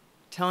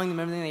 telling them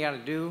everything they got to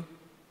do,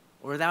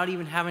 or without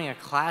even having a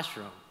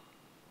classroom.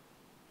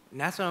 And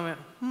that's when I went,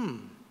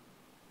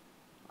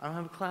 I don't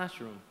have a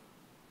classroom.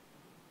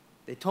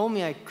 They told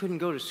me I couldn't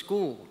go to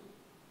school.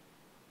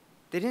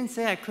 They didn't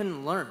say I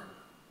couldn't learn.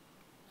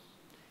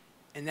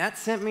 And that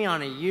sent me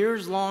on a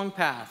years-long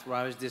path where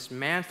I was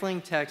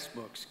dismantling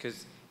textbooks,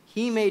 because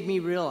he made me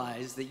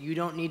realize that you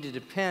don't need to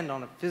depend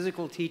on a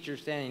physical teacher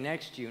standing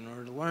next to you in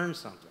order to learn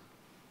something.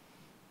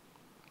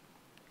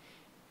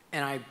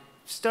 And I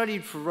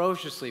studied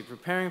ferociously,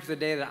 preparing for the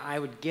day that I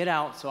would get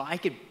out so I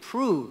could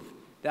prove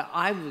that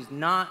I was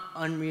not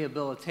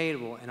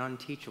unrehabilitatable and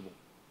unteachable.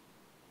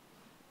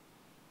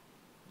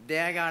 The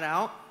day I got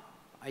out,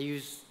 I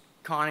used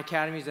Khan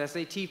Academy's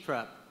SAT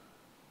prep.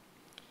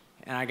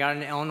 And I got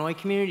into Illinois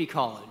Community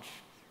College,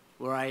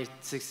 where I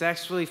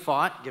successfully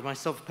fought, give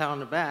myself a pat on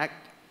the back,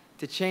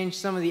 to change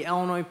some of the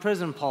Illinois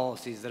prison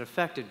policies that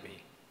affected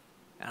me.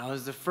 And I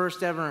was the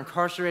first ever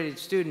incarcerated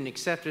student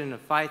accepted into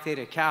Phi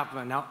Theta Kappa,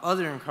 and now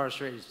other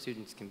incarcerated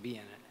students can be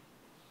in it.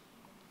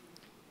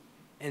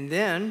 And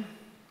then,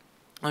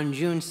 on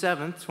June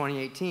 7th,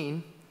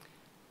 2018,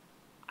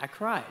 I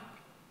cried,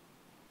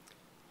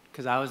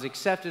 because I was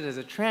accepted as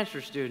a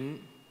transfer student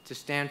to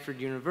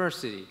Stanford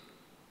University.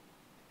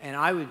 And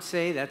I would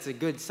say that's a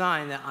good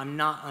sign that I'm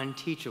not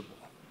unteachable.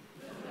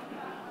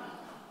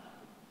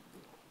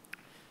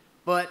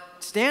 But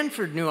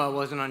Stanford knew I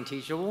wasn't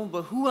unteachable,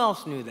 but who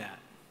else knew that?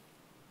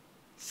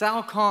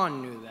 Sal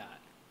Khan knew that.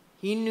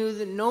 He knew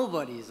that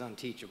nobody is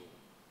unteachable,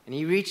 and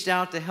he reached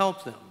out to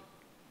help them.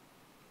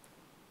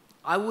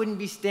 I wouldn't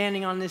be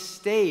standing on this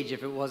stage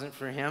if it wasn't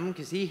for him,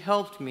 because he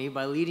helped me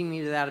by leading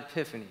me to that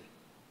epiphany.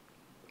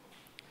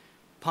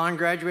 Upon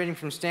graduating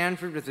from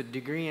Stanford with a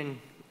degree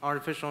in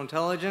artificial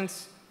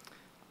intelligence,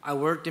 I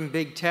worked in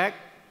big tech,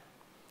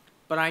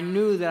 but I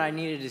knew that I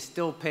needed to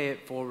still pay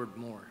it forward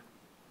more.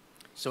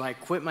 So I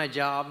quit my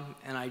job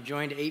and I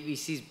joined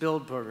ABC's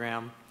Build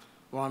program,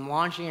 where I'm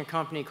launching a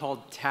company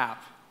called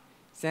TAP.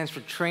 It stands for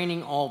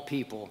Training All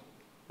People,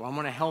 where I'm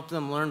going to help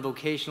them learn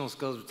vocational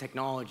skills with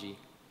technology.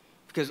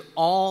 Because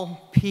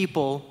all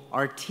people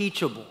are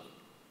teachable,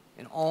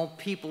 and all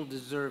people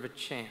deserve a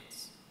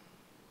chance.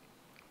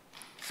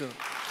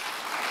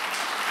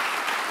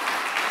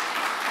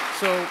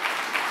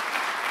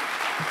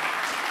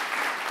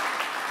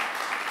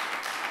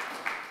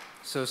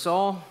 So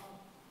Saul,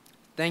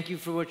 thank you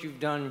for what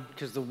you've done,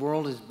 because the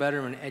world is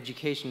better when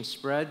education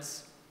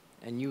spreads,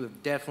 and you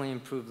have definitely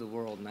improved the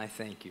world, and I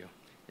thank you.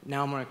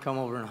 Now I'm going to come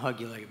over and hug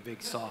you like a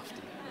big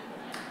softie.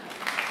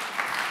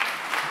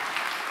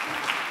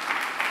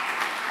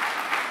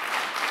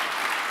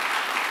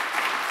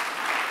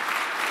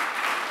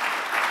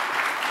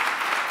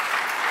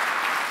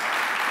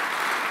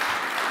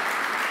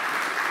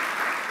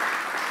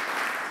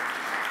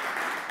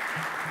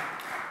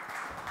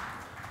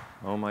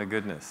 Oh my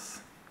goodness.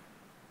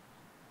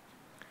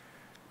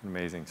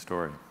 Amazing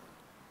story.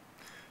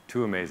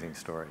 Two amazing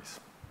stories.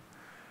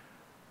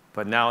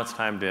 But now it's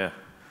time to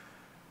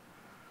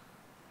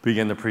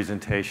begin the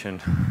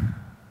presentation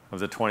of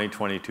the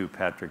 2022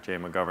 Patrick J.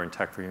 McGovern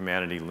Tech for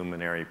Humanity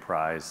Luminary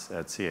Prize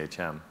at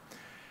CHM.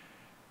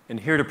 And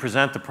here to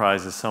present the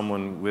prize is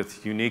someone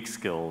with unique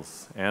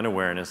skills and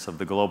awareness of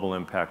the global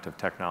impact of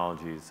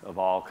technologies of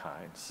all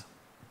kinds.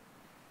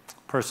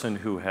 A person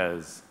who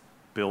has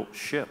built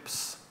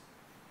ships,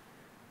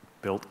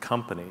 built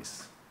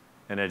companies,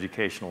 and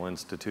educational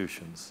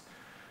institutions.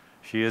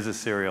 She is a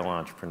serial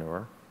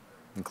entrepreneur,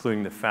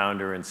 including the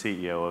founder and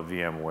CEO of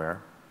VMware,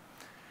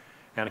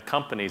 and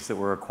companies that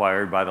were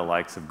acquired by the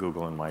likes of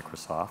Google and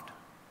Microsoft.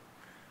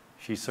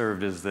 She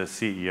served as the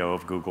CEO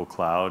of Google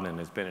Cloud and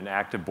has been an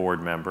active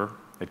board member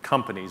at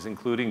companies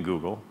including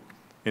Google,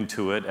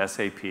 Intuit,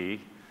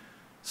 SAP,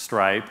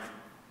 Stripe,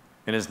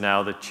 and is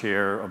now the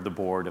chair of the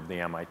board of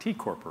the MIT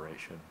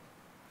Corporation.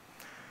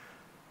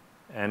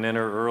 And in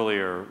her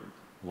earlier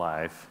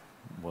life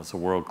was a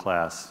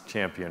world-class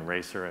champion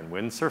racer in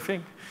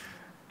windsurfing,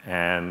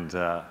 and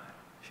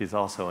she's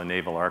also a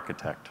naval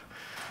architect.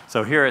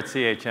 So here at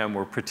CHM,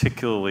 we're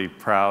particularly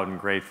proud and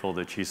grateful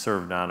that she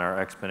served on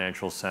our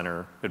Exponential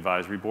Center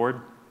Advisory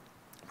Board,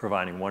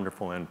 providing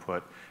wonderful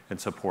input and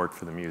support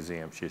for the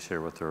museum. She's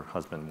here with her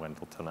husband,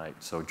 Wendell, tonight.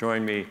 So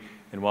join me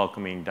in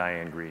welcoming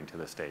Diane Greene to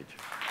the stage.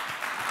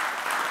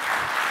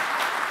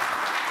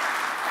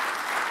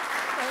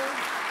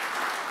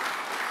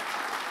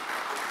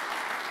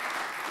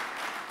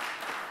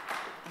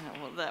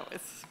 Well, that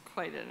was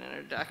quite an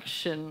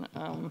introduction.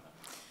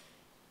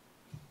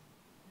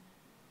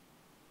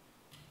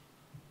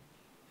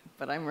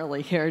 But I'm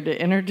really here to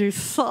introduce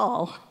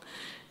Saul.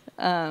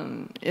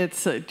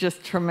 It's a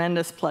just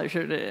tremendous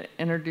pleasure to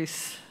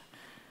introduce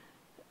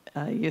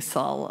you,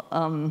 Saul.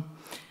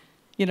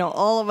 You know,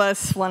 all of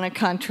us want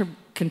to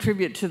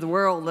contribute to the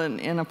world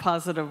in a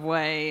positive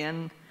way,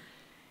 and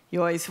you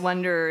always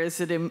wonder, is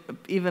it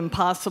even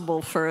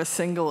possible for a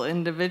single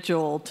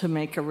individual to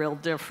make a real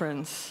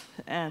difference?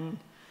 And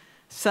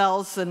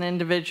Sal's an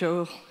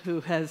individual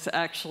who has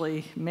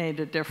actually made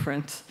a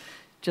difference,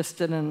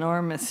 just an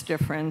enormous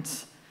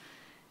difference.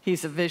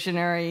 He's a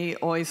visionary,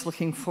 always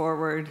looking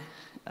forward,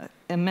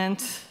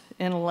 immense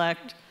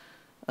intellect,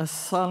 a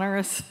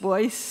sonorous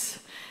voice,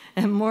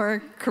 and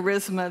more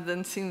charisma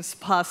than seems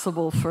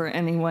possible for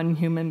any one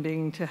human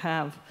being to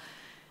have,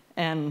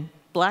 and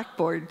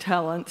blackboard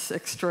talents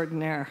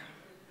extraordinaire.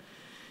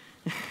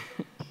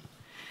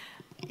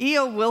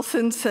 E.O.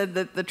 Wilson said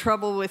that the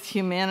trouble with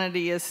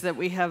humanity is that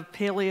we have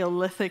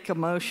Paleolithic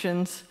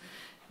emotions,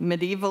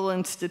 medieval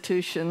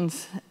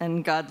institutions,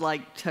 and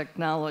godlike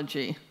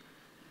technology.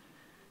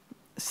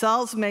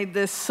 Sal's made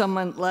this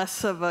somewhat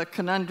less of a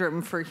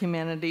conundrum for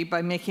humanity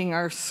by making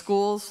our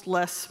schools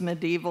less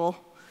medieval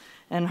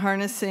and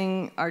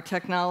harnessing our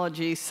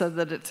technology so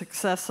that it's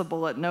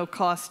accessible at no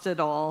cost at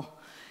all,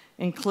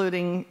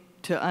 including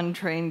to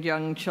untrained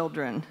young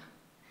children.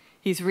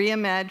 He's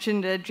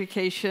reimagined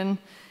education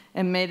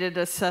and made it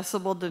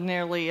accessible to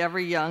nearly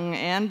every young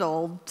and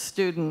old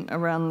student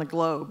around the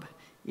globe,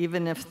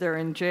 even if they're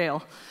in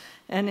jail,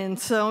 and in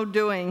so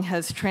doing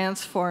has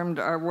transformed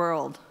our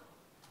world.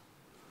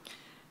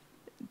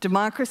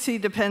 Democracy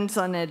depends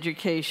on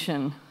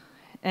education,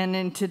 and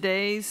in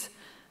today's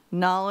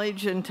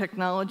knowledge and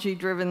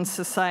technology-driven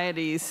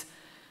societies,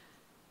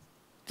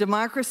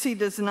 democracy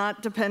does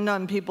not depend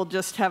on people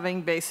just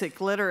having basic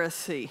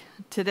literacy.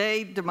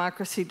 Today,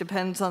 democracy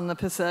depends on the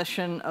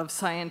possession of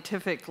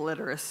scientific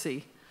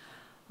literacy,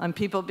 on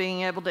people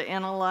being able to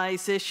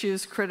analyze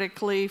issues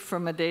critically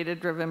from a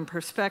data-driven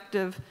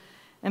perspective,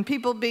 and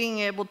people being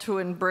able to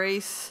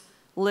embrace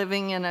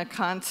living in a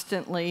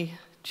constantly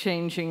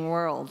changing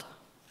world.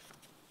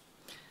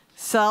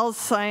 Sal's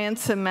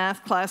science and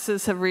math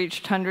classes have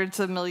reached hundreds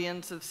of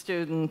millions of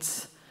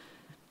students,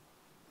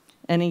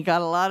 and he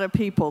got a lot of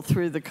people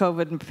through the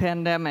COVID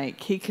pandemic.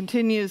 He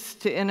continues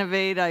to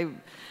innovate.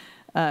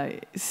 I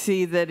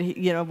see that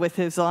he, with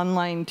his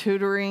online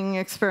tutoring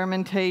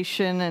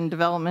experimentation and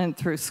development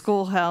through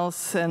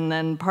Schoolhouse, and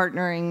then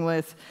partnering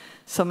with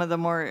some of the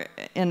more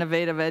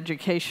innovative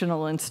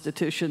educational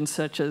institutions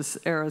such as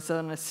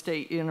Arizona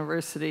State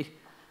University.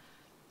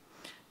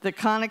 The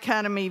Khan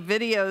Academy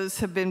videos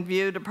have been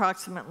viewed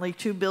approximately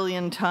 2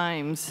 billion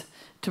times.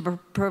 To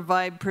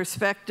provide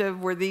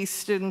perspective, were these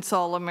students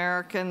all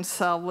Americans,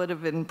 Sal would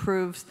have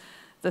improved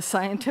the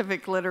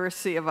scientific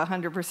literacy of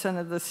 100%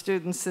 of the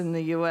students in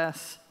the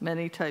US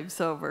many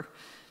times over.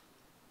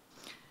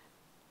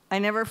 I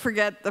never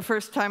forget the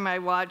first time I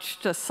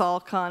watched a Sal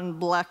Khan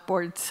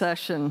Blackboard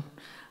session.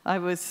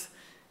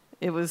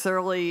 It was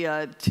early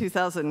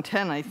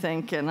 2010, I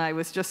think, and I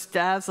was just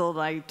dazzled.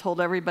 I told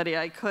everybody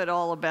I could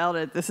all about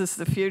it. This is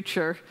the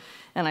future.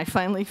 And I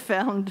finally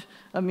found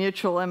a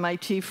mutual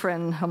MIT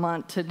friend,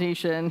 Hemant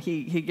Tanisha, and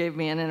he gave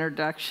me an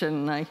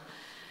introduction. I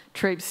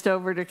traipsed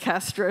over to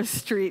Castro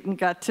Street and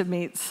got to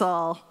meet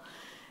Sal.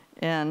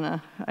 And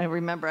I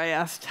remember I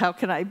asked, how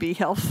can I be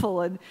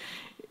helpful? And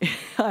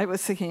I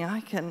was thinking,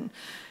 I can,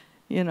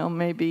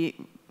 maybe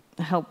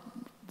help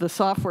the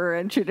software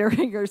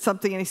engineering or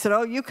something. And he said,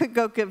 oh, you could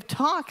go give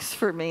talks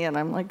for me. And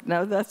I'm like,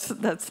 no,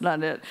 that's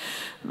not it.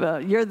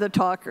 You're the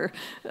talker.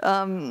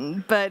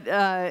 But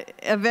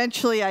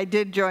eventually I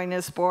did join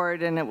his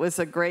board, and it was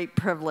a great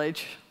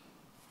privilege.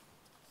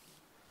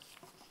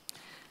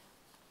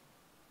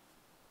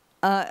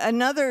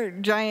 Another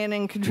giant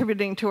in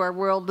contributing to our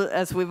world,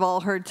 as we've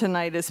all heard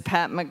tonight, is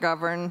Pat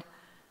McGovern.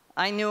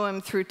 I knew him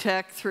through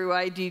tech, through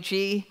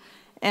IDG,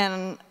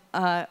 and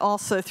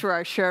also through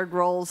our shared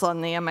roles on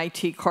the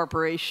MIT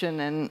Corporation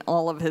and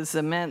all of his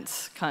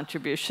immense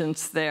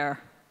contributions there.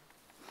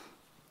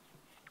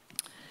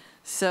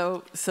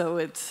 So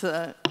it's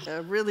a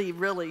really,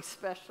 really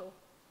special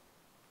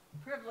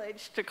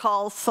privilege to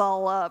call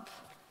Sal up.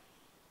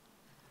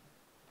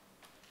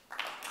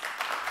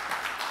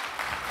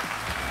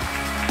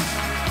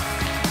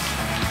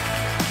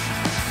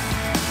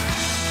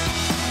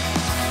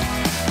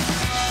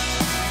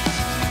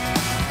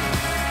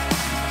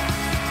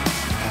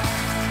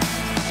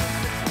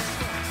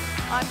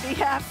 On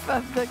behalf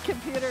of the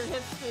Computer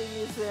History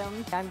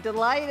Museum, I'm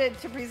delighted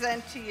to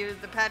present to you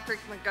the Patrick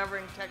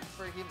McGovern Tech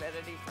for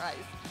Humanity Prize,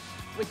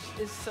 which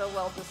is so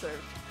well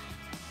deserved.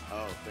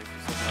 Oh, thank you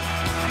so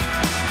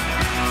much.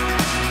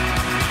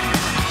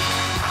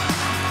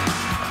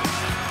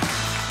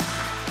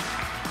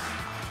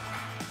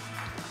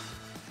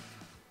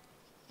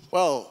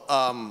 Well,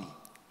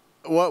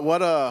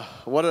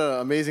 what an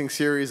amazing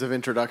series of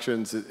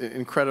introductions,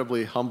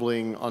 incredibly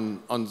humbling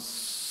on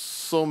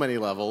so many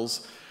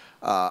levels.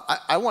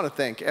 I want to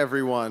thank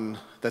everyone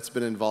that's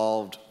been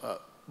involved,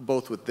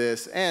 both with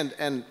this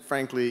and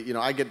frankly,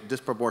 I get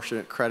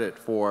disproportionate credit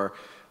for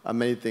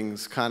many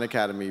things Khan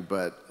Academy,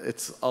 but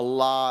it's a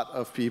lot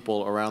of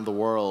people around the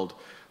world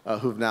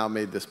who've now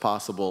made this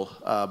possible.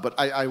 But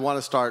I want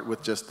to start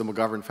with just the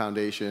McGovern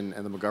Foundation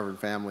and the McGovern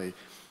family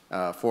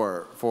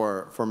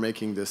for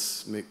making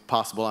this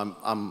possible.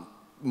 I'm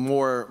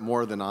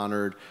more than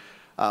honored.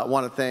 I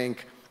want to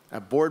thank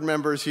board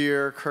members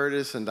here,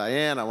 Curtis and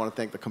Diane. I want to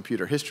thank the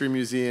Computer History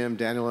Museum.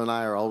 Daniel and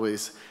I are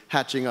always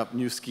hatching up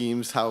new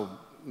schemes, how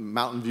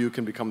Mountain View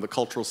can become the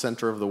cultural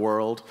center of the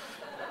world.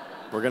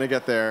 We're going to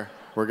get there.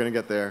 We're going to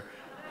get there.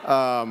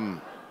 I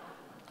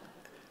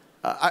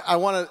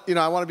want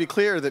to be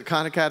clear that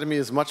Khan Academy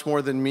is much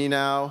more than me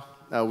now.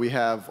 We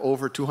have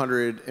over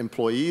 200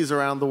 employees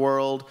around the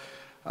world.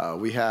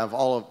 We have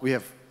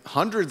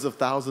hundreds of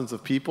thousands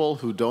of people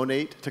who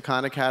donate to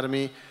Khan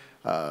Academy.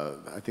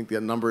 I think the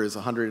number is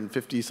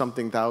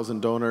 150-something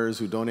thousand donors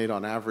who donate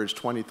on average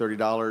 $20,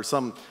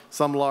 $30.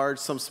 Some large,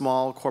 some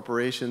small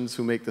corporations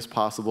who make this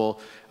possible.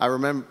 I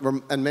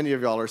remember, and many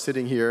of y'all are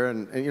sitting here,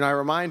 and I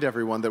remind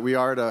everyone that we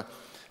are at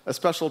a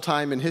special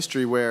time in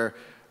history where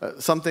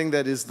something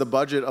that is the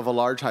budget of a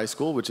large high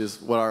school, which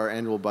is what our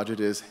annual budget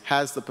is,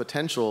 has the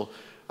potential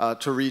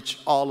to reach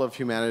all of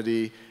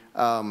humanity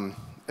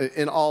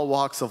in all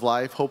walks of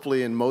life,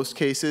 hopefully in most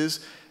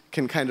cases,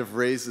 can kind of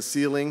raise the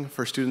ceiling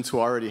for students who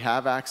already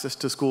have access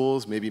to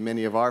schools, maybe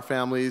many of our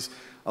families,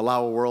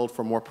 allow a world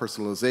for more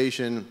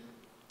personalization,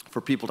 for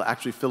people to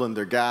actually fill in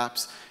their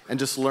gaps, and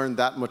just learn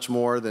that much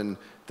more than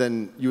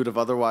you would have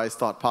otherwise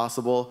thought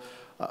possible,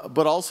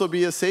 but also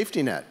be a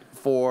safety net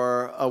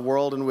for a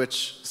world in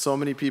which so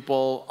many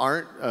people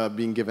aren't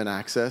being given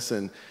access.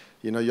 And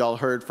you know, y'all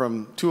heard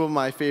from two of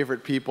my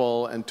favorite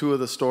people and two of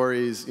the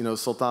stories, you know,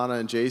 Sultana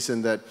and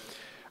Jason, that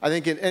I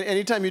think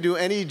anytime you do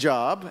any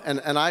job, and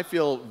I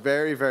feel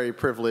very, very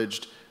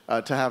privileged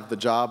to have the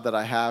job that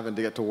I have and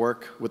to get to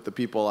work with the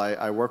people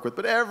I work with,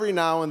 but every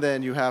now and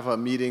then you have a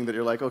meeting that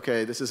you're like,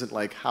 okay, this isn't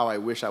like how I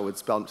wish I would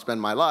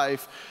spend my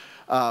life.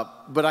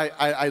 But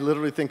I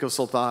literally think of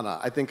Sultana,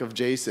 I think of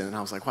Jason, and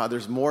I was like, wow,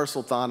 there's more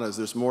Sultanas,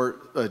 there's more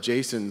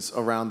Jasons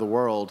around the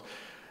world.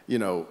 You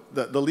know,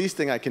 the least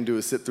thing I can do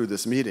is sit through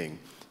this meeting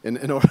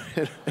in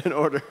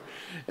order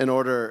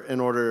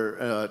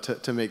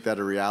to make that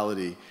a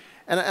reality.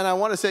 And I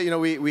want to say, you know,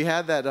 we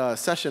had that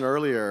session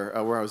earlier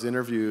where I was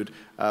interviewed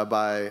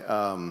by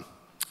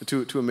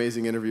two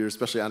amazing interviewers,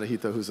 especially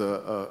Anahita, who's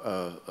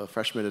a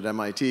freshman at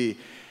MIT.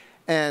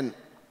 And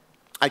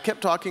I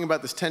kept talking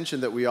about this tension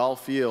that we all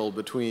feel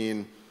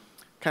between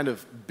kind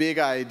of big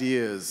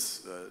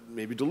ideas,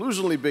 maybe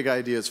delusionally big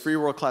ideas, free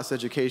world-class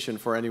education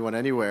for anyone,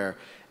 anywhere,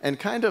 and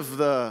kind of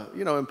the,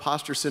 you know,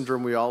 imposter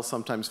syndrome we all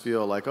sometimes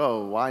feel like,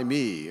 oh, why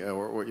me?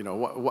 Or you know,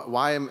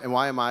 why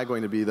am I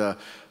going to be or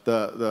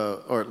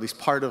at least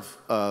part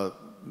of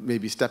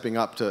maybe stepping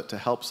up to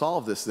help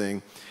solve this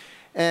thing?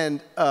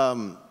 And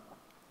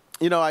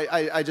you know,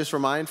 I just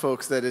remind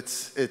folks that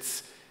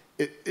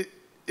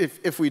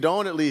if we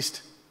don't at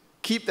least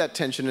keep that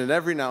tension and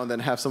every now and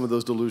then have some of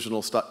those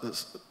delusional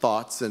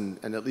thoughts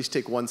and at least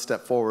take one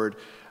step forward,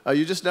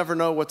 you just never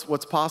know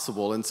what's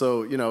possible. And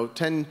so, you know,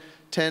 10,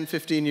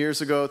 15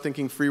 years ago,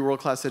 thinking free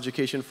world-class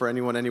education for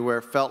anyone,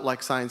 anywhere felt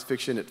like science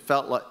fiction. It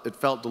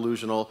felt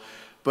delusional.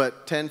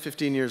 But 10,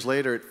 15 years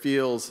later, it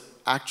feels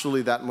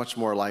actually that much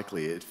more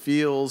likely. It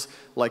feels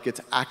like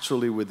it's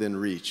actually within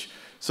reach.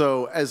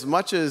 So as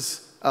much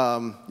as,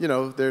 you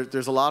know,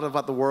 there's a lot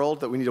about the world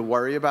that we need to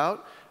worry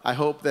about, I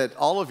hope that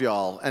all of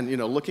y'all, and you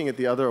know, looking at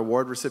the other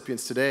award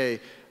recipients today,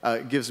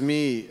 gives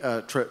me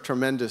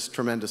tremendous,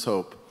 tremendous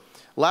hope.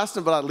 Last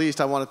but not least,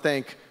 I want to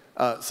thank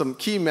some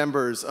key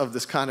members of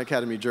this Khan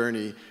Academy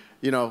journey.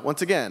 You know,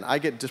 once again, I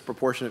get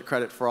disproportionate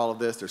credit for all of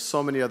this. There's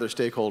so many other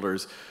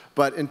stakeholders.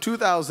 But in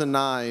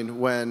 2009,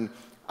 when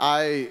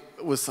I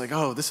was like,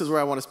 oh, this is where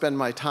I want to spend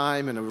my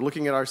time, and I was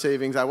looking at our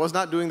savings, I was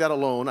not doing that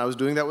alone. I was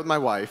doing that with my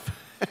wife.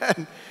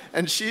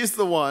 And she's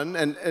the one,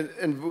 and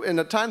in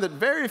a time that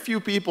very few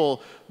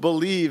people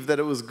believed that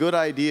it was a good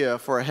idea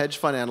for a hedge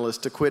fund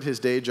analyst to quit his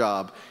day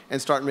job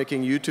and start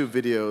making YouTube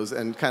videos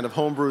and kind of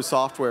homebrew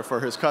software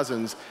for his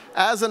cousins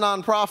as a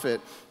nonprofit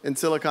in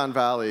Silicon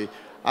Valley.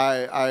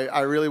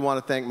 I really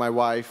want to thank my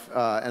wife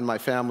and my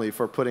family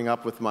for putting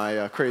up with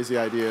my crazy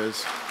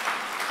ideas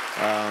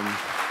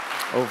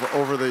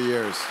over the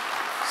years.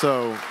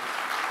 So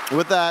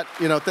with that,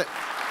 you know,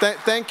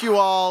 thank you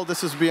all.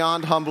 This is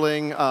beyond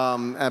humbling,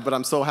 but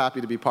I'm so happy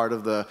to be part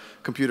of the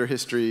computer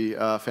history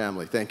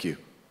family. Thank you.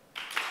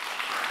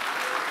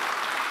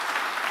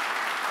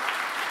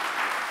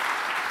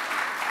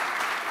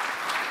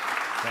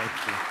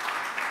 Thank you.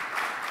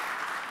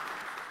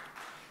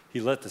 He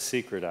let the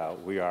secret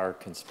out. We are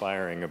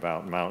conspiring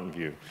about Mountain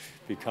View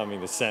becoming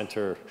the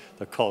center,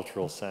 the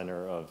cultural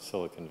center of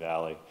Silicon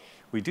Valley.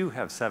 We do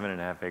have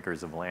 7.5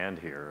 acres of land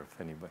here, if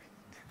anybody.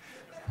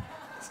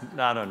 It's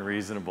not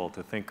unreasonable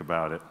to think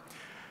about it.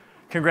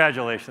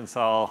 Congratulations,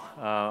 Sal.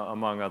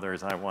 Among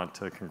others, I want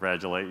to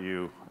congratulate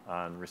you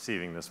on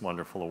receiving this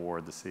wonderful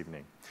award this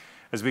evening.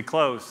 As we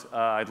close,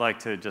 I'd like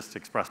to just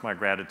express my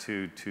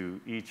gratitude to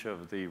each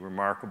of the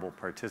remarkable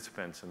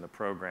participants in the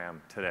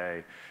program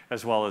today,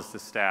 as well as the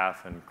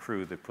staff and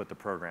crew that put the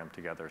program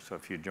together. So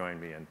if you join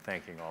me in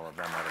thanking all of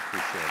them, I'd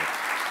appreciate it.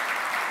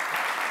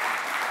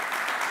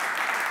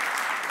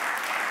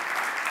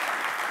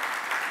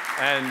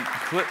 And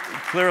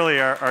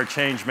clearly our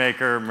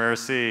Changemaker,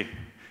 Mercy,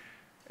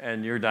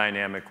 and your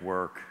dynamic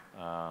work,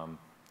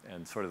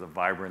 and sort of the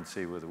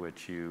vibrancy with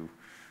which you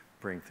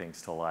bring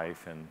things to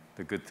life and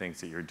the good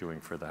things that you're doing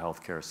for the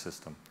healthcare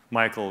system.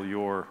 Michael,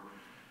 your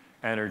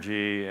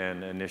energy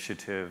and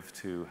initiative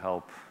to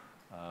help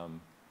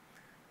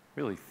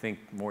really think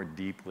more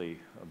deeply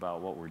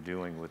about what we're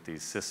doing with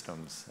these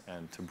systems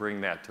and to bring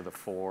that to the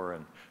fore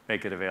and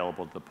make it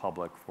available to the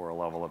public for a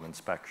level of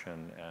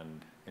inspection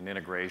and an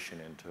integration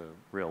into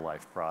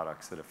real-life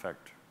products that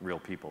affect real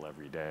people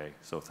every day.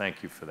 So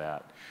thank you for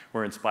that.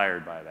 We're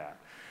inspired by that.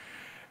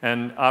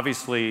 And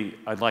obviously,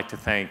 I'd like to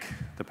thank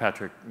the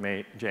Patrick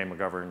J.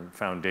 McGovern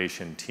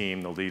Foundation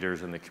team, the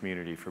leaders in the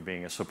community, for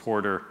being a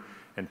supporter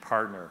and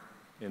partner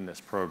in this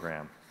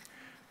program.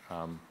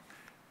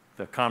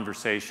 The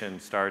conversation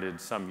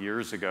started some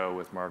years ago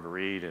with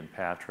Marguerite and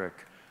Patrick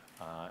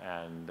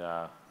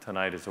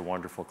Tonight is a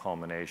wonderful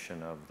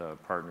culmination of the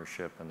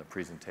partnership and the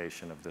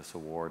presentation of this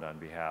award on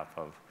behalf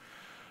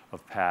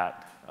of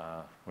Pat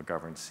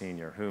McGovern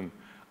Sr., whom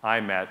I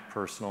met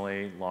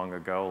personally long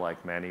ago,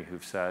 like many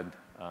who've said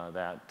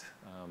that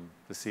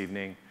this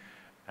evening.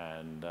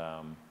 And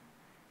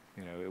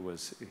you know,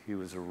 he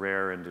was a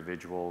rare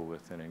individual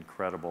with an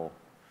incredible,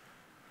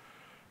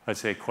 I'd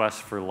say,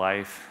 quest for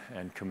life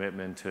and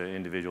commitment to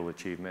individual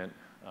achievement,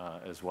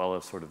 as well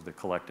as sort of the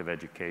collective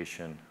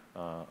education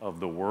of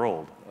the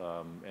world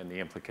and the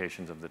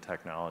implications of the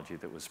technology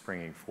that was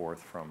springing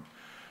forth from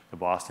the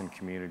Boston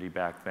community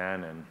back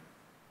then, and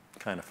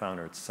kind of found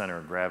its center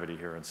of gravity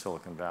here in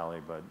Silicon Valley.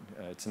 But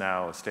it's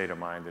now a state of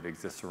mind that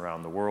exists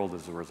around the world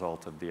as a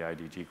result of the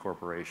IDG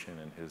Corporation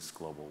and his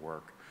global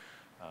work.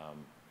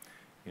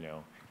 You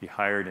know, he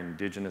hired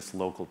indigenous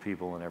local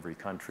people in every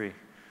country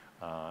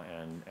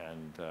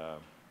and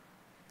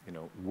you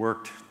know,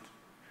 worked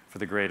for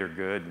the greater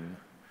good. And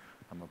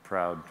I'm a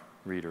proud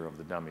reader of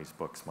the Dummies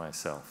books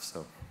myself,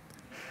 so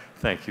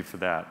thank you for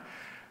that.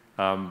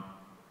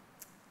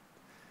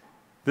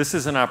 This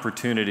is an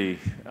opportunity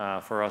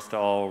for us to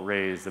all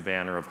raise the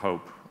banner of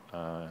hope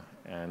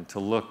and to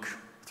look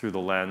through the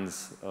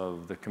lens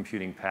of the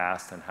computing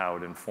past and how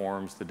it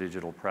informs the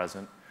digital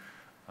present.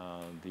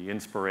 The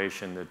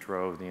inspiration that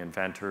drove the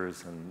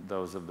inventors and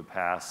those of the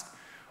past,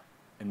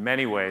 in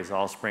many ways,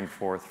 all spring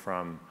forth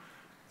from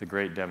the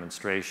great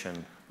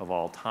demonstration of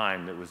all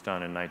time that was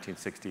done in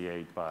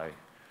 1968 by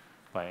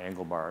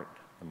Engelbart,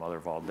 the mother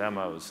of all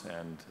demos.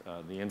 And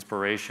the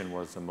inspiration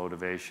was the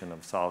motivation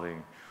of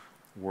solving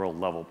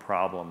world-level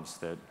problems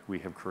that we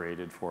have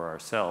created for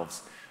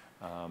ourselves.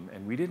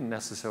 And we didn't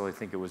necessarily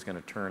think it was going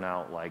to turn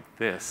out like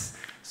this.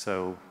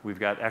 So we've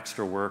got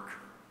extra work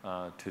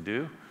to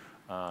do.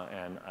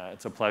 And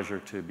it's a pleasure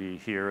to be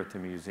here at the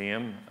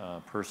museum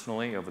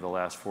personally over the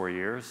last 4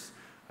 years.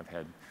 I've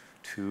had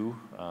 2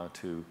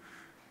 to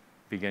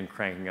begin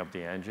cranking up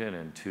the engine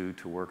and 2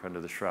 to work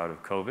under the shroud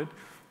of COVID.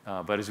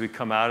 But as we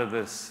come out of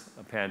this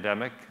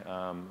pandemic,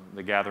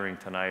 the gathering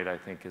tonight, I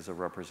think, is a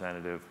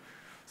representative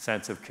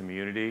sense of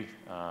community,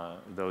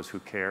 those who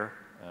care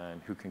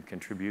and who can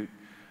contribute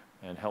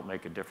and help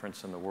make a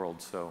difference in the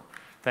world. So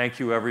thank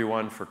you,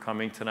 everyone, for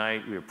coming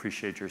tonight. We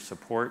appreciate your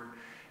support.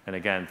 And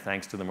again,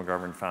 thanks to the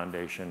McGovern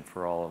Foundation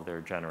for all of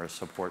their generous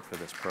support for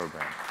this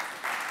program.